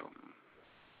racism.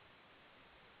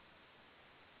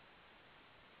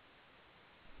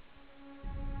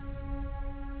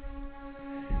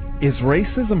 Is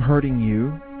racism hurting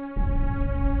you?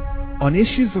 On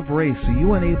issues of race, are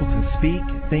you unable to speak,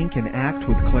 think, and act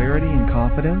with clarity and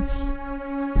confidence?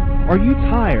 Are you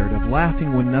tired of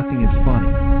laughing when nothing is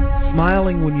funny,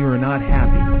 smiling when you are not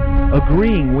happy,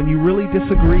 agreeing when you really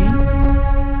disagree?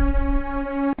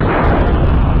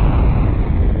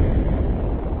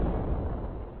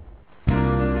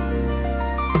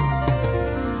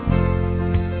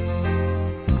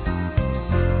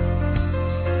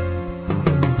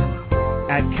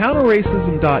 At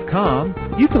counterracism.com,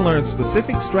 you can learn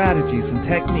specific strategies and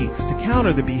techniques to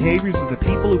counter the behaviors of the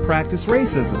people who practice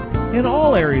racism in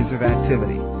all areas of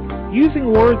activity,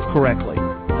 using words correctly,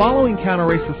 following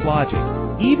counter-racist logic,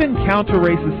 even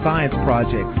counter-racist science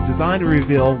projects designed to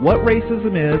reveal what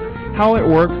racism is, how it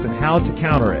works, and how to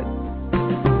counter it.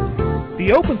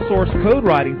 The open-source code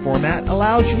writing format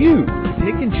allows you to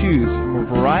pick and choose from a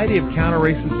variety of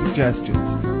counter-racist suggestions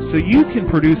so you can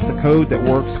produce the code that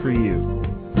works for you.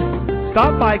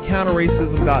 Stop by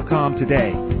counterracism.com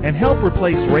today and help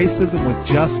replace racism with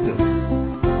justice.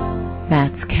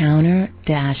 That's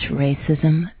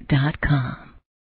counter-racism.com.